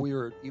really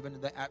weird, even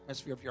in the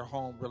atmosphere of your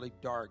home, really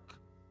dark.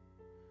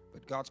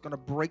 But God's going to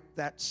break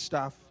that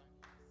stuff.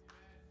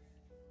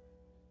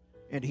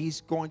 And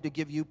he's going to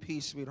give you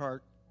peace,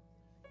 sweetheart.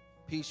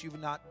 Peace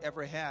you've not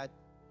ever had.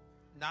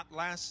 Not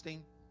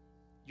lasting.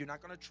 You're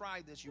not going to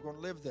try this. You're going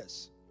to live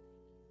this.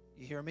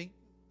 You hear me?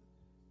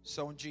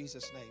 So in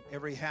Jesus' name,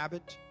 every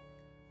habit.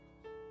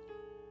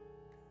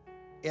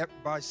 I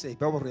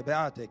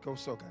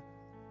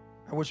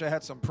wish I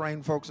had some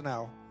praying folks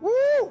now.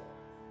 Woo!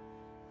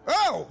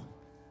 Oh!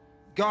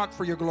 God,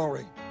 for your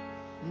glory.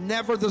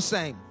 Never the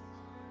same.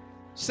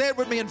 Say it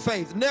with me in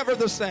faith. Never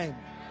the same.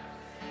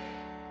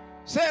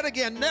 Say it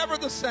again. Never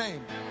the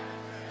same.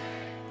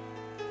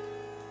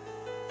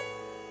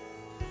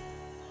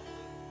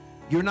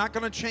 You're not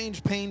going to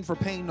change pain for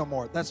pain no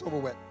more. That's over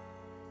with.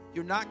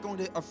 You're not going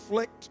to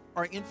afflict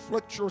or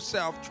inflict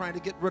yourself trying to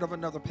get rid of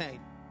another pain.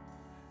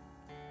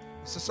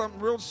 So something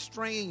real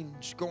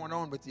strange going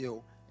on with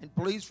you. And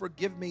please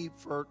forgive me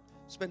for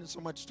spending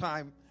so much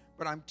time,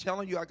 but I'm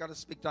telling you, I got to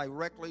speak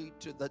directly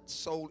to the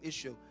soul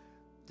issue.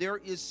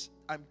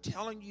 I'm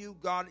telling you,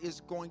 God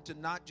is going to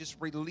not just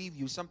relieve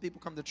you. Some people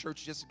come to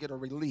church just to get a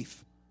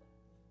relief.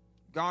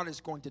 God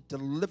is going to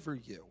deliver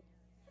you.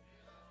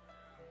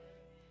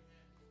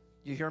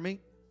 You hear me?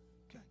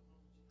 Okay.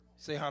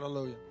 Say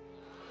hallelujah.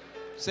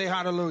 Say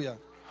hallelujah.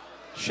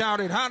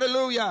 Shout it,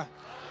 hallelujah.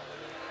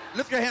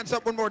 Lift your hands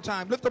up one more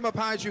time. Lift them up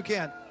high as you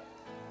can.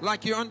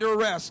 Like you're under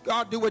arrest.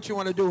 God, do what you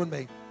want to do in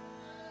me.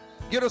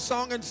 Get a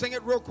song and sing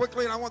it real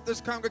quickly. And I want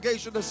this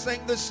congregation to sing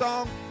this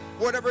song,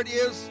 whatever it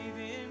is. I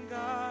believe in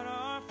God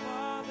our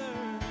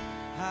Father.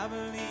 I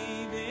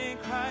believe in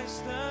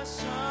Christ the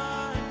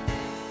Son.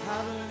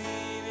 I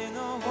believe in the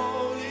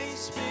Holy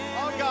Spirit.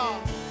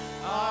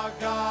 Our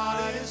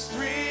God is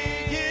 3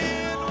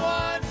 in 1.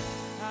 I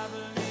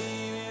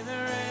believe in the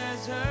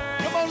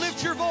resurrection. Come on,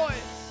 lift your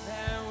voice.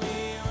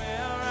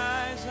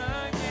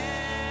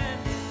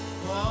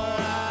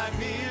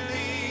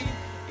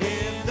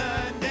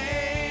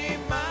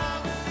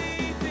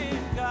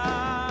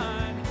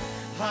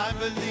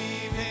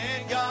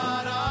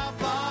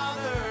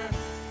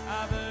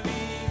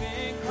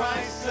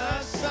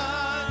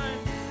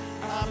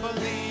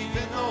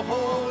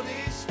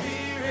 Holy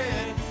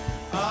Spirit,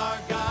 our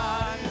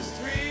God is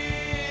 3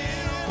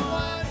 in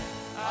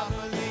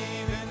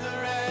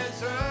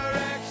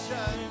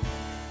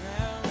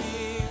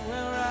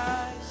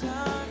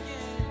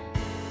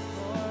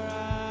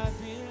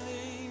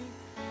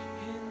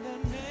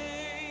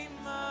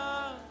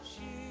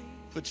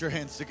Put your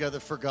hands together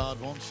for God,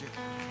 won't you?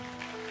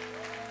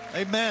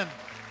 Amen.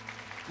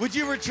 Would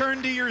you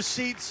return to your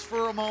seats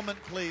for a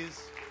moment, please?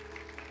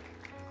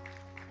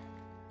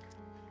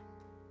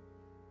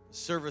 The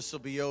service will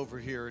be over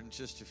here in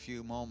just a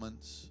few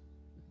moments.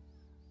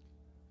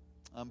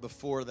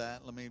 Before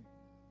that, let me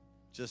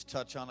just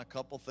touch on a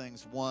couple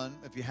things. One,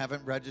 if you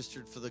haven't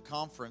registered for the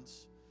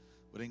conference,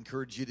 I would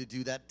encourage you to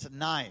do that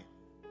tonight.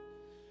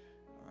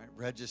 All right,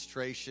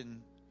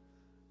 registration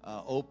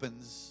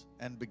opens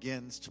and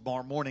begins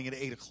tomorrow morning at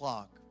 8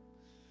 o'clock.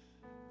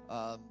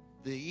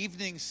 The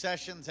evening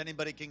sessions,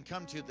 anybody can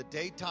come to. The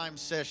daytime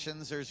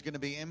sessions, there's going to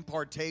be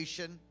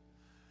impartation,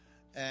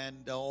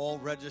 and all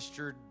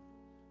registered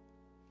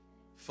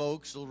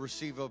folks will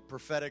receive a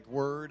prophetic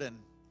word, and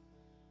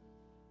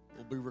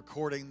we'll be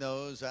recording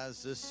those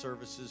as this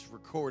service is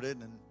recorded,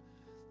 and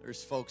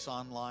there's folks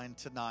online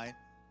tonight.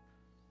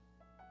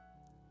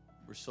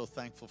 We're so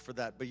thankful for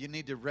that. But you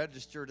need to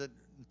register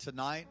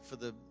tonight for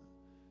the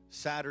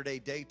Saturday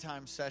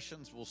daytime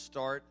sessions. Will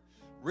start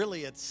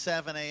really at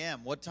 7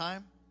 a.m. What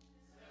time?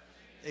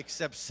 7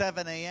 Except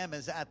 7 a.m.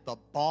 is at the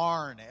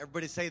barn.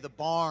 Everybody say the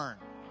barn.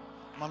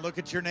 Come on, look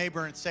at your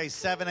neighbor and say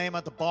 7 a.m.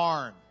 at the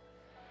barn.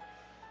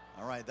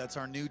 All right, that's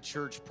our new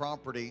church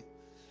property.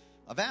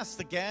 I've asked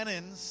the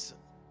Gannons,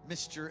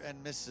 Mr.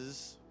 and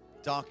Mrs.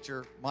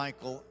 Dr.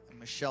 Michael and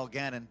Michelle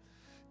Gannon,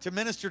 to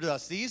minister to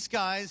us. These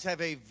guys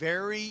have a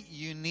very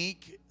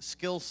unique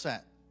skill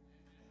set.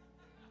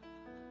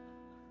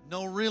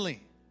 No,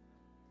 really.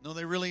 No,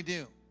 they really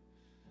do.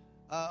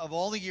 Of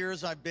all the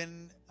years I've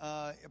been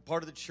a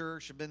part of the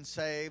church, I've been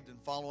saved and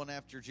following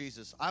after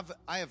Jesus,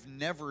 I have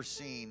never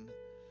seen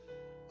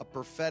a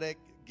prophetic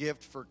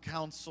gift for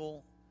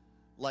counsel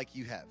like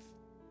you have.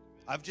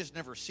 I've just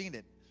never seen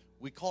it.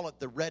 We call it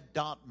the red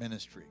dot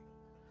ministry.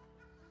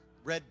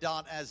 Red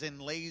dot as in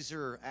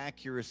laser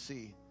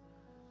accuracy.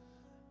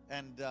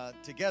 And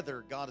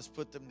together, God has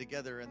put them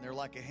together, and they're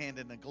like a hand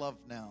in a glove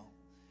now.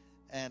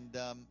 And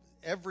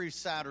every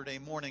Saturday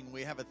morning,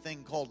 we have a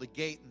thing called a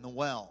gate in the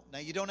well. Now,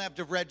 you don't have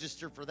to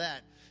register for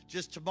that.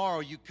 Just tomorrow,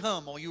 you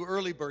come, all you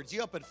early birds.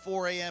 You up at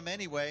 4 a.m.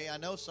 anyway. I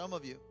know some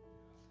of you.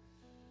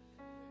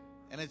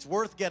 And it's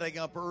worth getting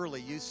up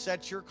early. You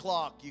set your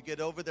clock. You get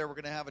over there. We're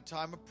going to have a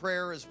time of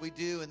prayer as we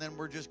do, and then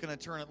we're just going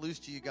to turn it loose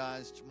to you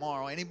guys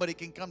tomorrow. Anybody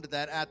can come to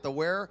that at the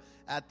where?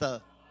 At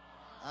the,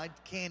 I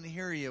can't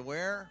hear you.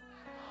 Where?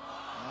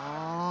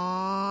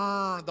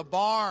 The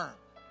barn.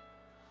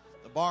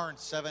 The barn,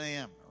 7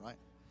 a.m., all right?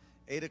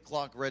 8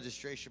 o'clock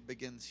registration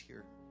begins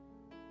here.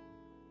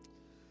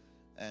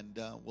 And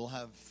we'll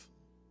have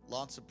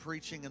lots of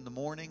preaching in the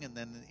morning, and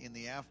then in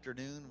the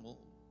afternoon,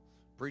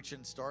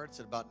 preaching starts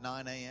at about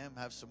 9 a.m.,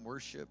 have some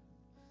worship.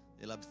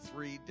 They'll have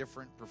 3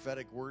 different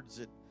prophetic words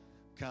that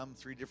come,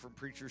 3 different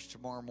preachers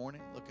tomorrow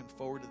morning. Looking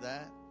forward to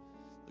that.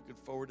 Looking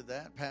forward to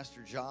that.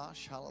 Pastor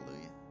Josh,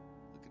 hallelujah.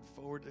 Looking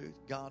forward to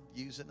God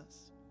using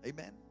us.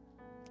 Amen.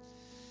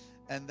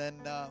 And then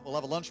we'll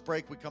have a lunch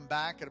break. We come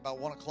back at about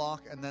 1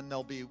 o'clock, and then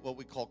there'll be what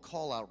we call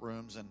call-out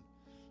rooms. And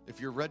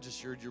if you're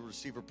registered, you'll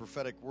receive a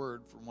prophetic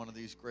word from one of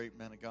these great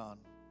men of God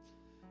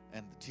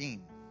and the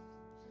team.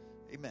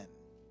 Amen.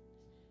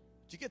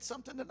 Did you get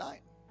something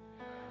tonight?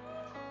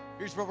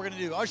 Here's what we're going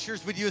to do.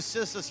 Ushers, would you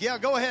assist us? Yeah,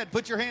 go ahead.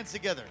 Put your hands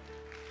together.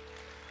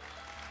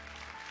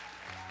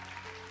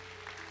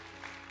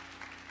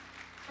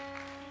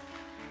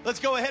 Let's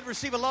go ahead and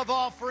receive a love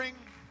offering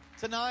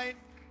tonight.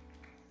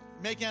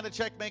 Making out a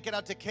check, make it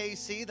out to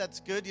KC. That's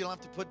good. You don't have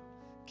to put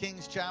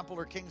King's Chapel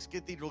or King's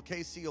Cathedral.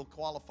 KC will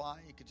qualify.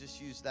 You could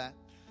just use that.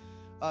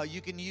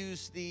 You can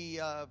use the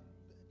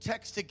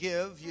text to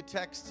give. You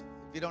text,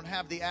 if you don't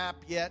have the app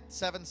yet,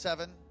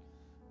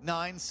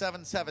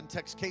 77977.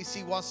 Text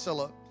KC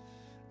Wasilla.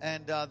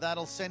 And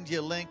that'll send you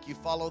a link. You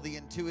follow the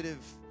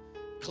intuitive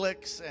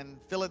clicks and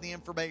fill in the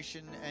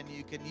information. And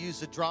you can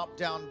use a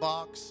drop-down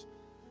box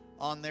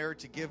on there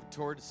to give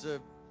towards the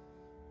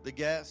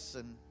guests.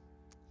 And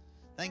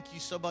thank you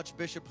so much,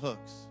 Bishop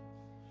Hooks.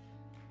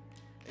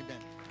 Amen.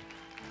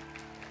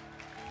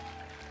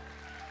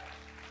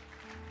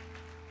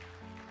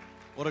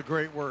 What a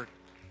great word.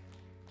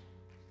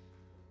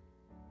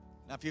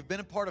 Now, if you've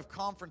been a part of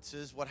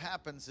conferences, what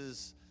happens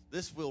is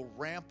this will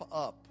ramp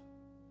up.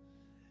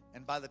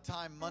 And by the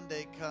time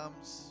Monday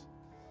comes,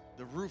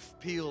 the roof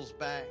peels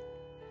back.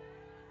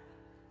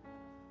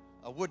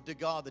 I would to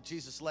God that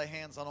Jesus lay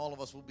hands on all of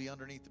us. Will be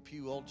underneath the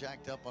pew, all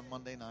jacked up on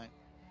Monday night.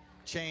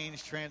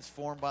 Changed,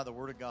 transformed by the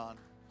Word of God.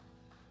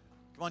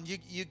 Come on,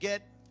 you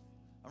get,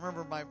 I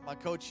remember my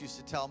coach used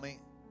to tell me,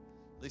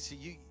 Lisa,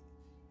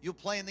 you'll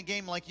play in the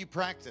game like you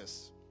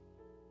practice.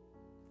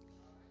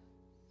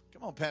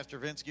 Come on, Pastor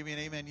Vince, give me an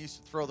amen. You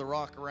used to throw the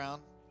rock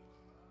around.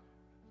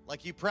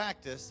 Like you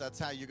practice, that's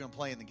how you're going to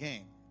play in the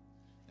game.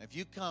 If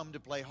you come to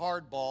play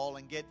hardball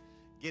and get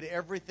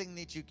everything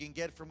that you can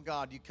get from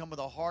God, you come with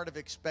a heart of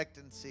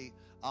expectancy,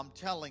 I'm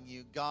telling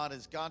you, God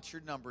has got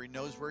your number. He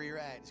knows where you're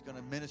at. He's going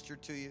to minister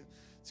to you.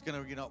 It's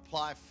going to,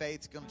 apply faith.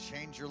 It's going to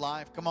change your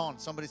life. Come on,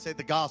 somebody say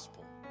the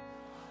gospel.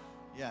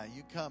 Yeah,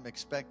 you come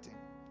expecting.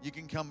 You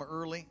can come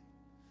early,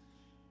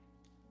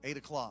 8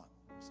 o'clock.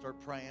 start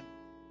praying.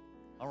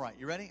 All right,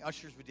 you ready?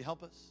 Ushers, would you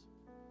help us?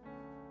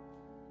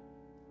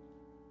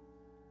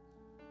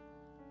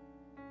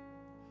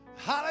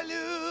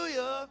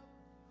 Hallelujah.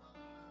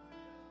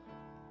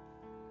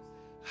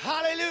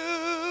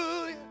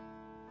 Hallelujah.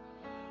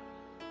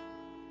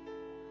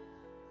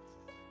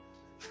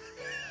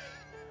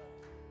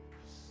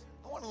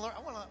 I want to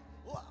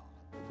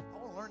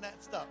learn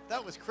that stuff.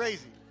 That was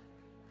crazy.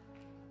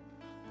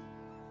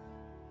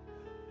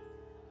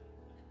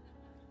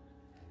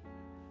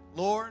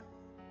 Lord,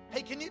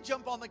 hey, can you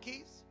jump on the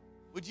keys?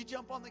 Would you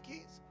jump on the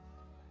keys?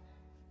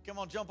 Come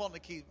on, jump on the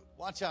keys.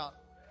 Watch out.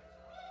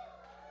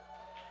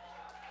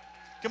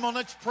 Come on,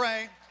 let's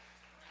pray.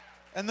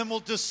 And then we'll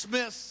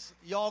dismiss.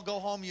 Y'all go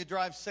home, you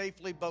drive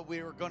safely, but we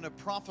are going to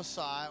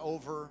prophesy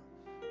over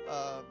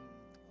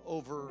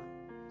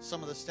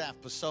some of the staff,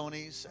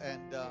 Pisoni's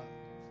and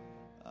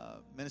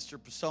Minister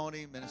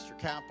Pisoni, Minister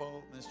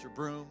Capo, Minister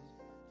Broom.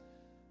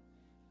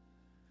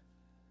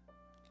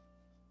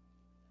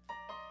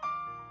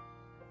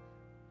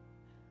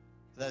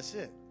 That's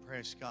it.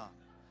 Praise God.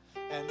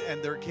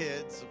 And their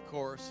kids, of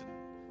course.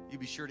 And you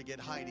be sure to get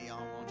Heidi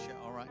on, won't you?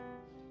 All right.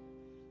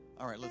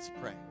 All right, let's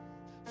pray.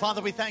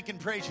 Father, we thank and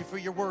praise you for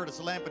your word as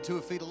a lamp unto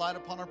our feet, a light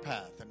upon our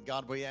path. And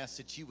God, we ask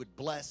that you would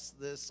bless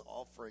this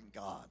offering,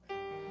 God.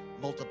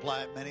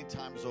 Multiply it many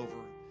times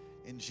over.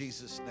 In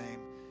Jesus'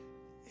 name,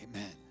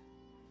 amen.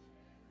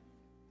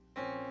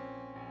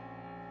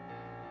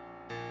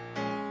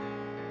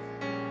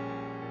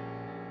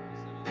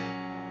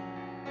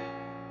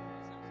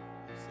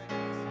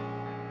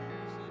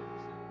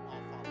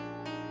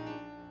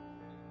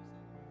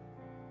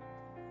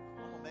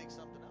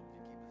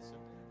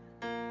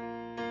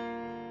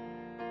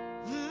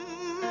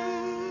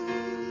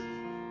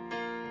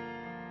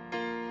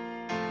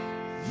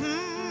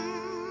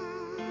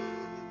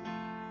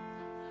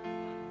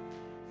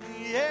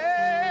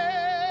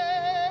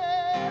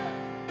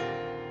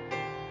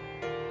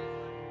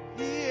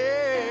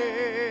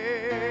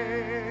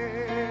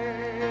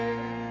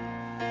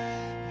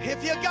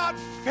 If you got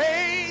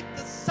faith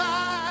the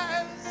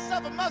size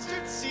of a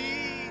mustard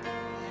seed,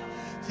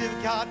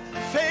 you've got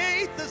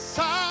faith the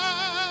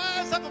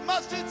size of a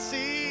mustard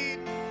seed,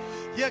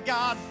 you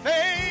got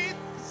faith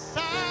the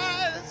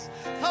size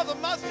of a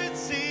mustard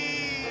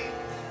seed.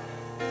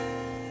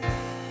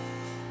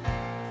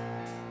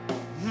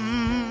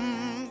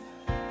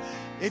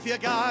 If you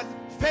got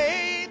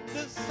faith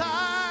the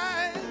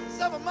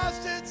size of a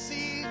mustard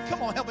seed,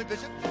 come on, help me,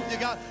 Bishop. You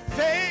got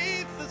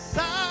faith the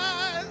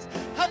size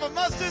of a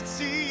mustard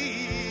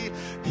seed.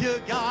 You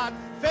got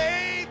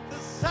faith the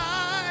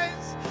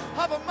size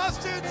of a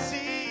mustard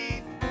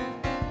seed.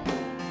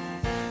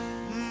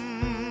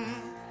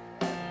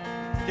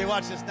 Okay,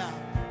 watch this now.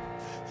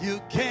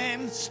 You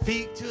can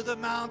speak to the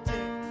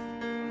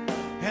mountain,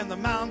 and the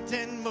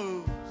mountain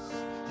moves.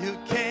 You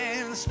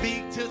can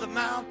speak to the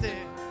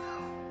mountain,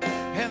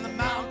 and the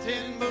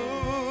mountain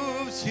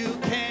moves. You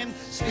can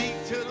speak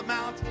to the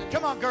mountain.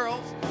 Come on,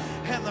 girls.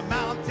 And the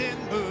mountain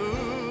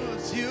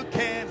moves. You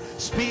can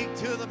speak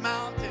to the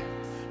mountain.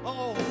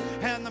 Oh,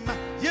 and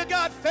you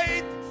got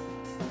faith.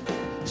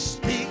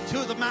 Speak to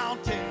the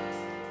mountain,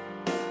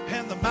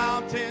 and the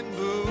mountain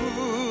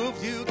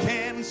moves. You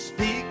can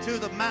speak to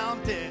the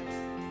mountain,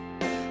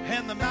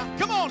 and the mountain.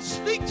 Come on,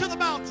 speak to the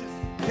mountain.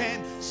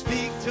 Can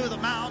speak to the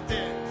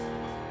mountain,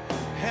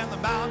 and the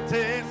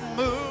mountain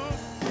moves.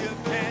 You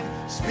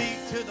can speak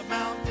to the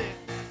mountain.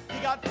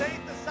 You got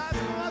faith the size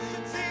of a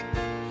mustard seed.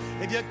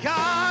 If you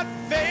got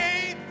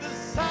faith the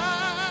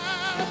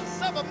size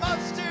of a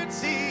mustard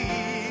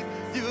seed,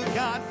 you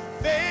got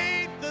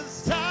faith the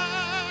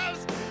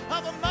size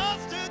of a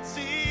mustard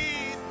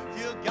seed.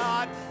 You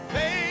got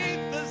faith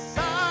the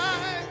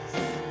size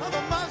of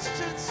a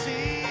mustard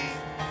seed.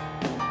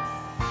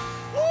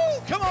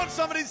 Woo! Come on,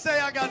 somebody say,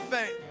 I got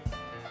faith.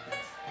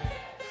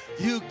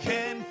 You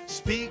can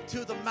speak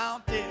to the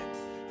mountain,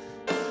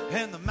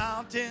 and the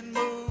mountain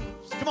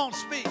moves. Come on,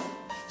 speak.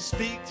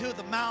 Speak to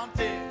the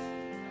mountain,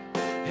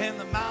 and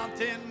the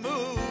mountain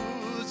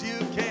moves. You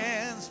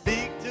can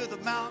speak to the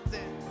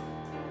mountain,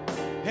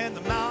 and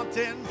the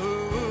mountain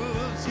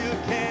moves. You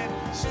can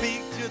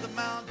speak to the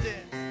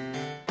mountain,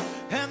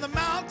 and the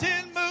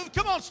mountain moves.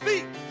 Come on,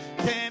 speak.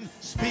 Can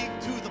speak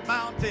to the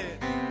mountain,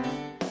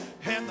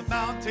 and the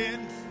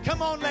mountain.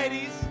 Come on,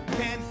 ladies.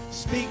 Can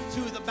speak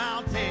to the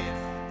mountain,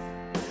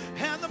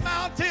 and the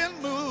mountain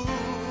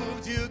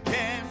moves. You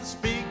can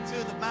speak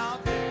to the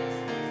mountain.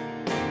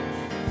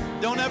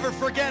 Don't ever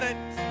forget it.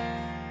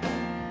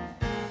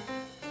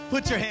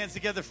 Put your hands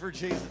together for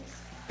Jesus.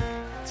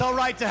 It's all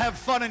right to have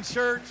fun in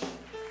church.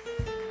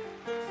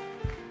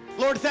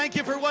 Lord, thank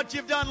you for what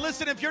you've done.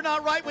 Listen, if you're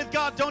not right with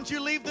God, don't you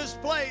leave this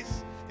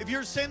place. If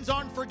your sins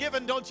aren't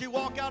forgiven, don't you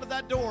walk out of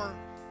that door.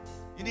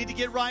 You need to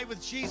get right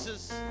with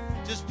Jesus.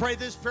 Just pray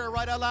this prayer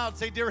right out loud.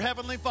 Say, Dear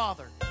Heavenly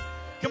Father.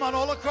 Come on,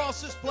 all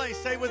across this place,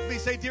 say with me.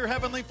 Say, Dear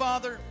Heavenly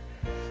Father,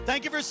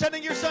 thank you for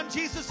sending your son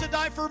Jesus to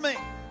die for me.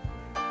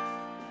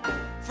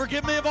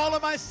 Forgive me of all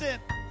of my sin.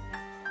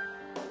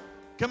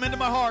 Come into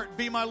my heart.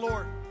 Be my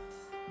Lord.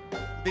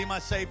 Be my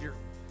Savior.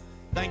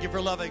 Thank you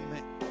for loving me.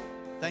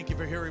 Thank you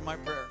for hearing my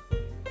prayer.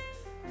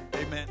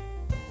 Amen.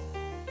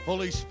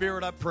 Holy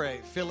Spirit, I pray,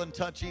 fill and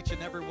touch each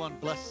and every one.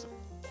 Bless them.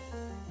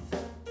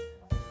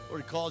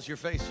 Lord, cause your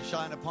face to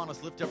shine upon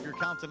us. Lift up your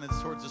countenance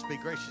towards us. Be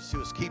gracious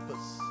to us. Keep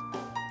us.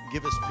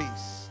 Give us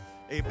peace.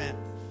 Amen.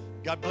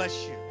 God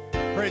bless you.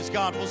 Praise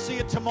God. We'll see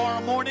you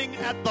tomorrow morning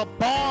at the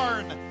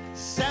barn,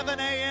 7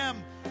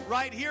 a.m.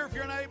 right here. If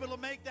you're not able to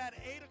make that,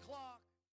 8 o'clock.